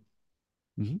Kundalini.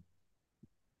 Mm-hmm.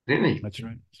 Really? That's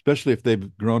right. Especially if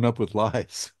they've grown up with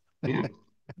lies. Yeah.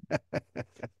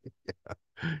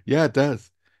 Yeah, it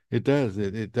does. It does.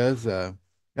 It does. And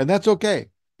that's okay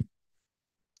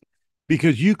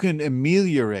because you can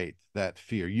ameliorate that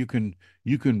fear. You can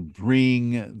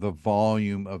bring the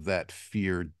volume of that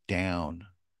fear down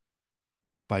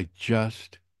by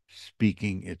just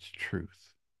speaking its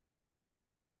truth.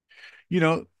 You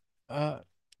know, uh,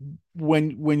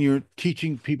 when you're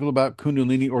teaching people about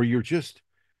Kundalini or you're just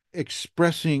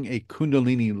expressing a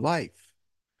Kundalini life,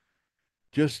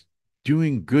 just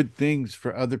doing good things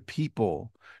for other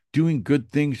people, doing good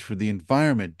things for the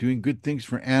environment, doing good things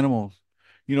for animals.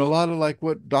 A lot of like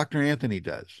what Dr. Anthony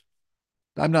does.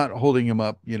 I'm not holding him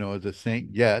up, as a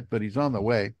saint yet, but he's on the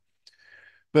way.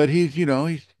 But he's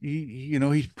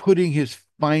putting his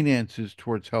finances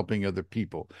towards helping other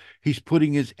people. He's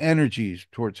putting his energies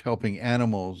towards helping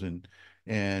animals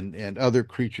and other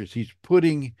creatures. He's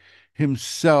putting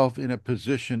himself in a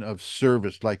position of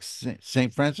service like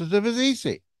Saint Francis of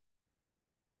Assisi.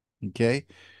 Okay.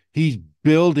 He's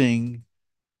building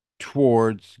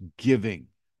towards giving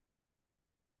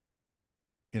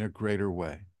in a greater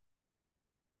way.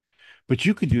 But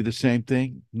you can do the same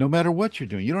thing no matter what you're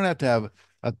doing. You don't have to have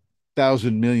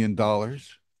 $1,000 million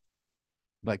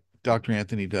like Dr.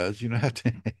 Anthony does. You don't have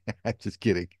to. I'm just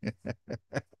kidding.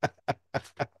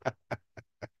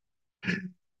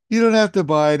 You don't have to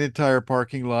buy an entire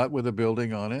parking lot with a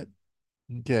building on it.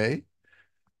 Okay.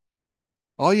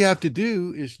 All you have to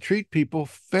do is treat people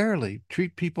fairly,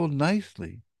 treat people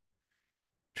nicely,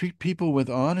 treat people with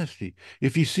honesty.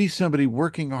 If you see somebody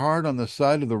working hard on the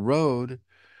side of the road,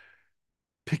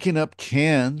 picking up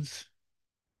cans,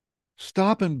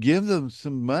 stop and give them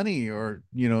some money or,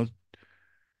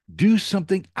 do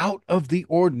something out of the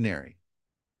ordinary.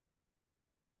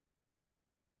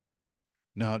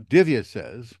 Now, Divya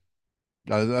says,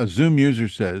 a Zoom user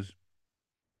says,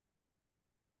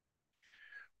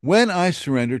 when I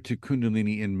surrender to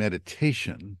Kundalini in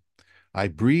meditation, I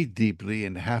breathe deeply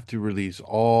and have to release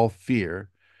all fear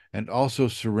and also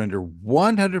surrender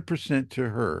 100% to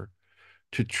her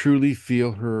to truly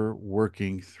feel her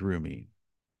working through me.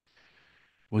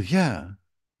 Well, yeah,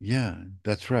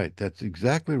 that's right. That's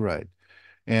exactly right.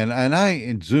 And I,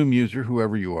 in Zoom user,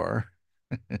 whoever you are,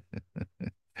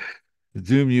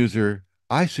 Zoom user,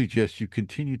 I suggest you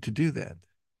continue to do that.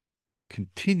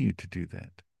 Continue to do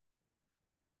that.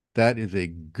 That is a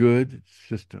good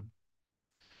system.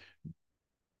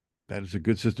 That is a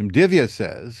good system. Divya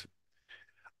says,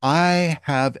 I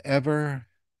have ever,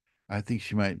 I think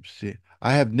she might see,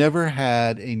 I have never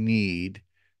had a need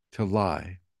to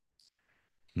lie.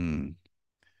 Hmm.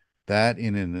 That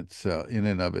in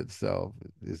and of itself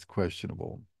is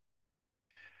questionable.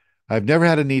 I've never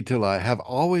had a need to lie. Have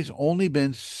always only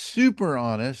been super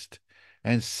honest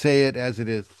and say it as it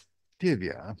is.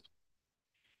 Divya,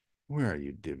 where are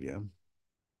you, Divya?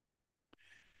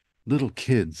 Little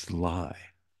kids lie.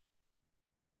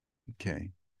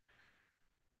 Okay.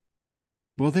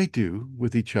 Well, they do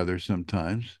with each other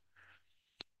sometimes.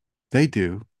 They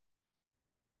do.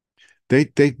 They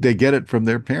get it from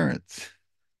their parents.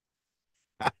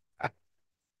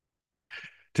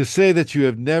 To say that you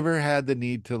have never had the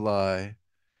need to lie.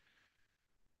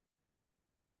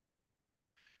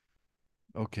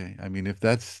 Okay. I mean, if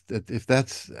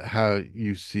that's how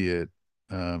you see it,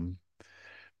 um,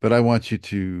 but I want you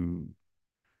to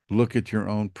look at your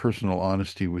own personal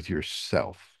honesty with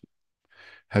yourself.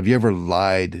 Have you ever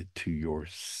lied to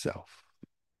yourself?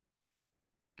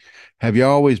 Have you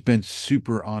always been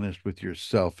super honest with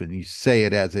yourself and you say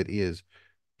it as it is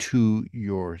to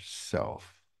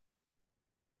yourself?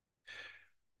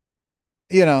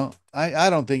 I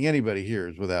don't think anybody here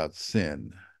is without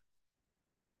sin. I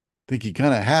think you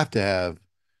kind of have to have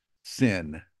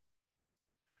sin.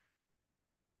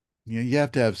 You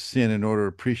have to have sin in order to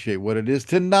appreciate what it is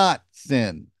to not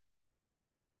sin.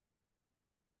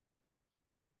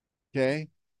 Okay?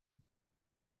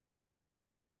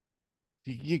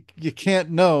 You can't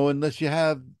know unless you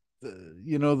have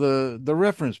the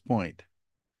reference point.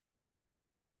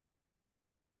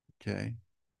 Okay?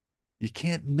 You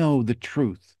can't know the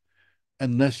truth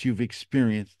unless you've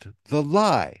experienced the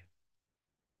lie.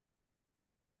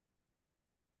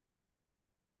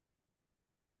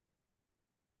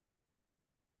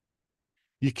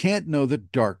 You can't know the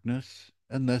darkness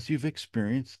unless you've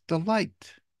experienced the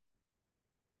light.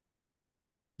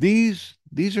 These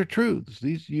are truths.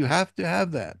 These you have to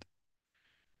have that.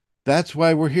 That's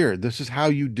why we're here. This is how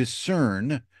you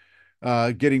discern.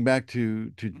 Getting back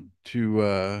to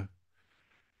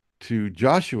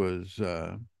Joshua's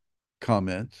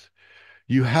comments,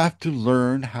 you have to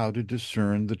learn how to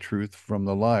discern the truth from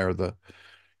the lie, or the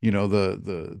you know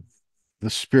the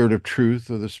spirit of truth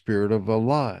or the spirit of a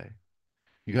lie.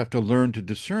 You have to learn to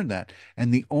discern that.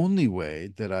 And the only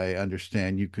way that I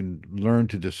understand you can learn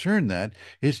to discern that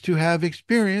is to have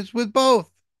experience with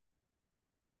both.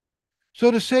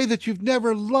 So to say that you've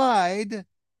never lied,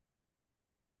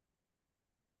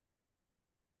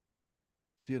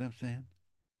 see what I'm saying?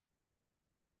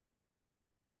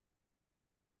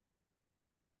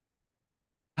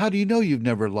 How do you know you've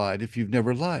never lied if you've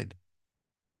never lied?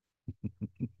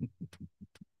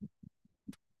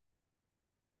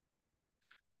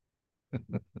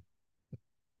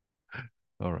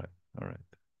 All right. All right.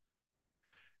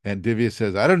 And Divya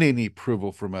says, I don't need any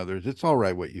approval from others. It's all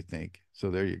right what you think.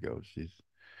 So there you go. She's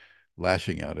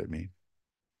lashing out at me.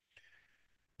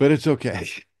 But it's okay.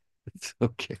 It's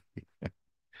okay.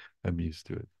 I'm used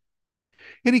to it.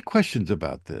 Any questions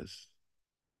about this?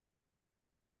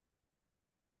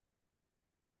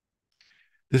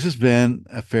 This has been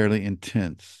a fairly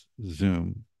intense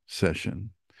Zoom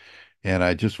session, and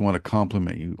I just want to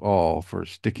compliment you all for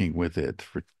sticking with it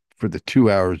for the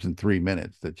 2 hours and 3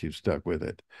 minutes that you've stuck with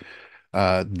it.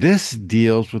 This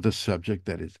deals with a subject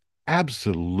that is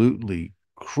absolutely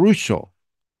crucial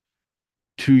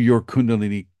to your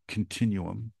Kundalini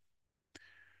continuum.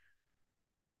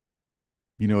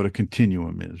 You know what a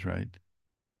continuum is, right?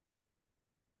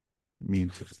 It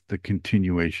means the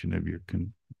continuation of your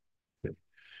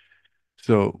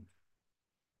So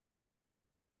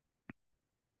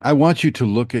I want you to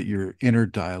look at your inner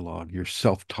dialogue, your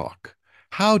self-talk.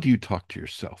 How do you talk to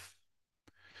yourself?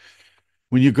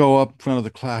 When you go up in front of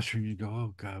the classroom, you go,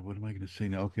 "Oh God, what am I going to say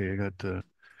now? Okay,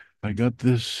 I got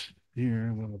this here.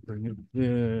 I'm going to bring up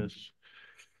this.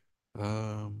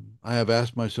 I have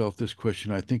asked myself this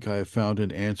question. I think I have found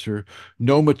an answer.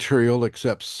 No material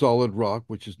except solid rock,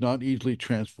 which is not easily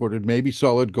transported, maybe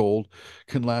solid gold,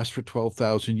 can last for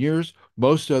 12,000 years.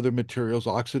 Most other materials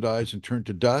oxidize and turn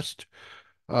to dust.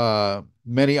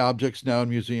 Many objects now in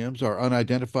museums are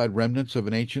unidentified remnants of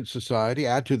an ancient society.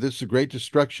 Add to this the great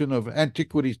destruction of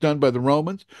antiquities done by the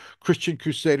Romans, Christian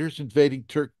crusaders, invading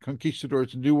Turk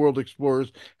conquistadors, and New World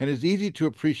explorers, and it's easy to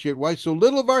appreciate why so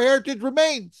little of our heritage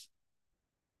remains.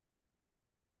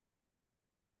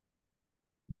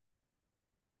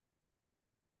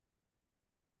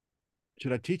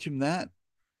 Should I teach him that?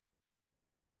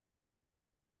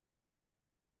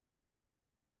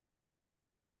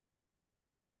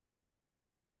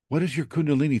 What does your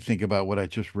Kundalini think about what I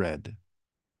just read?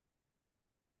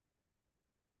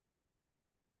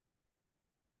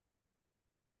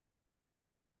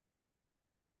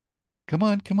 Come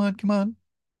on, come on, come on.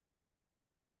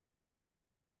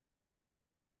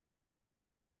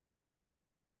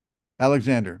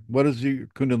 Alexander, what does your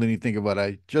Kundalini think of what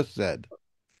I just said?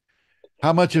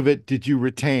 How much of it did you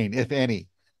retain, if any?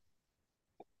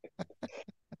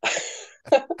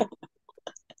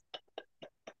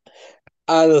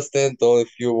 I understand only a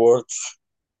few words,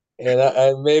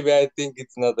 and maybe I think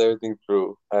it's not everything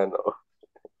true. I know.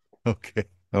 Okay.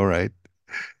 All right.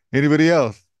 Anybody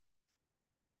else?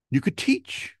 You could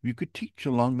teach. You could teach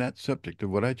along that subject of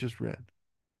what I just read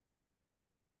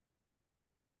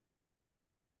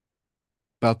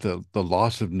about the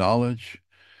loss of knowledge,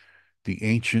 the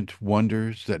ancient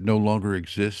wonders that no longer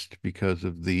exist because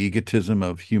of the egotism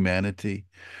of humanity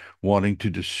wanting to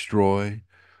destroy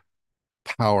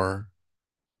power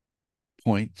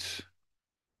points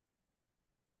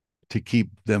to keep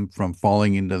them from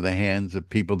falling into the hands of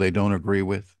people they don't agree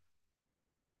with,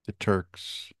 the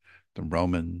Turks, the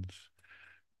Romans,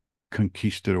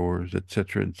 conquistadors,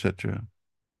 etc., etc.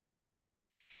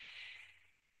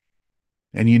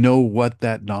 And you know what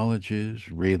that knowledge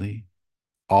is, really?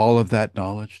 All of that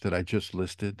knowledge that I just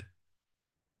listed,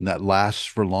 and that lasts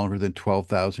for longer than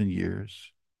 12,000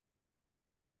 years.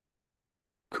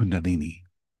 Kundalini.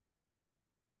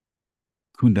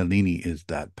 Kundalini is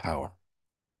that power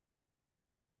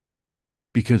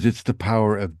because it's the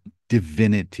power of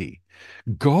divinity.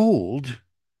 Gold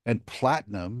and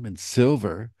platinum and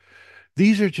silver,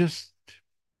 these are just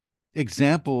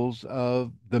examples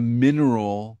of the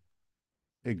mineral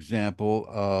example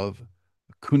of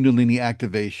Kundalini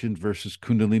activation versus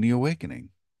Kundalini awakening.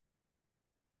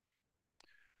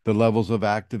 The levels of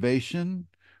activation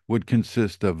would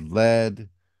consist of lead,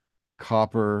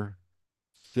 copper,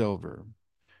 silver.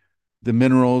 The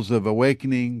minerals of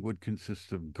awakening would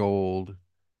consist of gold,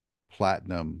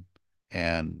 platinum,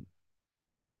 and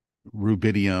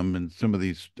rubidium, and some of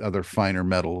these other finer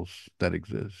metals that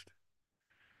exist.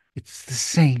 It's the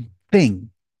same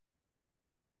thing.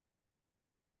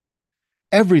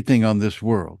 Everything on this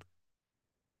world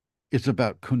is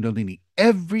about Kundalini.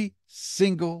 Every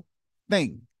single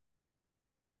thing.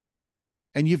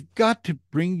 And you've got to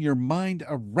bring your mind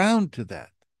around to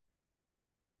that.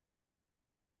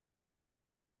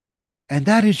 And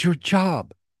that is your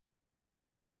job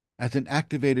as an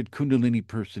activated Kundalini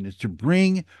person, is to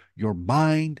bring your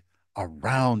mind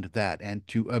around that and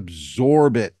to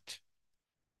absorb it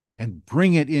and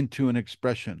bring it into an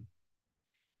expression.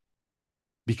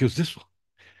 Because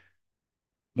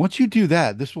once you do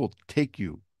that, this will take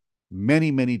you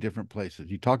many, many different places.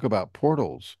 You talk about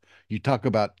portals, you talk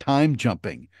about time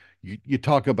jumping, you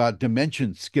talk about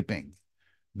dimension skipping.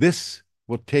 This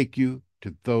will take you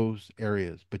to those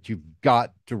areas, but you've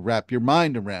got to wrap your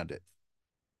mind around it.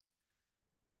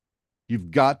 You've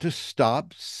got to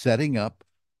stop setting up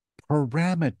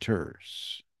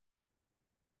parameters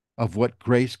of what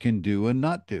grace can do and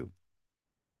not do.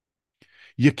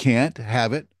 You can't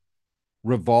have it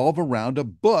revolve around a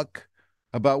book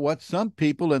about what some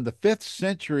people in the 5th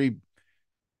century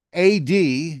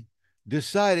AD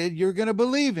decided you're going to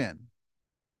believe in.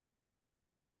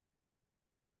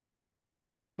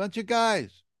 Bunch of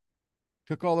guys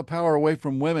took all the power away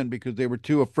from women because they were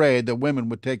too afraid that women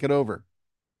would take it over.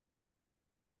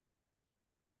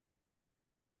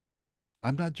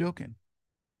 I'm not joking.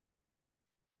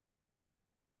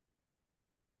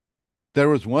 There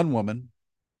was one woman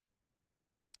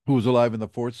who was alive in the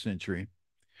 4th century,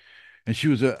 and she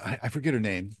was I forget her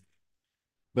name,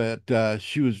 but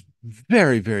she was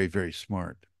very, very, very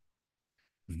smart,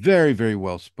 very, very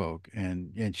well spoke,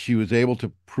 and she was able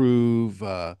to prove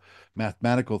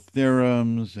mathematical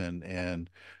theorems and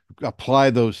apply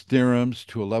those theorems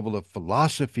to a level of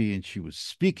philosophy. And she was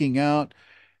speaking out,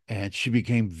 and she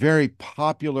became very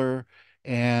popular.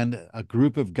 And a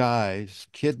group of guys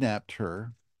kidnapped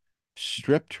her,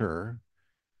 stripped her,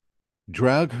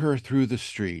 dragged her through the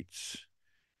streets,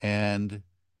 and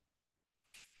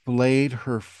flayed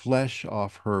her flesh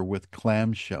off her with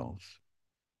clamshells.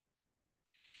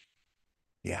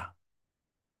 Yeah,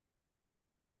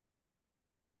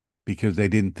 because they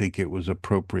didn't think it was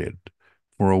appropriate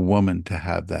for a woman to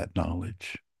have that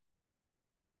knowledge.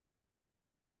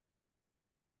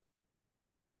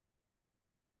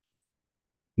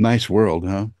 Nice world,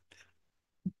 huh?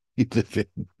 You live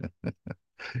in.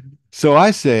 So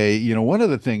I say, one of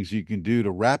the things you can do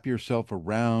to wrap yourself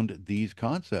around these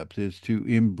concepts is to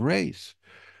embrace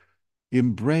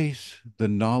the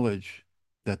knowledge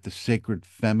that the sacred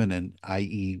feminine,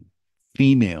 i.e.,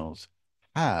 females,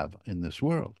 have in this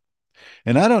world.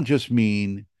 And I don't just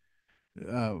mean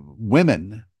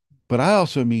women, but I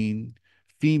also mean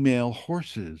female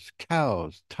horses,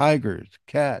 cows, tigers,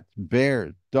 cats,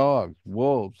 bears, dogs,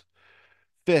 wolves,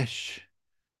 fish,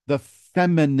 the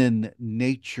feminine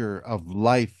nature of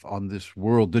life on this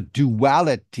world, the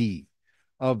duality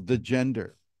of the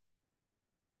gender.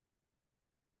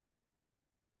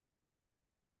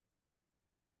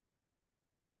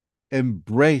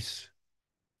 Embrace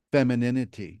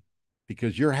femininity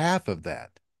because you're half of that.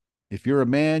 If you're a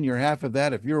man, you're half of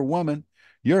that. If you're a woman,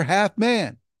 you're half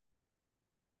man.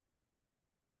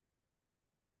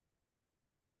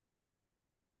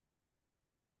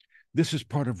 This is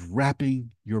part of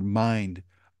wrapping your mind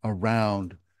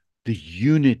around the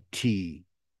unity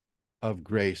of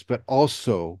grace, but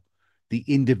also the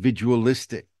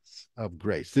individualistics of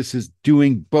grace. This is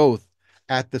doing both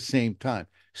at the same time.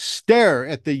 Stare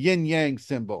at the yin yang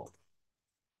symbol.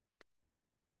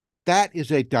 That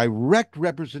is a direct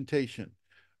representation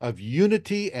of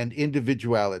unity and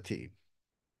individuality.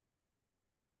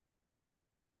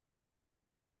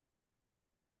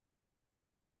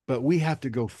 But we have to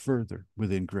go further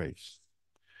within grace.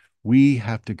 We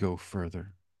have to go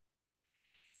further.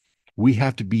 We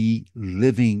have to be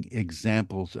living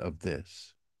examples of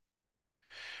this.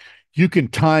 You can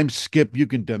time skip, you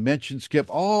can dimension skip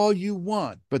all you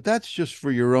want, but that's just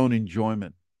for your own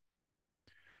enjoyment.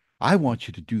 I want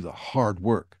you to do the hard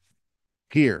work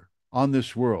here on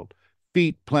this world,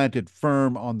 feet planted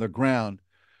firm on the ground,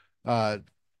 uh,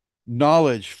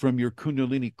 knowledge from your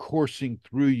Kundalini coursing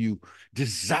through you,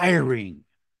 desiring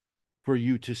for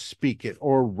you to speak it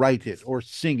or write it or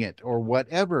sing it or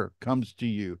whatever comes to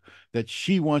you that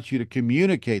she wants you to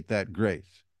communicate that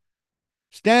grace.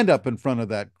 Stand up in front of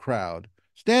that crowd.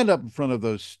 Stand up in front of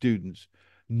those students.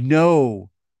 Know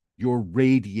you're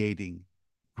radiating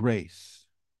grace.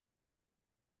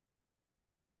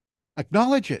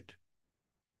 Acknowledge it.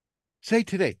 Say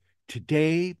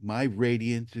today my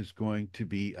radiance is going to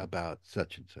be about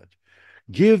such and such.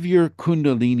 Give your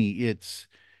Kundalini its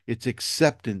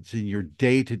acceptance in your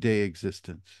day-to-day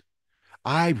existence.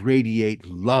 I radiate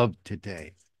love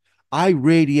today. I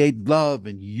radiate love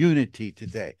and unity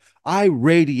today. I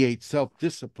radiate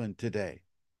self-discipline today.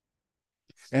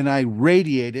 And I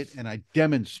radiate it and I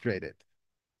demonstrate it.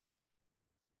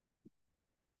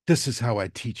 This is how I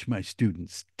teach my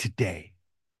students today.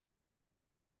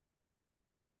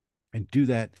 And do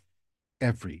that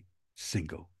every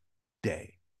single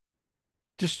day.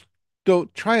 Just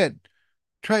don't try it.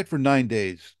 Try it for 9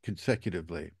 days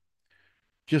consecutively,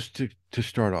 just to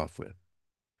start off with.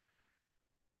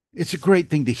 It's a great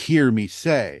thing to hear me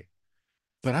say,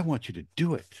 but I want you to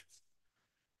do it.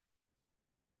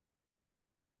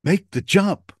 Make the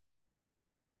jump.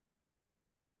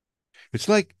 It's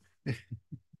like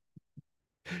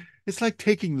it's like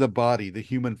taking the body, the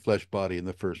human flesh body in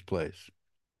the first place.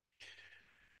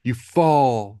 You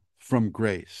fall from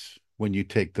grace when you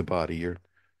take the body.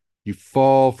 You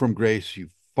fall from grace, you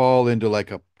fall into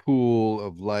like a pool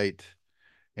of light,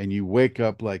 and you wake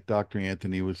up like Dr.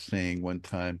 Anthony was saying one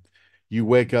time. You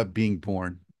wake up being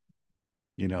born,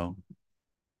 you know.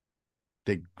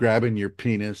 They grabbing your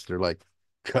penis, they're like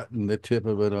cutting the tip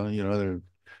of it on, they're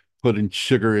putting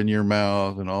sugar in your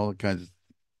mouth and all kinds of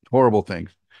horrible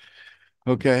things.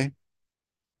 Okay.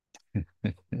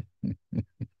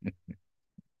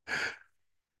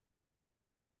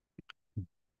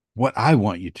 What I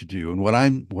want you to do and what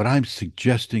I'm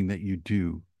suggesting that you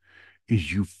do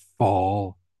is you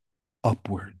fall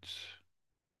upwards.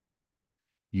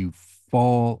 You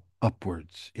fall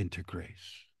upwards into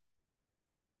grace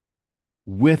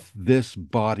with this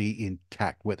body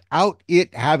intact, without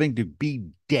it having to be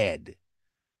dead.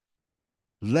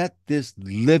 Let this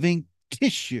living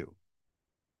tissue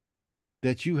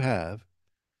that you have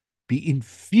be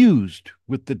infused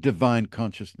with the divine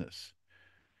consciousness,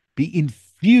 be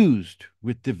infused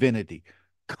with divinity,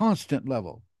 constant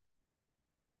level.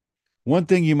 One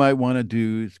thing you might want to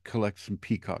do is collect some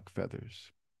peacock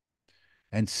feathers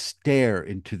and stare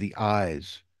into the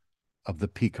eyes of the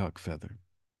peacock feather.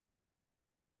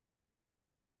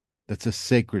 That's a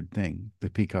sacred thing, the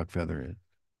peacock feather is.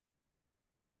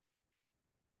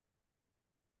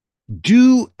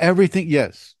 Do everything.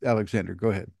 Yes, Alexander, go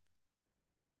ahead.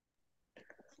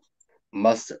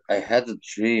 Master, I had a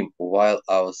dream while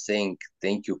I was saying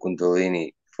thank you,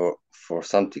 Kundalini, for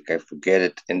something. I forget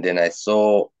it, and then I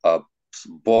saw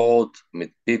both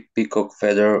with peacock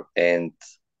feather and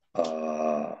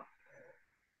uh,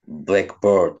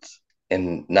 blackbird.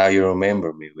 And now you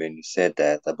remember me when you said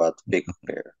that about the peacock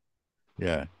feather.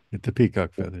 Yeah, it's the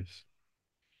peacock feathers.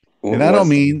 And I don't Was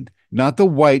mean not the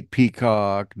white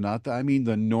peacock, not the, I mean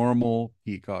the normal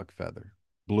peacock feather.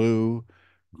 Blue,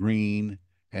 green,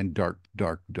 and dark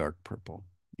purple.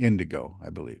 Indigo, I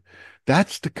believe.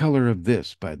 That's the color of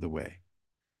this, by the way.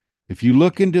 If you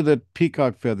look into the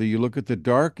peacock feather, you look at the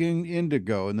dark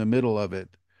indigo in the middle of it.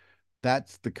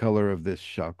 That's the color of this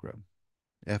chakra.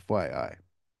 FYI.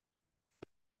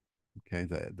 Okay,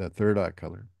 the third eye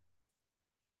color.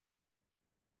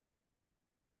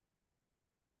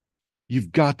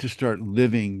 You've got to start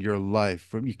living your life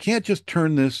from, you can't just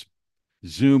turn this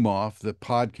Zoom off, the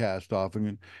podcast off,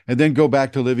 and then go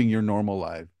back to living your normal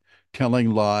life,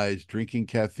 telling lies, drinking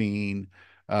caffeine,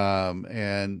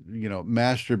 and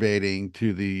masturbating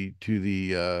to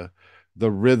the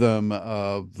rhythm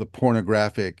of the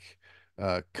pornographic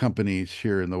companies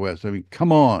here in the West. I mean,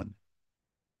 come on,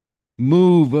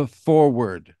 move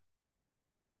forward,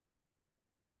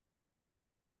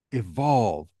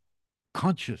 evolve,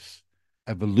 conscious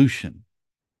evolution,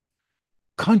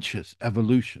 conscious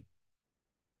evolution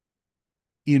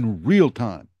in real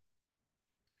time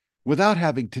without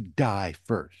having to die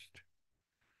first.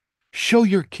 Show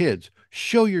your kids,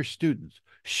 show your students,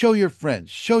 show your friends,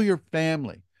 show your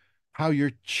family how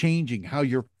you're changing, how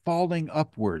you're falling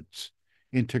upwards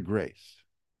into grace.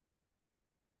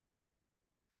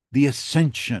 The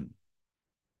ascension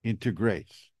into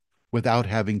grace without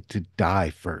having to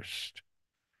die first.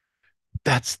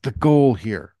 That's the goal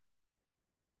here.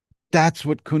 That's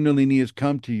what Kundalini has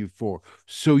come to you for.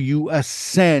 So you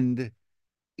ascend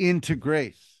into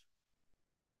grace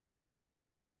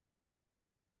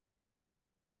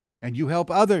and you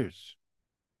help others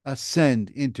ascend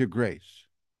into grace.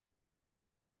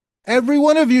 Every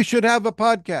one of you should have a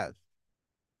podcast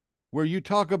where you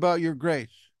talk about your grace.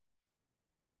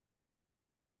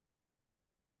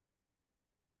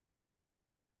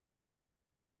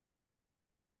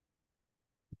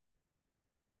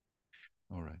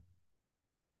 All right.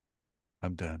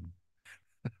 I'm done.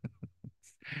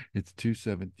 It's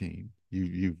 2:17.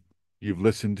 You've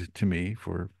listened to me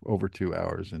for over 2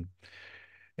 hours,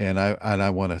 and I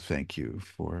want to thank you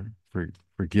for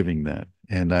giving that.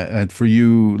 And for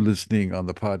you listening on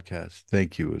the podcast,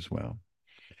 thank you as well.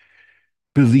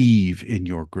 Believe in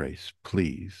your grace,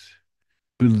 please.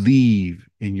 Believe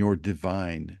in your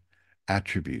divine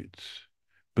attributes.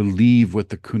 Believe what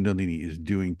the Kundalini is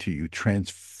doing to you,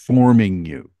 transforming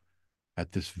you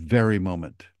at this very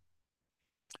moment.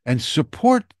 And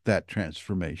support that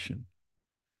transformation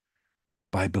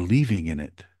by believing in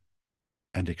it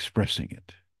and expressing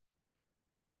it.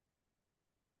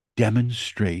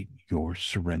 Demonstrate your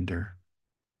surrender.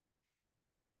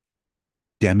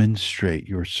 Demonstrate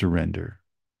your surrender.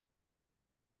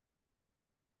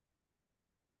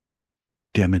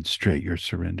 Demonstrate your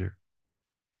surrender.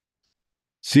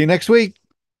 See you next week.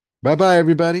 Bye bye,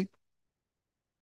 everybody.